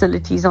chat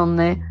facilities on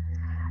there.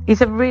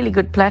 It's a really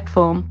good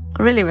platform.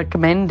 I really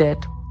recommend it.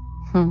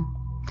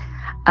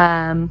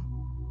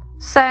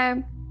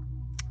 So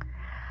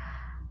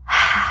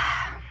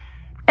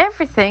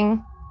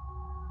everything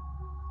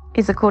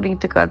is according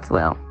to God's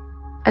will.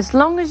 As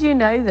long as you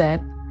know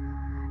that,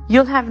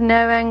 you'll have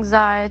no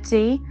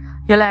anxiety,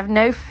 you'll have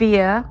no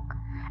fear,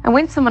 and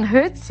when someone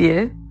hurts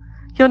you,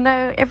 you'll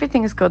know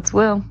everything is God's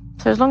will.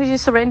 So as long as you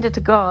surrender to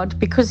God,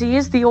 because he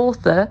is the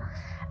author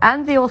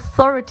and the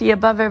authority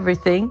above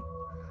everything,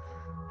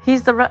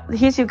 he's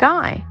your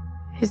guy.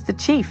 He's the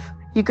chief.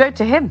 You go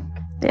to him.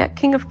 Yeah,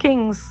 King of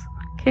Kings,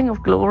 King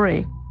of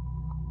Glory.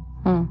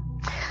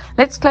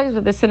 Let's close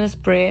with the sinner's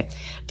prayer.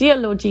 Dear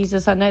Lord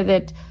Jesus, I know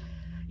that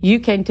you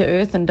came to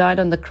earth and died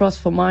on the cross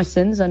for my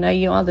sins. I know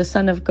you are the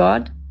Son of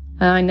God,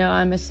 and I know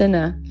I'm a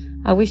sinner.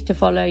 I wish to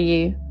follow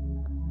you.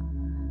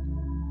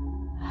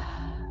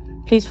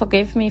 Please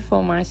forgive me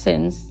for my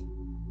sins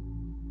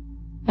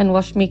and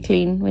wash me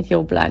clean with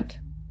your blood.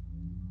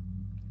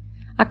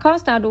 I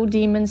cast out all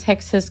demons,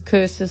 hexes,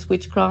 curses,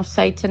 witchcraft,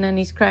 Satan and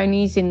his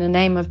cronies in the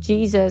name of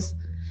Jesus.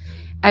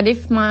 And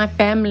if my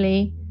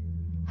family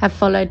have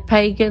followed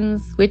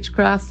pagans,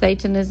 witchcraft,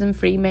 Satanism,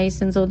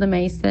 Freemasons or the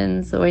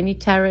Masons, or any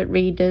tarot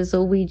readers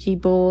or Ouija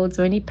boards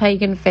or any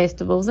pagan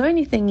festivals or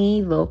anything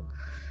evil,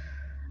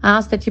 I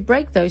ask that you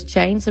break those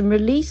chains and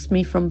release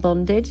me from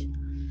bondage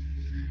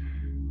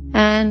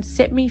and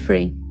set me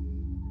free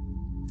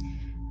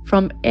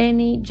from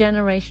any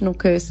generational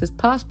curses,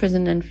 past,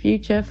 present and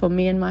future, for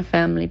me and my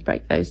family.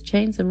 Break those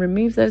chains and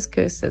remove those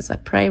curses. I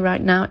pray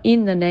right now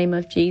in the name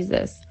of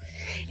Jesus.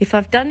 If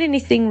I've done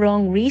anything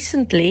wrong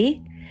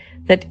recently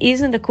that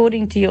isn't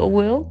according to your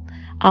will,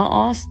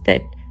 I ask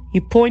that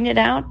you point it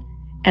out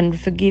and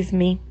forgive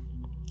me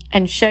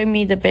and show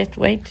me the best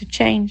way to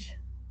change.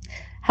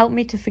 Help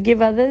me to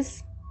forgive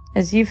others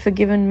as you've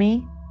forgiven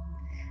me.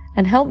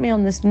 and help me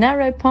on this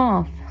narrow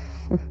path.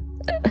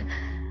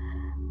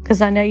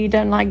 Because I know you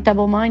don't like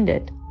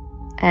double-minded,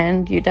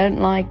 and you don't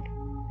like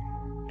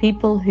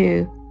people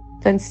who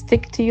don't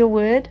stick to your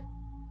word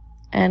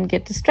and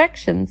get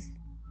distractions.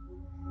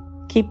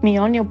 Keep me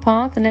on your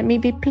path and let me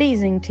be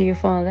pleasing to you,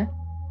 Father.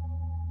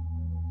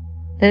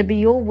 Let it be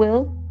your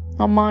will,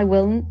 not my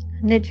will, and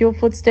let your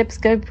footsteps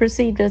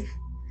proceed with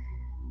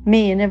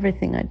me in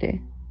everything I do.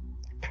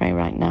 I pray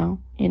right now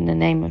in the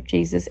name of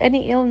Jesus.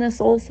 Any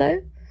illness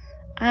also,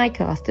 I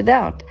cast it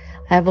out.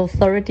 I have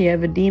authority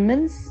over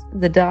demons,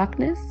 the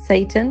darkness,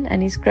 Satan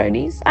and his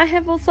cronies. I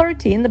have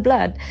authority in the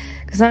blood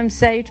because I'm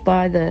saved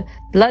by the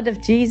blood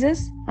of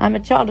Jesus. I'm a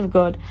child of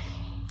God.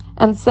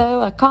 And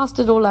so I cast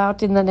it all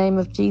out in the name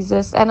of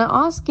Jesus. And I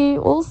ask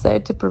you also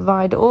to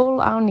provide all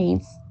our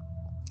needs,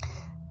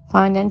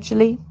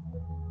 financially,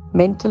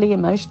 mentally,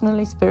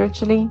 emotionally,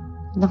 spiritually,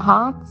 in the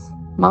hearts,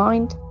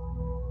 mind,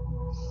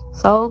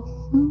 soul,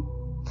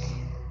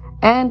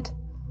 and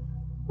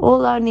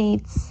all our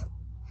needs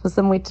for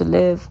somewhere to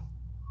live,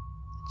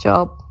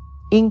 job,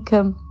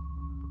 income.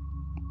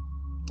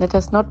 Let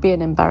us not be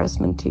an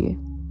embarrassment to you.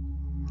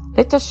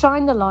 Let us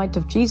shine the light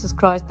of Jesus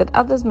Christ that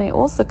others may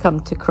also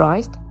come to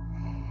Christ.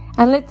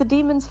 And let the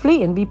demons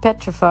flee and be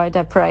petrified,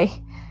 I pray,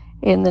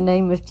 in the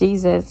name of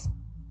Jesus.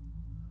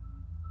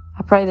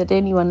 I pray that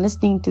anyone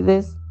listening to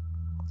this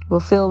will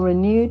feel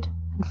renewed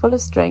and full of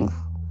strength,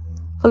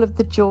 full of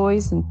the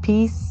joys and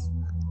peace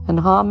and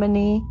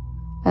harmony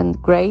and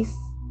grace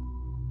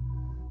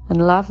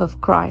and love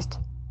of Christ.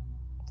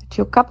 That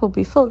your cup will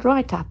be filled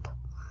right up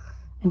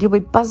and you'll be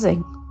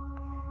buzzing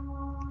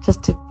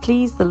just to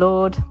please the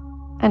Lord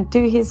and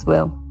do His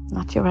will,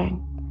 not your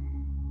own.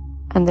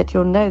 And that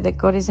you'll know that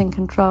God is in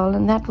control,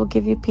 and that will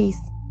give you peace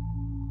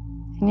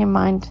in your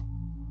mind,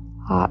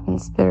 heart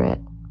and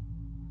spirit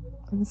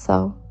and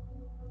soul.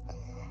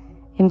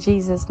 In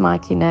Jesus'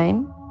 mighty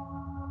name.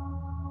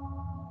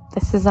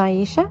 This is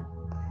Aisha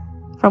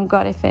from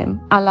God FM.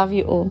 I love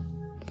you all.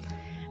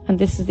 And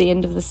this is the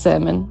end of the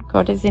sermon.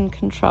 God is in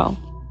control.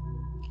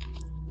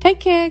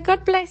 Take care.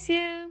 God bless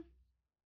you.